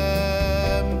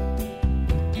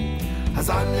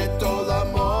הזן את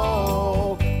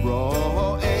עולמו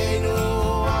רואינו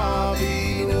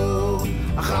אבינו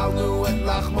אכלנו את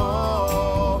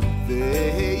לחמו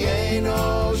והיינו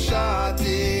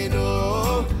שתינו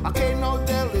על כן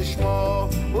נודה לשמו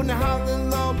ונהלל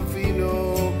לו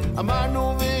בפינו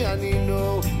אמרנו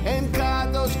וענינו אין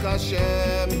קדוש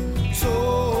כשם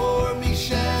צור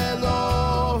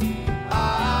משלו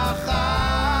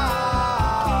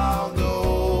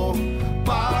אכלנו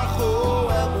פרחו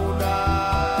אמוני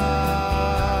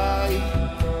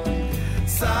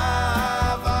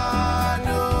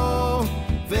סבנו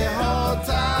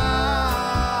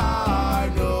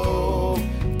והותרנו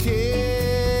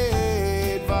כדבר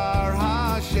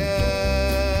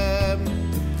השם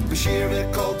בשיר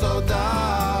וכל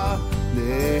תודה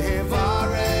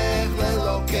נברך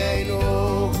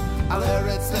לאלוקינו על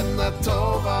ארץ נתנה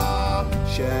טובה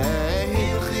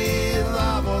שהנחיל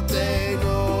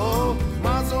לאבותינו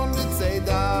מזון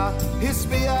וצידה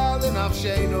השביע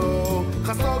לנפשנו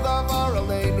חסדו גבר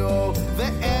עלינו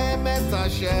ואמת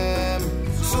השם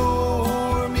צור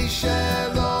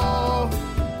משלו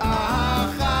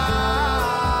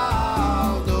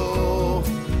אכלנו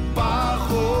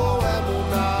פרחו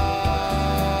אמוני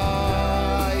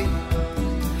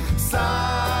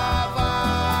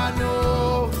סבנו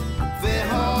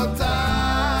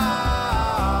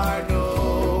והותרנו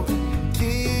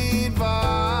כדבר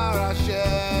השם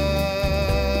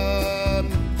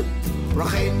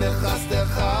רחם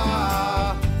בחסדך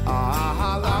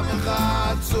אהלמך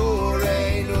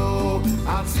צורנו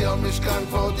על ציון משכן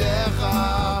כבודך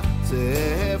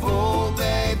תבוא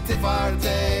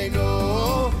בתפארתנו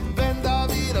בן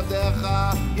דוד עבדך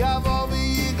יבוא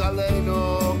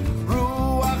ויגאלנו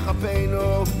רוח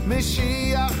אפינו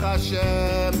משיח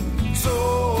השם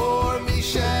צור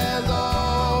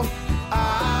משלו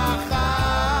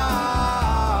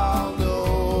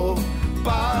אכלנו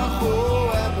פרחו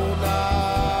אמוני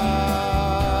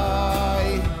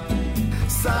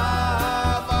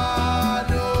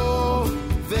סבנו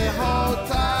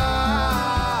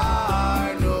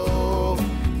והותרנו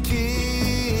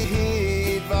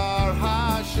כדבר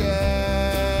השם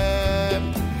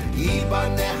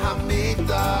ייבנה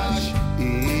המקדש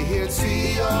עיר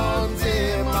ציון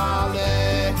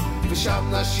תמלא ושם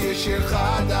נשיר שיר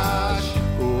חדש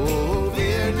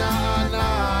וביר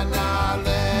נענה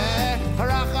נעלה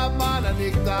הרחמן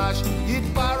הנקדש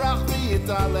יתברך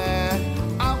ויתעלה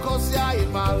על כוס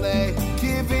יין מלא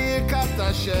כברכת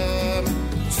השם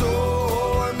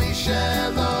צור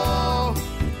משלו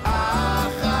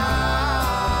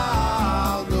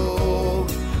אכלנו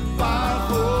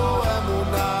פרחו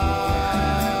אמוני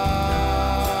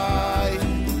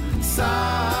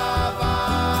סבנו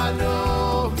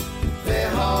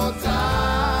והותרנו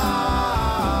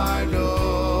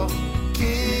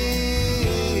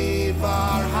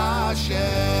כדבר השם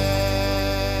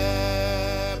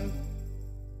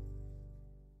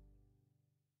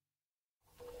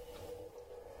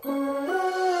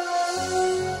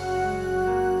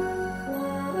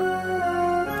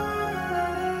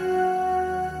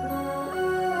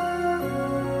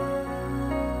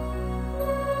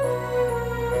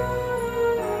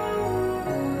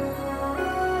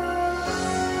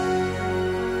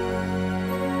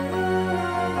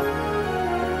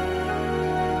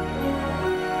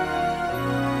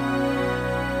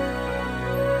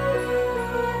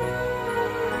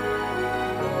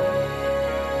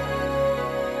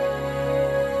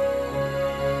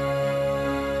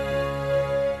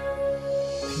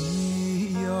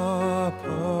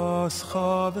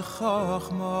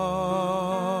וחוכמה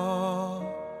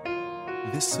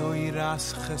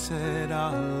וסוירס חסד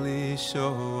על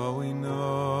אישוינו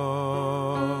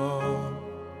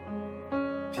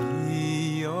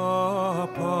פיה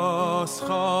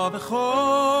פסחה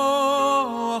וחוכמה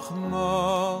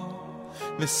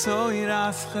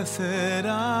וסוירס חסד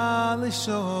על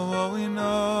אישוינו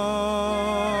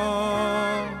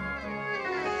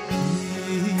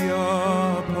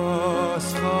פיה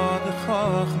פסחה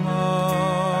וחוכמה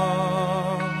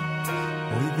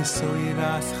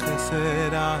וסוירס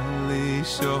חסד על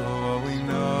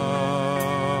אישוינו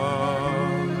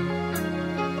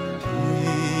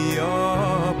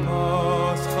פיה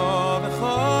פסחה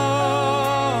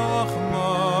וחוכמה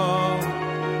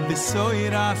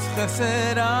וסוירס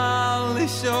חסד על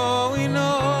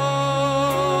אישוינו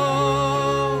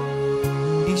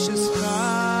Ishes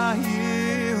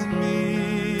chayil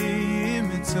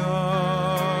mimta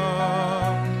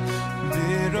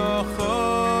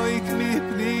Birochoik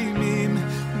mipnimim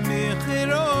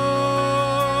mechiro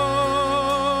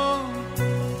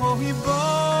Ohi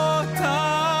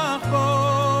botach bo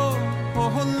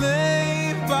Oholei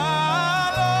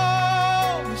balo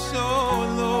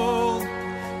Bisholo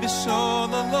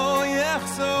lo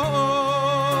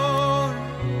yechzor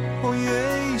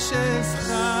Oyeshes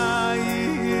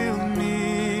chayil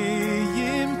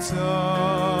miyimta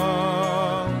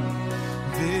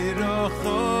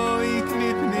Virochoik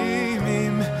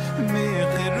mipnimim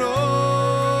mechiro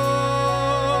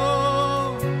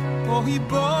Ohi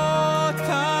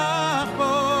botach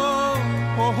bo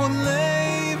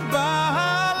Oholei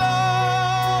balo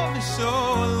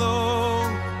Bisholo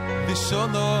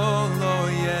lo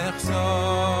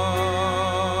yechzor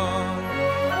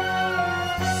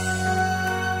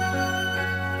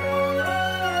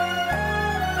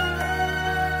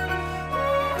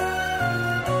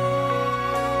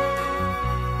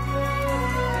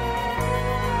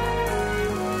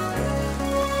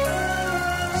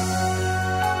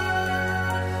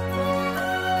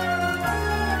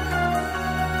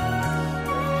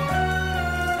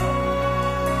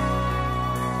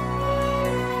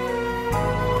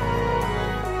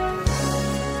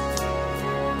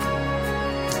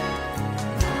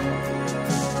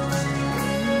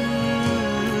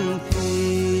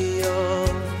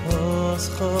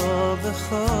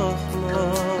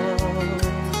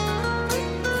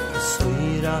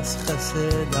Swiras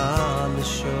chesed al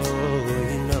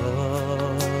shoyno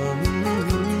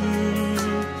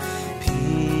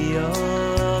Pia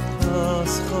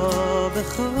pascha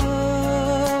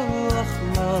b'chachma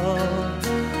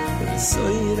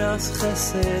Swiras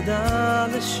chesed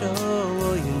al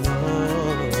shoyno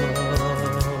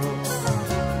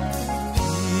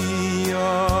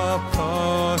Pia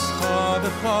pascha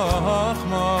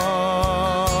b'chachma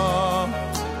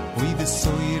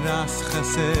Soiras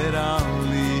chesed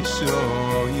ali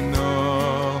shoyno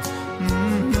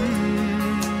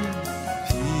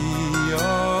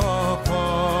Pia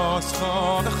pascha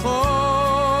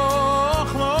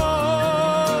b'chachma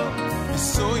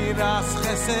Soiras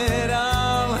chesed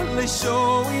ali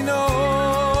shoyno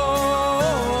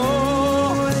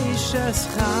Ishes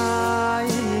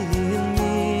chayil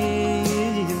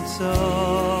miyimta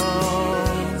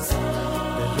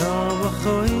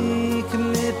Berochoik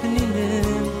mipninim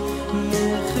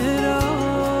mechira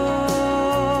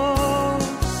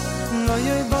No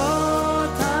yoy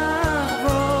botach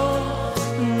bo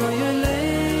No yoy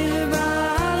leil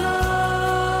balo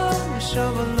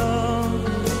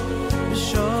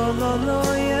B'shollo lo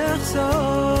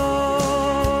yechzor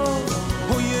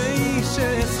Ho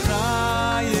yeshes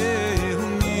chayil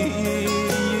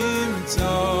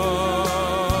miyimta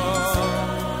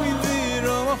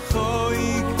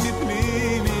Virochoik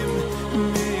mipnimim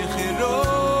mechiro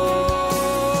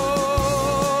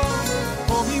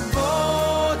Ohi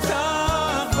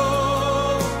botach bo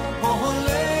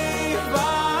Oholei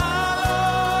balo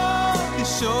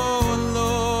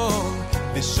Bisholo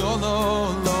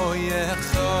lo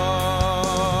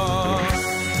yechzor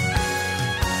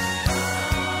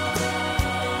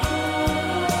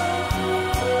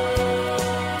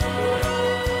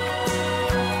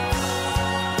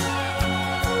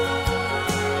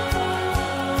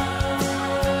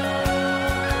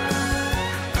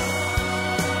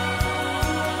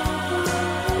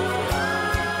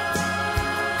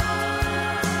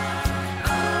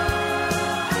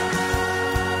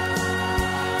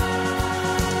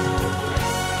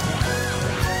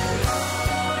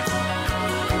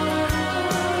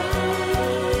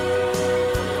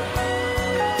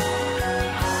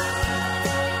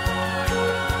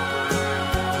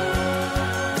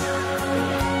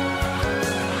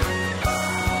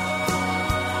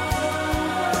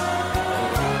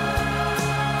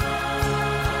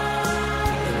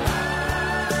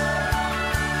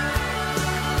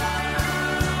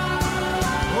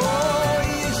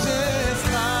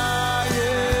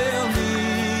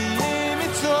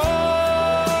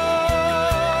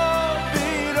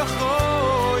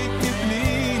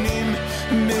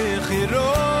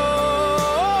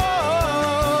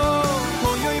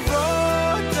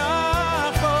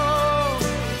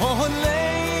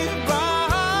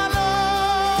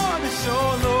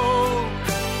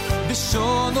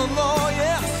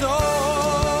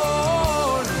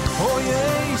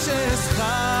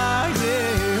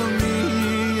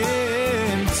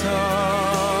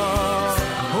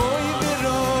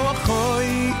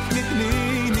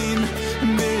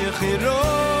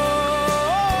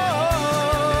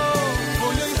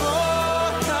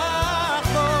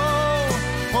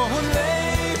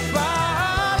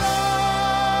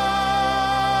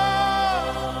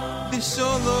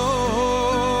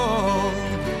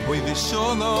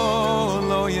לשולו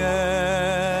לא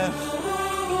יהיה.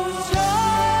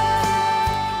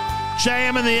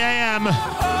 JM in the AM.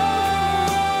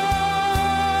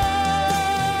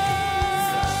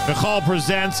 Michal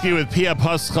Brzezinski with Pia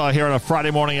Pascha here on a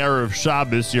Friday morning Erev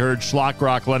Shabbos. You heard Shlock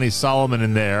Rock, Lenny Solomon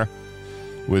in there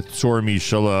with Tzormi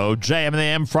Shalo. JM in the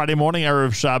AM Friday morning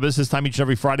Erev Shabbos. This time each and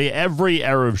every Friday, every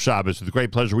Erev Shabbos. With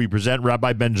great pleasure we present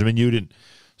Rabbi Benjamin Yudin,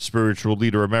 Spiritual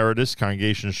Leader Emeritus,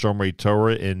 Congregation Shomrei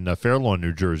Torah in Fair Lawn,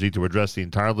 New Jersey, to address the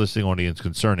entire listening audience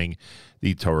concerning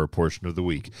the Torah portion of the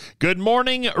week. Good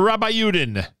morning, Rabbi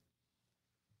Yudin.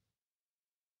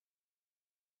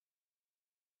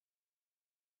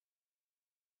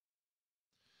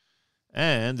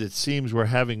 And it seems we're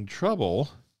having trouble.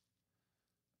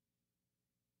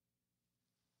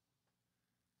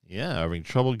 Yeah, having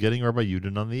trouble getting Rabbi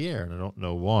Yudin on the air, and I don't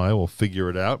know why. We'll figure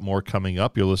it out. More coming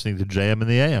up. You're listening to JM in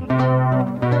the AM.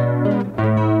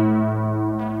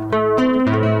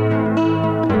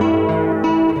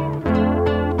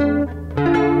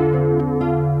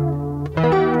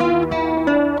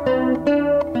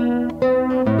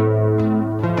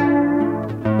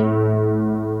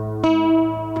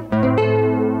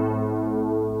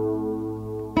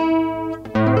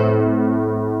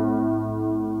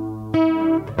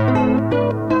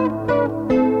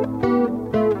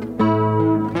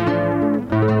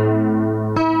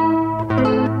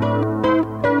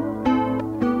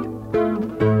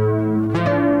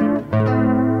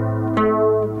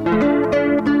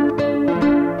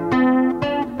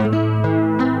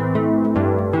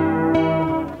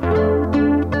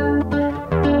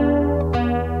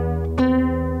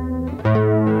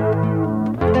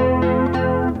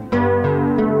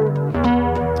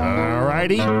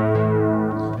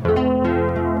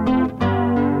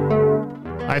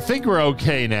 We're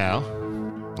okay now.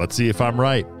 Let's see if I'm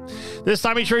right. This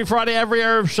time each every Friday, every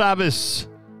Erev Shabbos,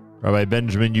 Rabbi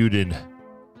Benjamin Yudin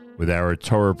with our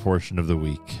Torah portion of the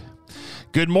week.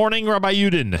 Good morning, Rabbi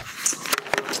Yudin.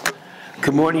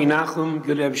 Good morning, Nachum.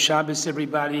 Good Erev Shabbos,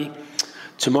 everybody.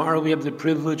 Tomorrow we have the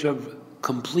privilege of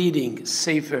completing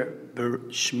Sefer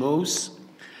Shmos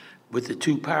with the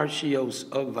two parashios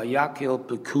of Vayakel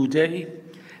Pekudei,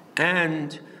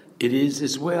 and it is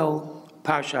as well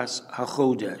Parshas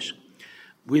HaChodesh.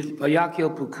 With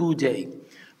Vayakel Pekudei,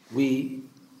 we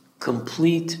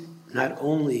complete not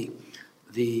only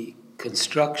the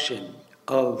construction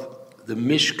of the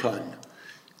Mishkan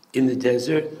in the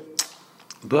desert,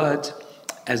 but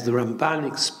as the Ramban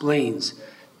explains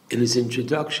in his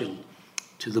introduction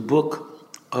to the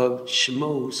book of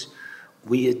Shemos,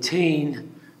 we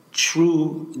attain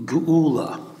true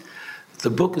Geula.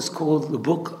 The book is called the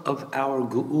Book of Our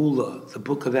Geula, the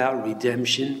Book of Our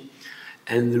Redemption.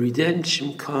 And the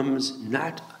redemption comes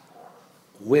not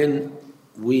when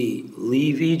we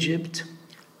leave Egypt,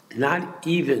 not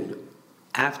even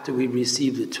after we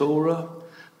receive the Torah,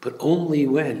 but only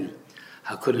when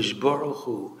HaKadosh Baruch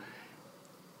Hu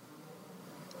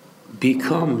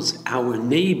becomes our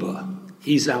neighbor.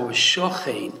 He's our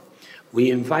shochen. We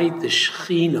invite the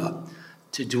Shekhinah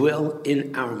to dwell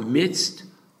in our midst.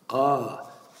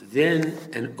 Then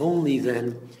and only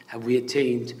then have we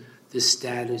attained the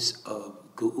status of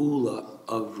Geula,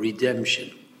 of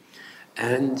redemption.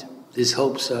 And this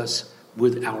helps us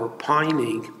with our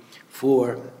pining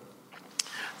for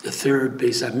the third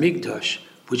Beis HaMikdash,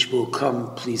 which will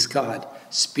come, please God,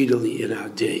 speedily in our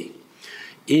day.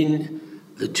 In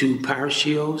the two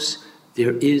parashios,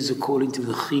 there is, according to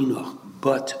the Chinuch,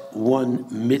 but one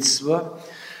mitzvah,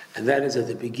 and that is at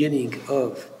the beginning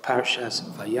of Parshas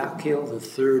Vayakel, the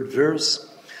third verse,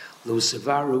 Lo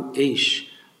sevaru eish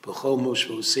b'chol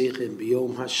moshvosechem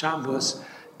b'yom haShabbos,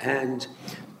 and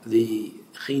the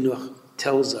Chinuch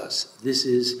tells us this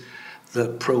is the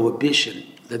prohibition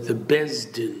that the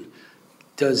Beis Din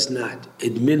does not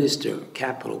administer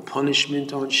capital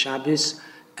punishment on Shabbos,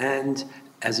 and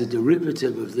as a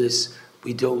derivative of this,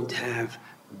 we don't have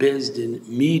Beis Din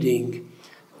meeting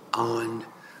on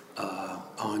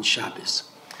Shabbos.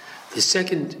 The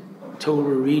second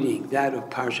Torah reading, that of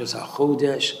Parshas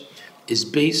HaChodesh, is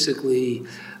basically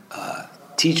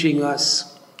teaching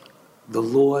us the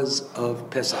laws of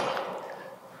Pesach.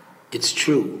 It's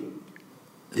true.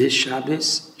 This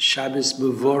Shabbos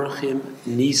Mevorchim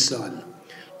Nisan.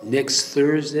 Next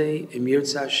Thursday, Emir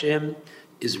Hashem,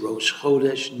 is Rosh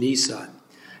Chodesh Nisan.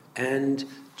 And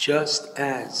just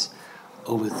as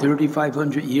over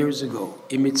 3,500 years ago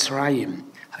in Mitzrayim,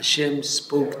 Hashem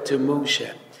spoke to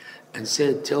Moshe and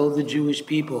said, tell the Jewish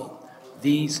people,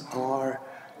 these are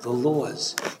the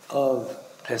laws of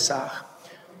Pesach.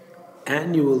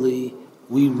 Annually,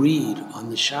 we read on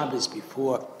the Shabbos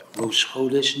before Rosh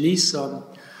Chodesh Nisan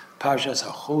Parshas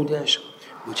HaChodesh,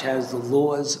 which has the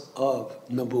laws of,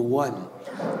 number one,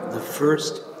 the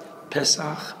first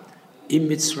Pesach in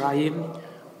Mitzrayim,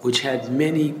 which had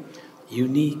many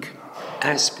unique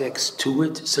aspects to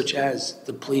it, such as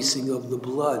the placing of the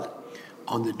blood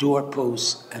on the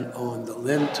doorposts and on the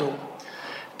lintel.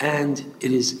 And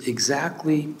it is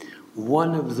exactly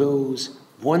one of those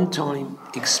one-time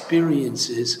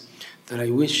experiences that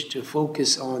I wish to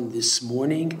focus on this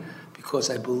morning, because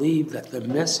I believe that the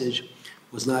message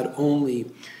was not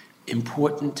only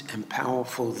important and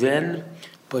powerful then,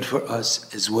 but for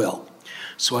us as well.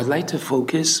 So I'd like to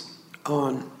focus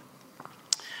on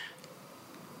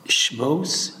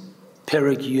Shmos,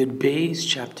 Perek Yud Beis,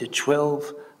 chapter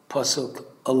 12, Pasuk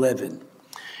 11.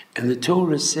 And the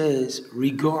Torah says,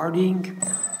 regarding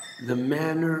the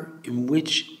manner in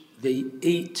which they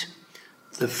ate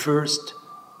the first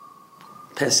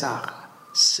Pesach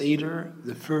Seder,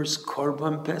 the first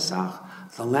Korban Pesach,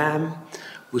 the lamb,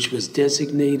 which was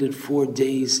designated 4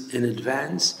 days in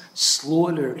advance,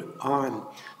 slaughtered on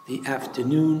the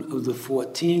afternoon of the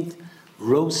 14th,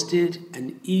 roasted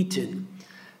and eaten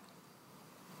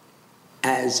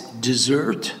as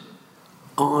dessert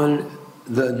on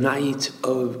the night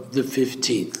of the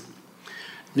 15th.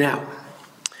 Now,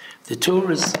 the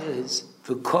Torah says,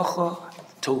 V'kocha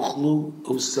tochlu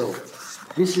oso.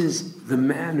 This is the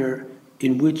manner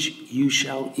in which you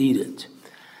shall eat it.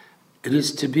 It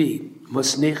is to be,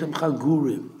 Masnechem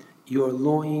chagurim, your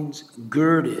loins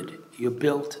girded, your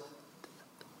belt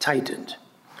tightened.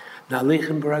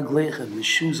 Nalechem baraglechem, the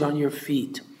shoes on your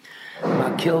feet.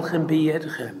 Makelchem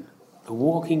beyedchem, the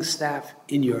walking staff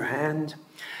in your hand.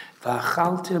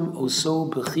 V'achaltem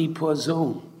oso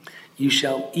b'chipazon, you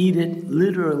shall eat it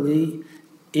literally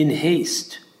in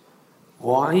haste.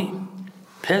 Why?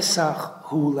 Pesach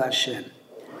hu Hashem.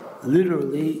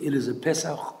 Literally, it is a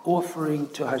Pesach offering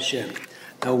to Hashem.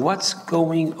 Now, what's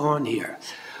going on here?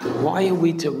 Why are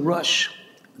we to rush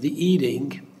the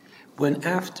eating when,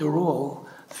 after all,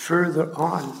 further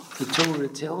on, the Torah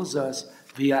tells us,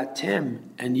 V'atem,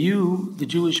 and you, the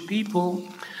Jewish people,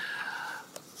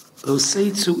 Lo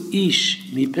seitzu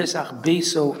ish mi Pesach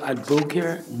beso ad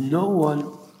boker, no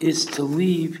one is to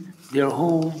leave their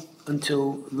home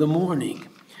until the morning.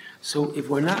 So if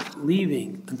we're not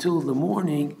leaving until the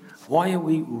morning, why are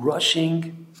we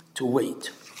rushing to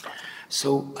wait?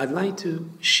 So I'd like to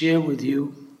share with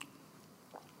you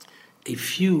a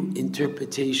few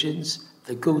interpretations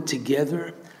that go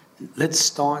together. Let's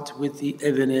start with the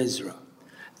Even Ezra.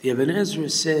 The Even Ezra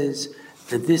says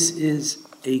that this is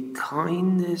a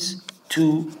kindness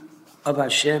of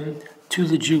Hashem to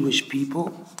the Jewish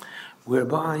people,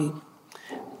 whereby,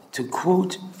 to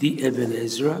quote the Even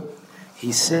Ezra,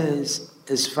 he says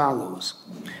as follows,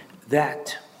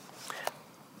 that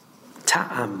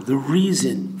ta'am, the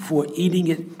reason for eating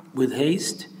it with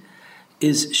haste,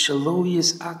 is shelo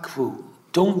yisakvu,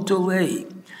 don't delay.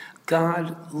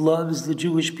 God loves the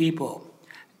Jewish people,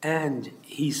 and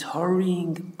he's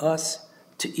hurrying us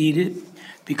to eat it,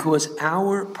 because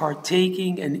our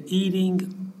partaking and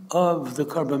eating of the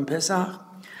Korban Pesach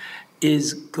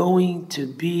is going to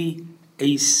be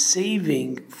a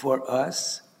saving for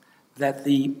us, that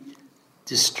the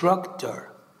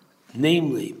destructor,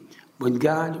 namely, when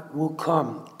God will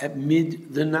come at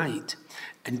mid the night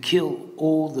and kill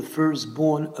all the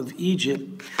firstborn of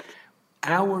Egypt,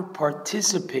 our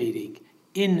participating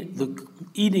in the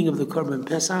eating of the Korban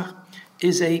Pesach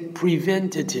is a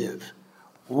preventative.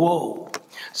 Whoa.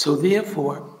 So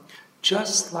therefore,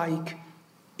 just like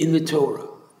in the Torah,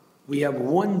 we have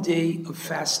 1 day of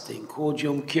fasting called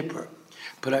Yom Kippur,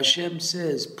 but Hashem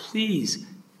says, please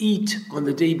eat on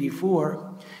the day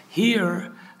before.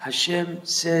 Here, Hashem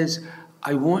says,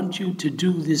 I want you to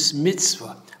do this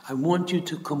mitzvah. I want you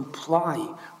to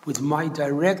comply with my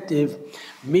directive,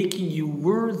 making you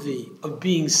worthy of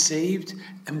being saved,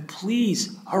 and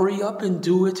please hurry up and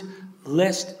do it,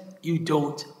 lest you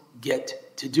don't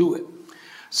get to do it.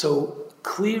 So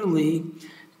clearly,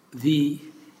 the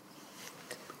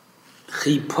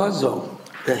chipazo,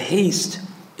 the haste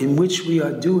in which we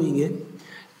are doing it,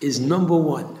 is number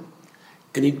one,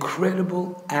 an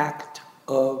incredible act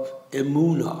of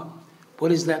emunah. What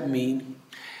does that mean?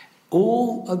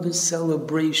 All of the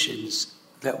celebrations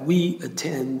that we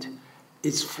attend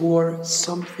is for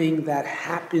something that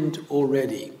happened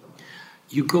already.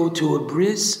 You go to a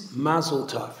bris, mazel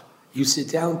tov. You sit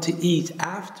down to eat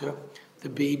after the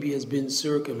baby has been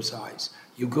circumcised.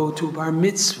 You go to bar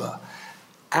mitzvah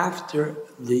after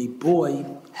the boy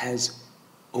has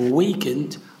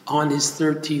awakened on his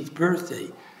 13th birthday.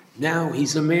 Now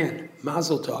he's a man,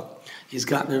 mazel tov. He's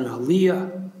gotten an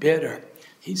aliyah, better.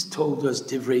 He's told us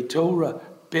divrei Torah,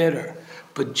 better.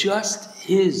 But just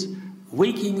his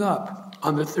waking up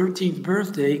on the 13th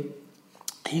birthday,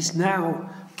 he's now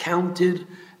counted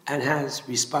and has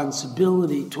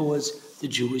responsibility towards the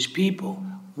Jewish people.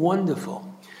 Wonderful.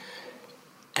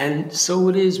 And so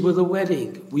it is with a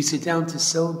wedding. We sit down to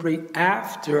celebrate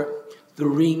after the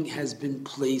ring has been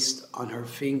placed on her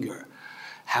finger.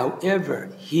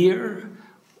 However, here,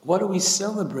 what are we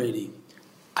celebrating?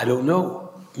 I don't know.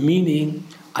 Meaning,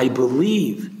 I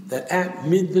believe that at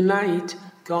midnight,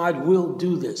 God will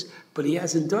do this. But he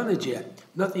hasn't done it yet.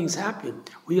 Nothing's happened.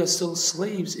 We are still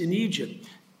slaves in Egypt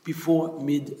before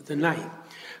midnight.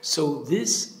 So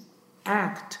this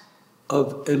act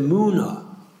of emunah,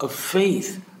 of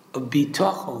faith, of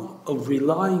bitachon, of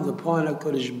relying upon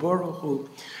HaKadosh Baruch Hu,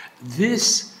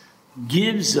 this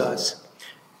gives us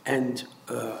and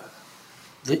the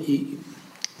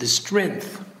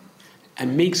strength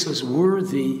and makes us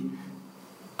worthy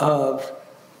of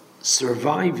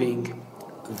surviving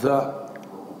the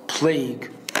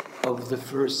plague of the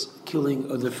first killing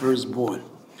of the firstborn.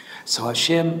 So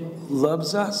Hashem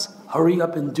loves us. Hurry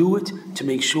up and do it to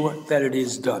make sure that it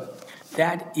is done.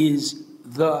 That is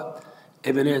the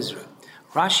Ibn Ezra.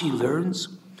 Rashi learns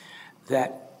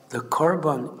that the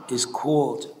korban is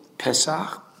called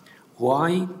Pesach.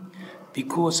 Why?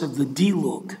 Because of the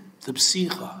dilug, the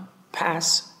psicha,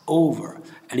 pass over.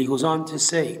 And he goes on to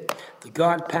say, that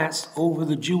God passed over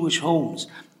the Jewish homes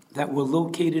that were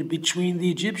located between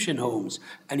the Egyptian homes,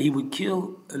 and he would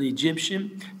kill an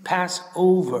Egyptian, pass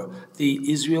over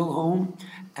the Israel home,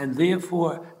 and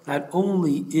therefore not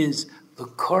only is the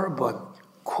korban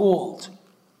called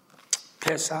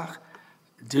Pesach,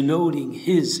 denoting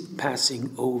his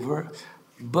passing over,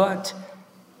 but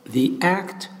the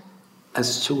act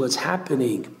as to what's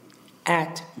happening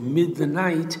at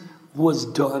midnight was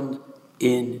done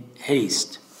in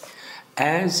haste.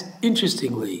 As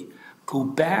interestingly, go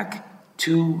back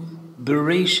to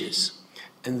Bereshis,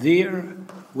 and there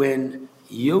when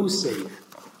Yosef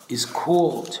is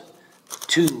called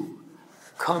to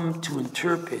come to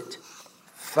interpret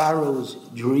Pharaoh's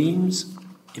dreams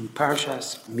in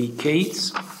Parshas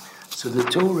Miketz, so the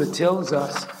Torah tells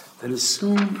us that as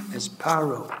soon as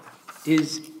Pharaoh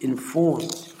is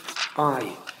informed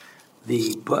by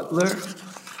the butler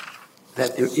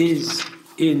that there is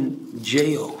in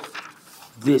jail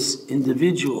this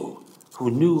individual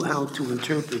who knew how to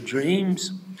interpret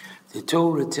dreams, the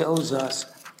Torah tells us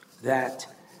that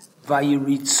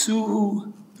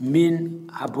Vayiritzuhu min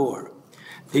habor.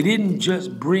 They didn't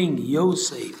just bring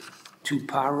Yosef to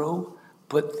Paro,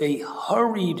 but they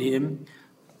hurried him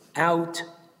out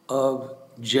of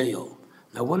jail.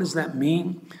 Now, what does that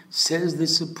mean? Says the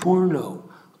Sapurno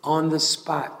on the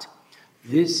spot.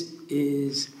 This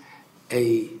is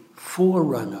a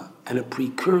forerunner and a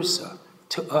precursor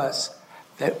to us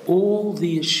that all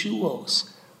the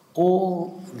Yeshuos,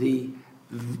 all the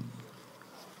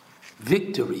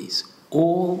victories,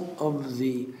 all of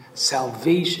the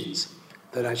salvations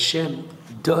that Hashem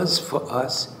does for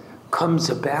us comes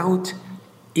about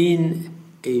in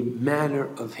a manner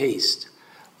of haste.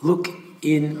 Look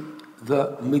in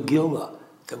the Megillah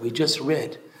that we just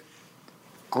read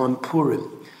on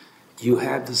Purim. You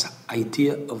have this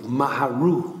idea of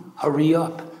Maharu, hurry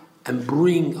up and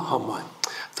bring Haman.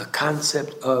 The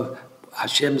concept of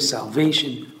Hashem's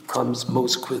salvation comes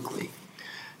most quickly.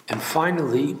 And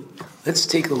finally, let's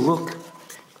take a look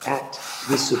at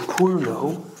the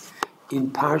Sapurno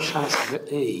in Parshas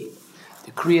Ve'eh,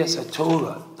 the Kriyas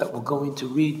HaTorah that we're going to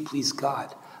read, please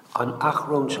God, on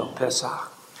Achron Shal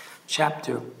Pesach,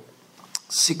 chapter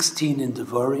 16 in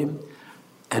Devarim,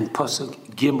 and Pasuk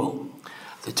Gimel.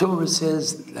 The Torah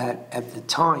says that at the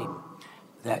time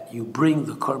that you bring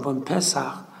the Korban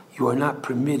Pesach, you are not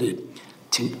permitted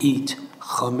to eat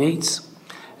chametz,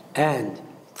 and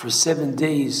for 7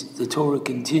 days the Torah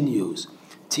continues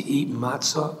to eat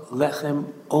matzah,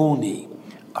 lechem, oni,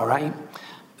 all right?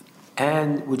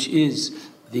 And which is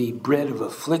the bread of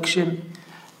affliction.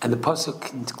 And the pasuk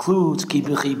concludes, ki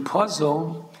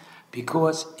b'chipazo,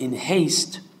 because in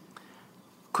haste,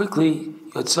 quickly,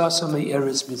 yotzasa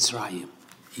me'eretz Mitzrayim,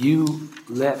 you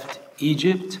left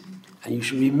Egypt, and you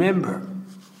should remember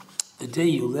the day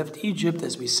you left Egypt,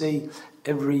 as we say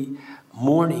every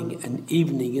morning and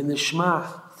evening in the Shema,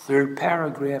 third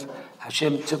paragraph,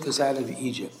 Hashem took us out of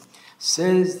Egypt.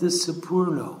 Says the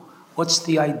Sapurno, what's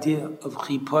the idea of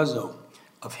chipazo,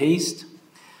 of haste?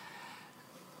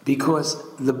 Because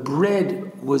the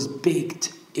bread was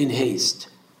baked in haste.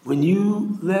 When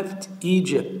you left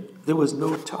Egypt, there was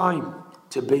no time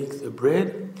to bake the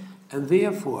bread, and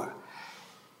therefore,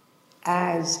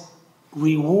 as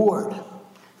reward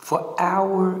for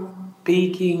our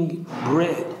baking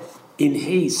bread in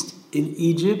haste in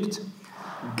Egypt,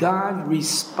 God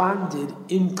responded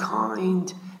in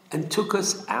kind and took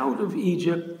us out of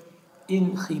Egypt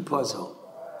in chipazo.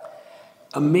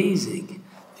 Amazing.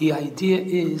 The idea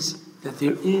is that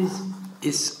there is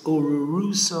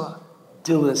isorusa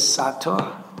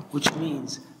dilasata, which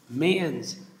means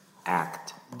man's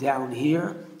act down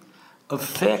here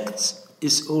affects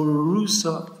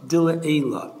isorusa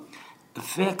dilaela,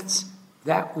 affects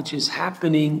that which is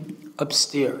happening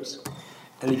upstairs.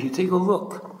 And if you take a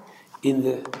look in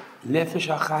the Nefesh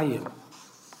HaChaim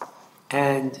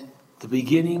and the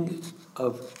beginning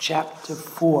of chapter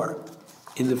 4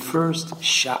 in the first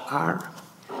Sha'ar,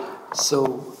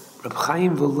 so Reb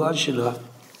Chaim Volozhiner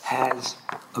has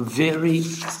a very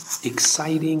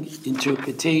exciting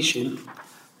interpretation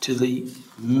to the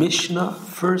Mishnah,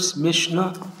 first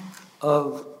Mishnah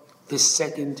of the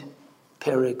second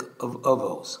Perek of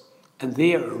Avos. And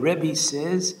there, Rabbi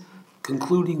says,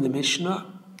 concluding the Mishnah,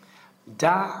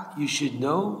 Da, you should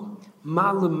know,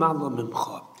 Mala Mala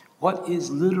Mimcha, what is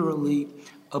literally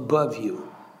above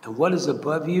you. And what is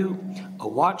above you? A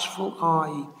watchful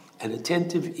eye, an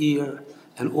attentive ear,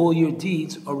 and all your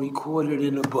deeds are recorded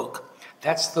in a book.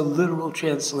 That's the literal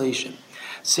translation.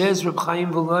 Says Reb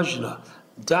Chaim Volozhiner,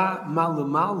 Da Mala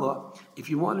Mala, if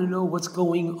you want to know what's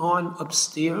going on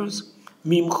upstairs,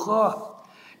 Mimcha,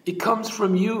 it comes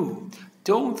from you.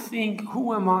 Don't think,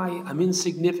 who am I? I'm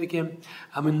insignificant.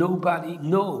 I'm a nobody.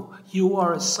 No, you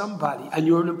are a somebody, and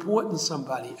you're an important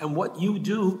somebody. And what you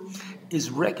do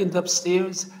is reckoned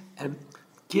upstairs and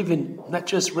given not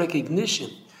just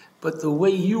recognition, but the way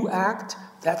you act,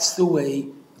 that's the way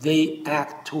they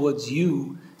act towards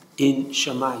you in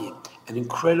Shamayim. An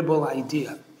incredible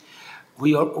idea.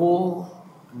 We are all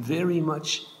very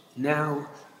much now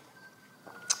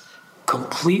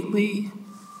completely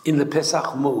in the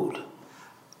Pesach mode.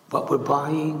 What we're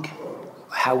buying,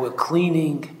 how we're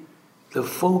cleaning, the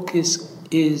focus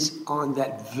is on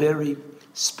that very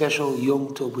special Yom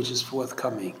Tov which is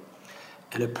forthcoming.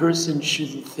 And a person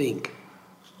shouldn't think,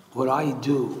 what I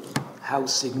do, how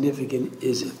significant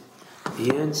is it?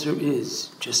 The answer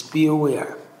is, just be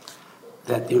aware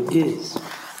that there is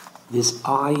this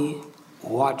eye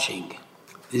watching,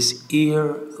 this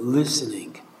ear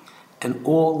listening, and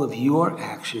all of your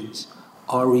actions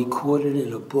are recorded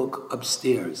in a book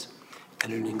upstairs.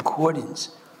 And in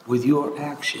accordance with your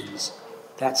actions,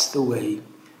 that's the way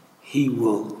He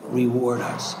will reward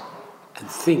us. And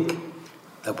think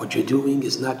that what you're doing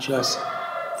is not just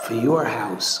for your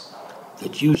house,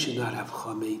 that you should not have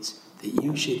chametz, that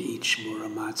you should eat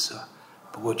shmura matzah,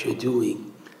 but what you're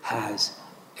doing has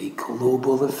a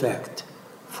global effect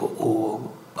for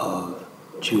all of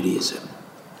Judaism.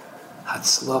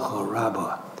 Hatzlacha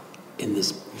Rabbah in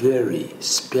this very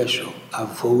special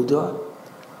avoda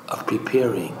of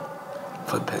preparing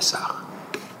for Pesach.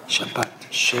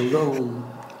 Shabbat Shalom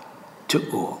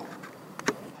to all.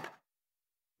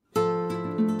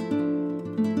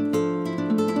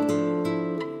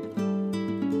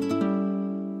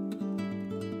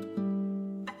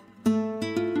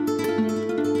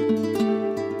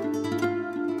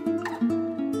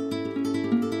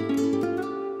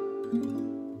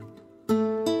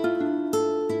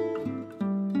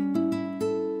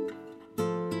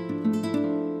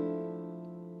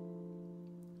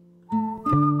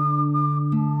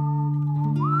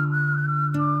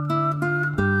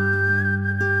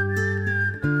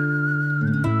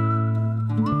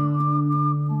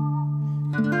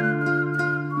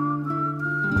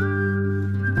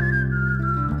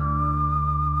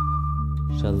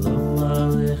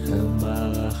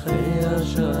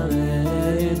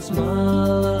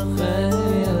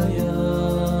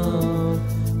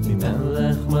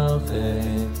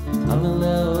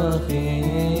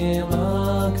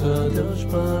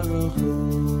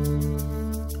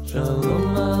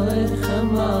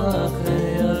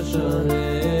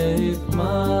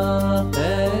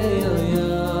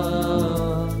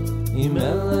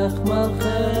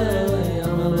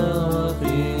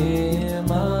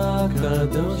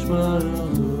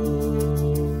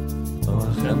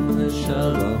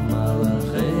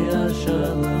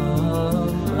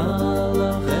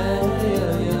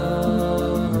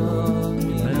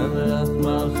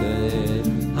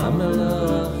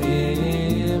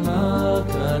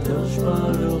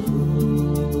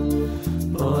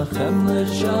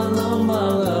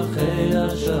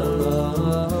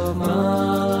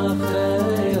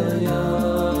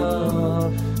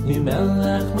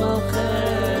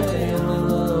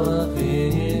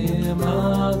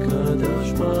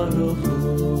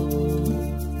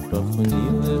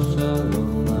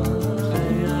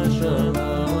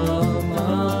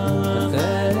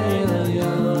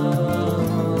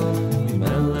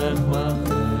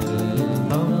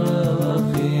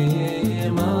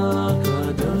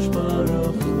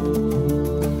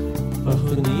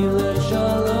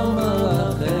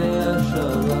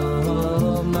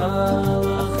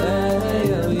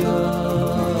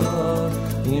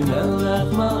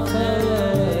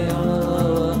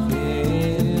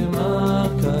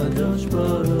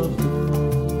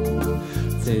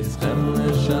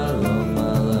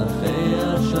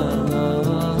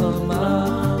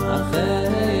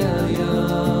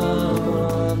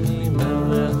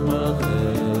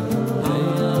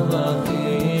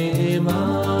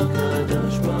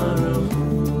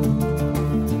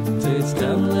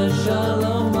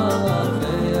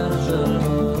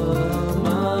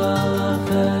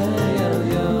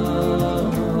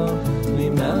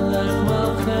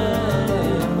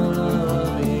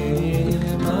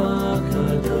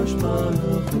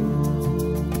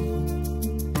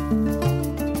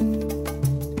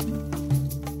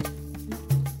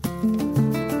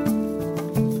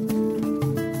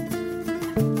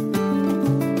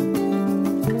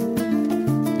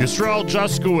 Yisrael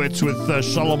Juskowitz with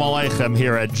Shalom Aleichem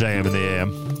here at JM in the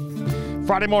AM.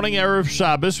 Friday morning, Erev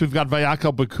Shabbos. We've got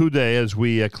Vayakal Bakudei as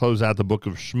we close out the book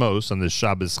of Shmos on this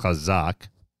Shabbos Chazak.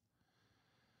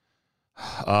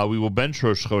 We will bench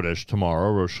Rosh Chodesh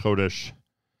tomorrow. Rosh Chodesh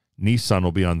Nisan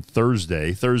will be on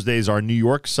Thursday. Thursday is our New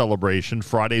York celebration.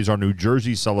 Friday is our New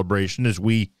Jersey celebration as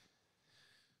we,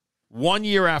 1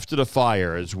 year after the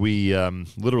fire,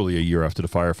 literally a year after the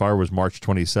fire. Fire was March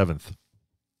 27th.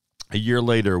 A year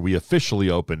later, we officially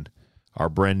opened our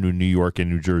brand new New York and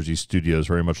New Jersey studios.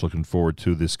 Very much looking forward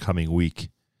to this coming week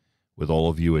with all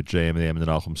of you at JM and the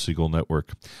Nachum Segal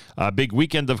Network. Big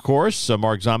weekend, of course.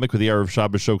 Mark Zamek with the Erev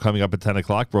Shabbos show coming up at 10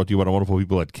 o'clock, brought to you by the wonderful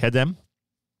people at Kedem.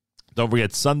 Don't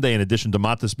forget, Sunday, in addition to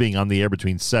Matis being on the air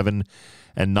between 7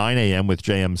 and 9 a.m. with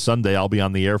JM Sunday, I'll be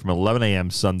on the air from 11 a.m.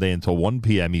 Sunday until 1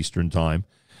 p.m. Eastern Time.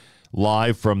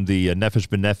 Live from the Nefesh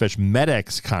B'Nefesh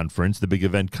MedX conference, the big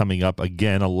event coming up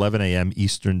again, 11 a.m.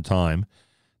 Eastern Time,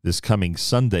 this coming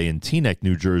Sunday in Teaneck,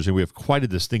 New Jersey. We have quite a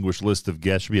distinguished list of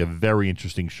guests. Should be a very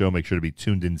interesting show. Make sure to be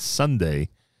tuned in Sunday,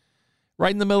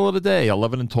 right in the middle of the day,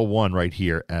 11 until 1, right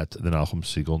here at the Nachum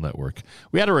Segal Network.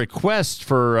 We had a request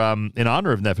for, in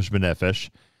honor of Nefesh B'Nefesh,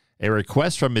 a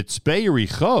request from Mitzpeh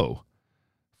Yericho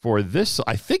for this,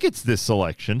 I think it's this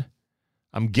selection.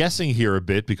 I'm guessing here a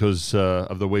bit because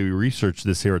of the way we researched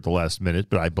this here at the last minute,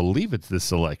 but I believe it's this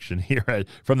selection here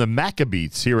from the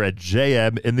Maccabees here at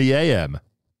JM in the AM.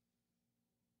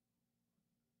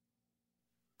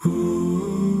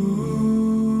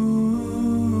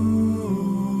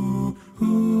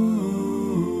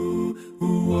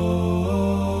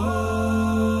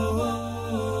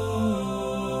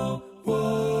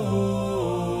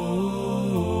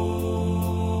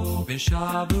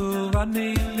 Shabu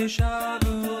vanim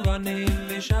lishabu vanim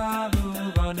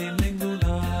lishabu vanim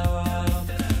lingulam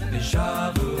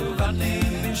lishabu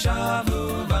vanim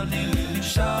lishabu vanim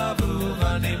lishabu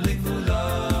vanim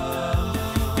lingulam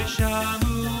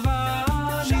lishabu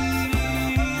vanim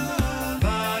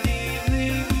vanim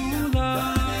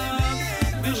lingulam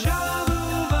lishabu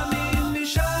vanim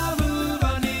lishabu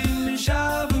vanim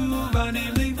lishabu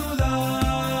vanim lingulam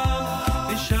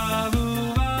lishabu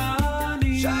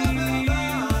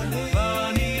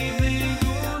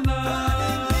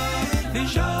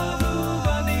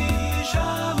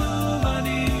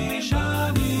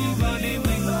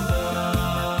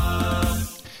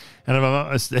And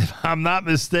if I'm not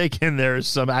mistaken, there's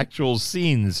some actual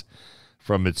scenes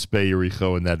from Mitzpeh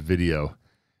Yericho in that video,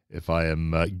 if I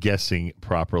am guessing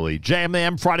properly.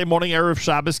 JMAM Friday morning, Erev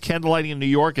Shabbos, candlelighting in New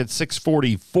York at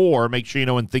 6:44. Make sure you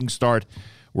know when things start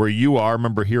where you are.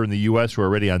 Remember, here in the U.S., we're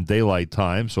already on daylight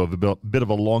time, so a bit of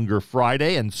a longer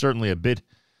Friday and certainly a bit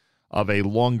of a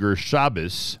longer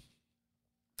Shabbos.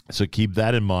 So keep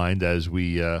that in mind as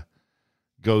we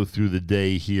go through the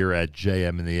day here at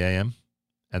JM in the AM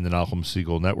and the Nachum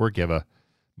Segal Network. You have a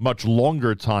much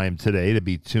longer time today to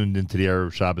be tuned into the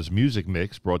Erev Shabbos music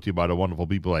mix, brought to you by the wonderful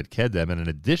people at Kedem. And in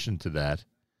addition to that,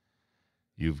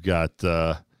 you've got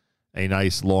a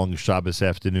nice long Shabbos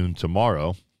afternoon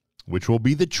tomorrow, which will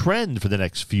be the trend for the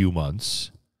next few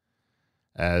months,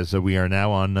 as we are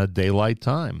now on daylight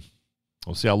time.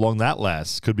 We'll see how long that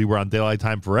lasts. Could be we're on daylight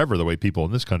time forever, the way people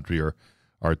in this country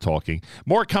are talking.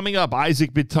 More coming up.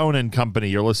 Isaac Bitton and Company.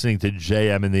 You're listening to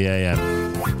JM in the AM.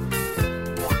 Hashem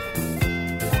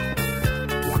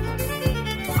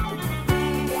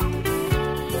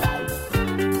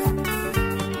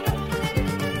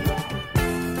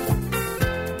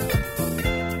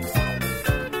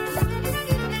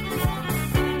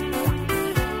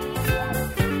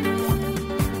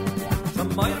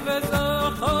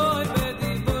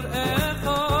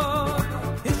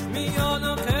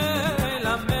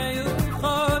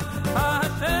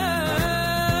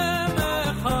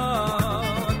echad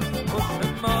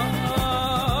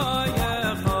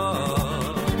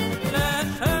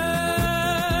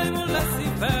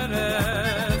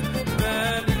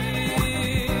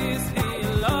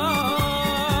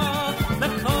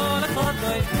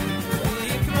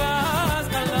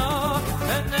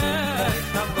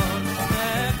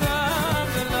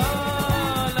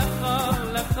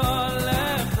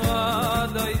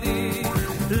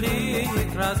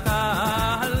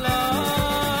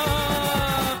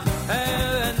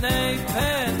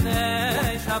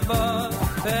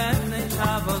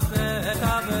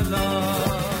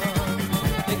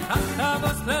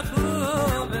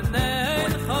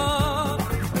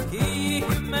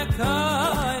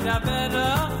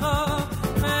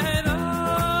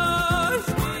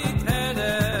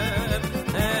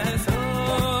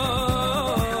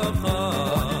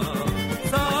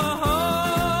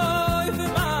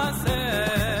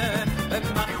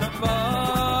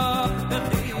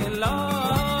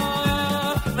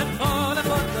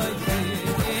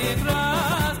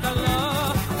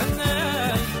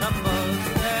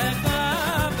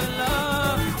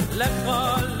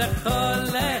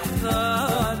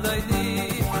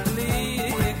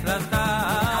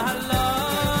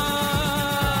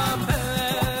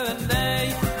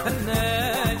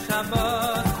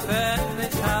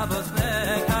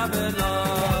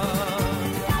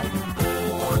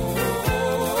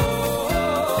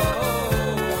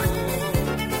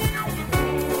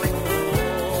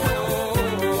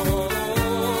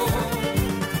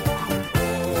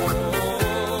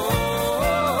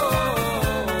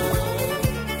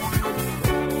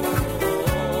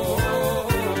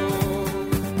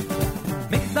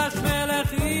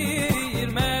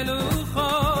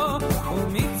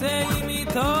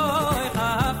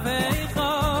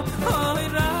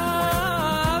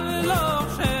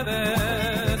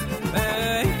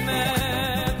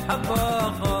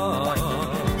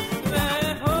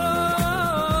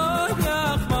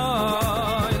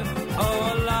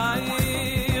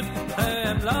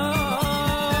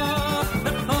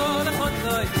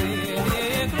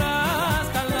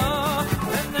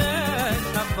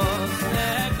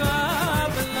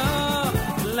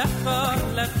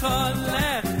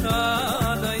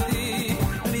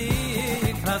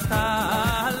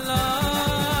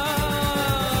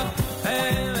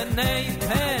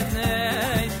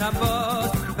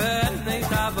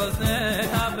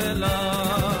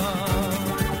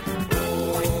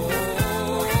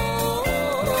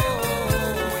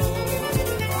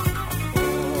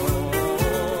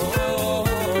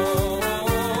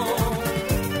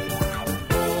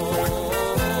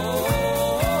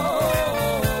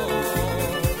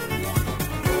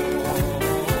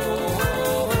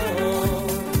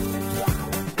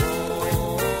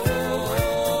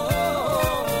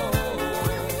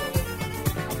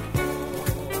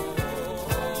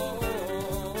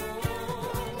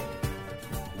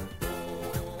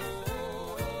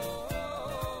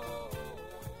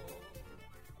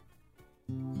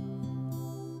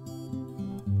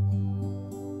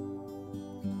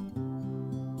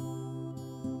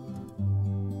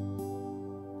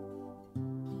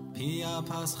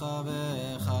pascha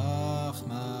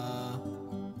v'chachma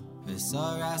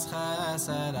v'soras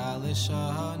chesed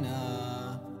alishona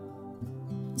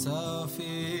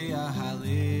Sophia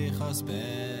halichos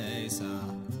beisa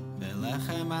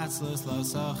v'lechem atzlus lo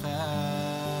sochel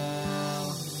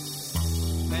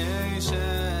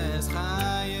Meishes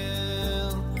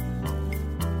chayil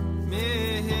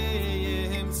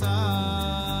mihimtza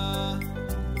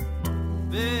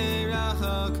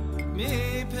v'rachok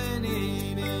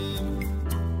mipeninim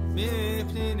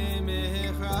mipninim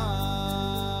mihra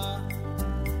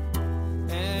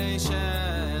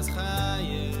Meishes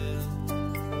chayil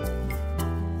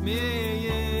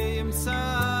mihimtza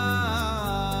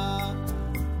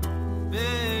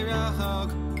v'rachok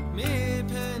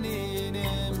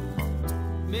mipeninim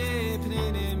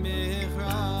mipninim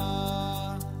mihra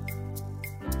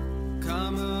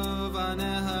Kamu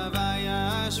vaneha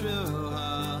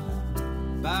vayashruha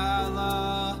Bala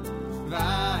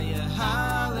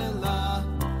vayahalila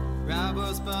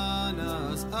Rabos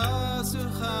banos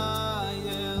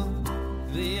asuchayil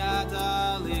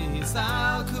V'yadali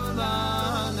sal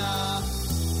kulana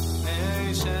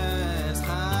Eishes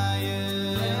chayil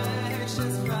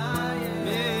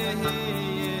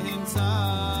Mehimtza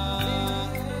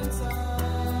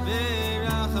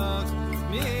V'rachok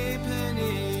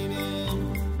mipeninim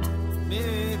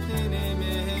mipninim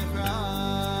mihra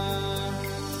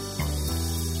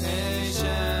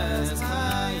Eishes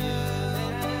chayil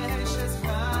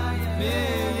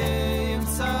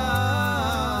mehimtza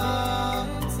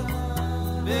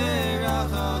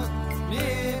v'rachok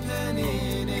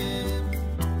mipeninim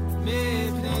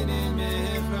mipninim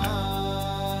mihra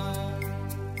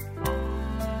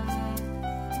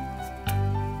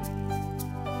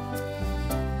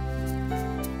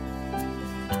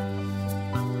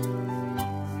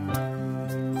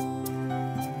Eishes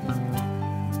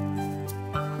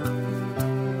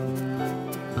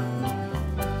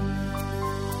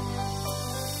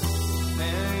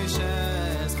chayil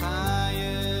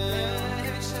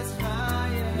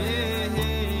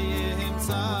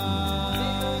mehimtza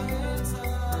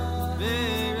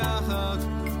v'rachok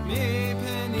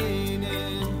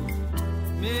mipeninim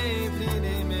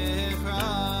mipninim mihra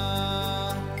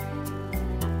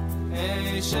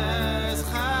Eishes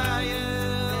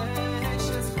chayil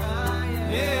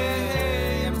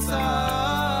mehimtza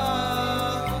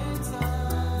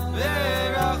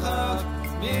v'rachok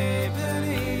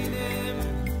mipeninim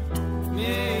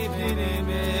mipninim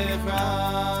mihra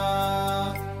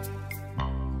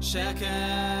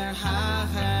Sheker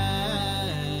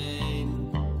hachein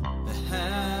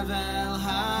v'hevel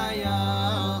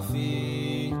hayofi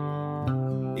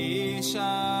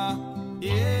Isha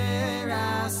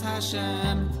yiras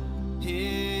Hashem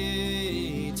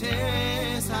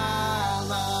hitis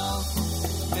halal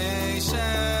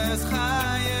Eishes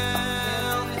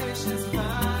chayil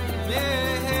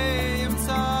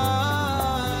mehimtza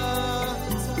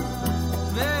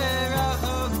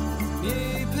v'rachok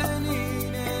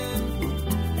mipeninim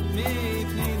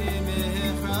mipninim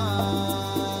mihra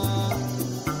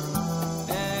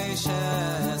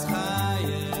Eishes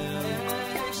chayil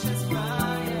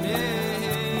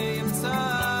mehimtza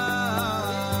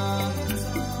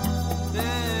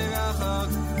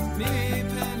v'rachok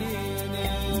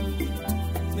mipeninim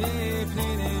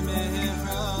mipninim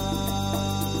mihra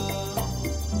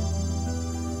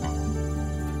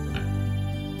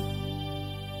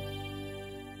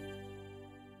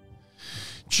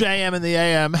JM in the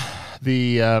AM,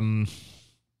 the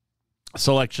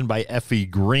selection by Effie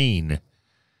Green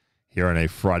here on a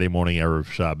Friday morning Erev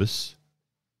Shabbos.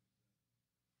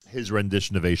 His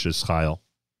rendition of Eishes Chayil.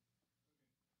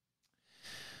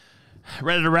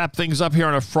 Ready to wrap things up here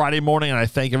on a Friday morning, and I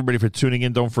thank everybody for tuning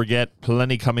in. Don't forget,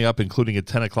 plenty coming up, including at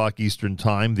 10 o'clock Eastern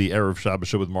Time, the Erev Shabbos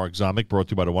show with Mark Zamek, brought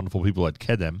to you by the wonderful people at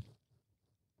Kedem.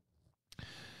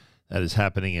 That is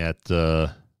happening at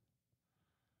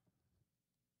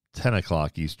 10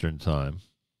 o'clock Eastern Time.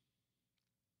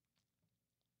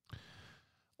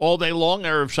 All day long,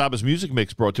 Erev Shabbos music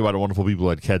mix brought to you by the wonderful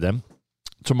people at Kedem.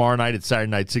 Tomorrow night, it's Saturday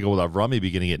Night Siegel with Avrami,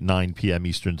 beginning at 9 p.m.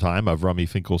 Eastern Time. Avrami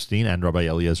Finkelstein and Rabbi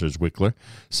Eliezer Zwickler.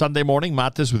 Sunday morning,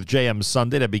 Matis with JM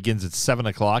Sunday. That begins at 7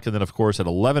 o'clock. And then, of course, at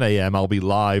 11 a.m., I'll be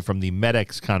live from the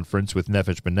MEDEX conference with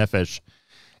Nefesh B'Nefesh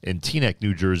in Teaneck,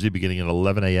 New Jersey, beginning at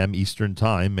 11 a.m. Eastern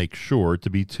Time. Make sure to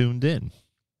be tuned in.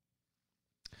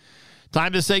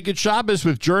 Time to say good Shabbos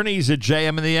with Journeys at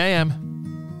JM in the AM.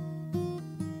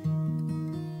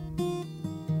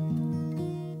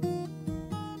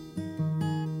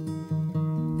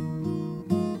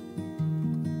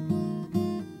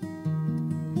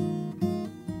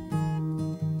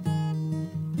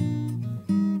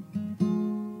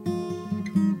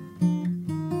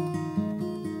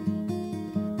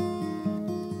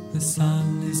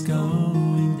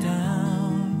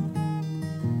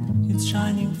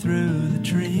 shining through the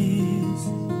trees.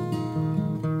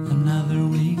 Another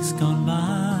week's gone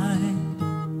by,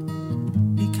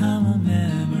 become a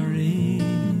memory.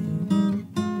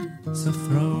 So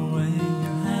throw away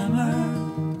your hammer,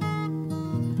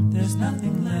 there's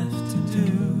nothing left to do.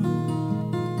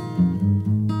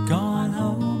 Go on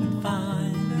home and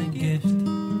find the gift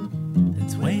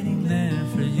that's waiting there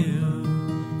for you.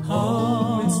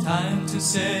 Oh, it's time to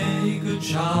say good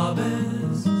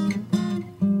Shabbos,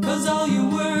 'cause all your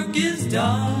work is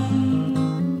done.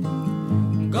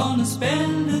 Gonna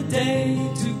spend a day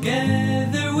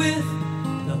together with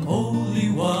the Holy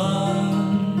One.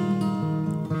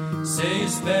 Say a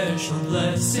special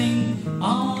blessing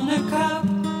on a cup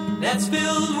that's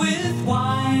filled with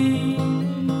wine.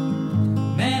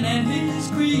 Man and his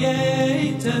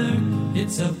creator,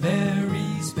 it's a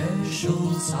very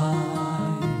special sign.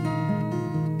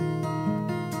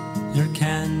 Your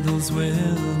candles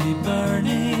will be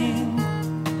burning,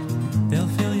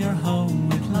 they'll fill your home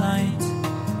with light,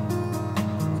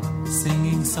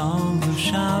 singing songs of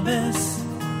Shabbos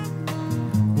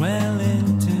well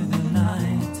into the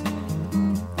night.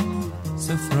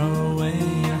 So throw away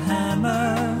your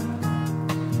hammer,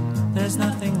 there's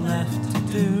nothing left to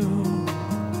do.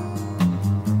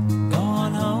 Go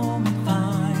on home and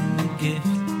find the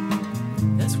gift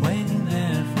that's waiting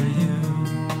there for you.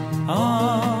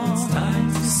 Oh, it's time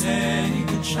to say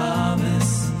good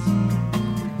Shabbos,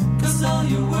 'cause all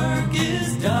your work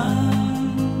is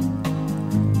done.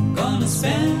 Gonna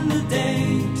spend the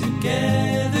day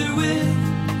together with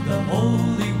the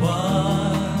Holy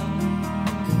One.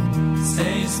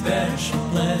 Say a special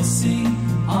blessing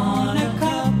on a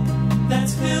cup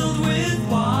that's filled with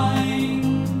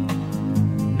wine.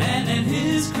 Man and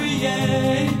his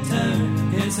creator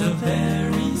is a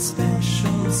very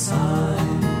special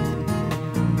sign.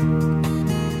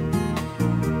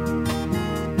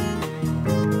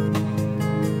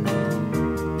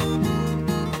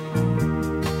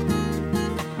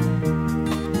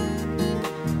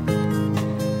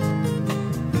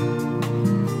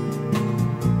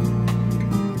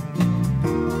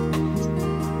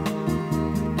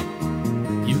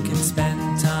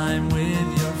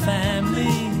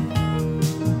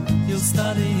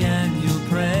 Study and you'll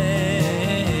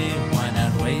pray. Why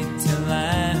not wait till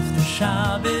after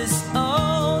Shabbos?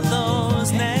 Oh,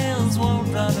 those nails won't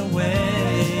run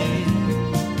away.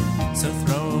 So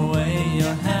throw away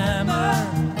your hammer,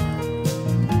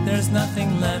 there's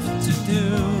nothing left to do.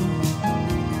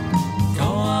 Go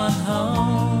on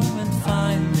home and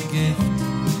find the gift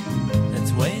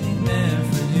that's waiting there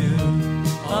for you.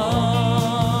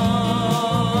 Oh,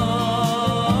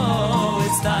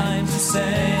 it's time to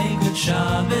say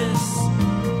Shabbos,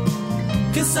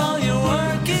 'cause all your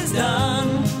work is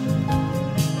done.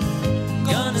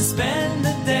 Gonna spend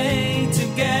the day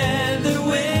together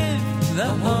with the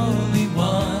Holy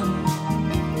One.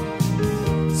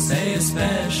 Say a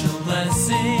special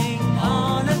blessing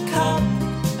on a cup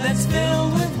that's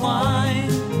filled with wine.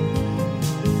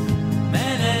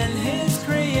 Man and his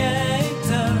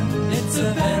creator, it's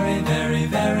a very, very,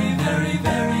 very, very,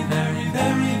 very, very,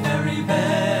 very, very,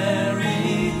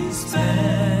 very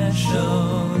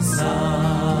special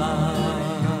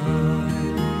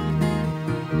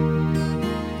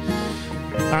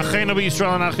Achenu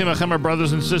B'Yisrael and Achim Achem, our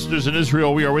brothers and sisters in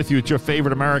Israel, we are with you at your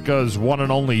favorite America's one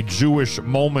and only Jewish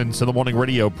Moments in the Morning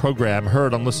radio program,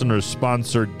 heard on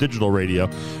listeners-sponsored digital radio.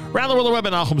 Around the world, the web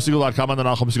at NachumSegal.com, on the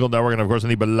Nachum Segal Network, and of course on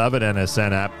the beloved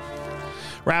NSN app.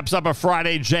 Wraps up a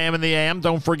Friday Jam in the AM.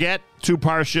 Don't forget, 2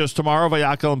 Parshas tomorrow,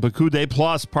 Vayakel and Pekudei,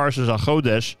 plus Parshas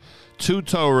HaChodesh, 2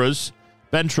 Torahs,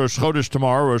 Bench Rosh Chodesh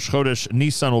tomorrow. Rosh Chodesh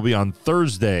Nisan will be on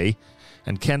Thursday.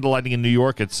 And candlelighting in New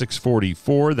York at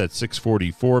 6:44. That's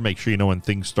 6:44. Make sure you know when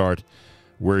things start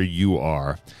where you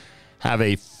are. Have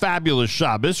a fabulous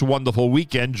Shabbos, wonderful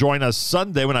weekend. Join us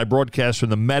Sunday when I broadcast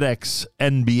from the MedX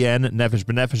NBN Nefesh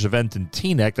B'Nefesh event in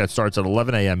Teaneck. That starts at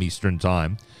 11 a.m. Eastern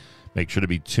Time. Make sure to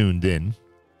be tuned in.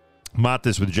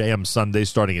 Matis with JM Sunday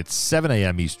starting at 7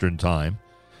 a.m. Eastern Time.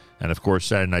 And, of course,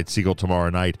 Saturday Night Segal tomorrow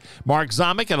night. Mark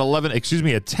Zamek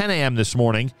at 10 a.m. this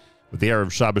morning with the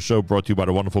Erev Shabbos show brought to you by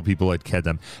the wonderful people at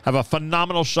Kedem. Have a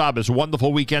phenomenal Shabbos,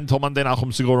 wonderful weekend till Monday.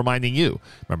 Nachum Segal reminding you,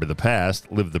 remember the past,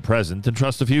 live the present, and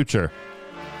trust the future.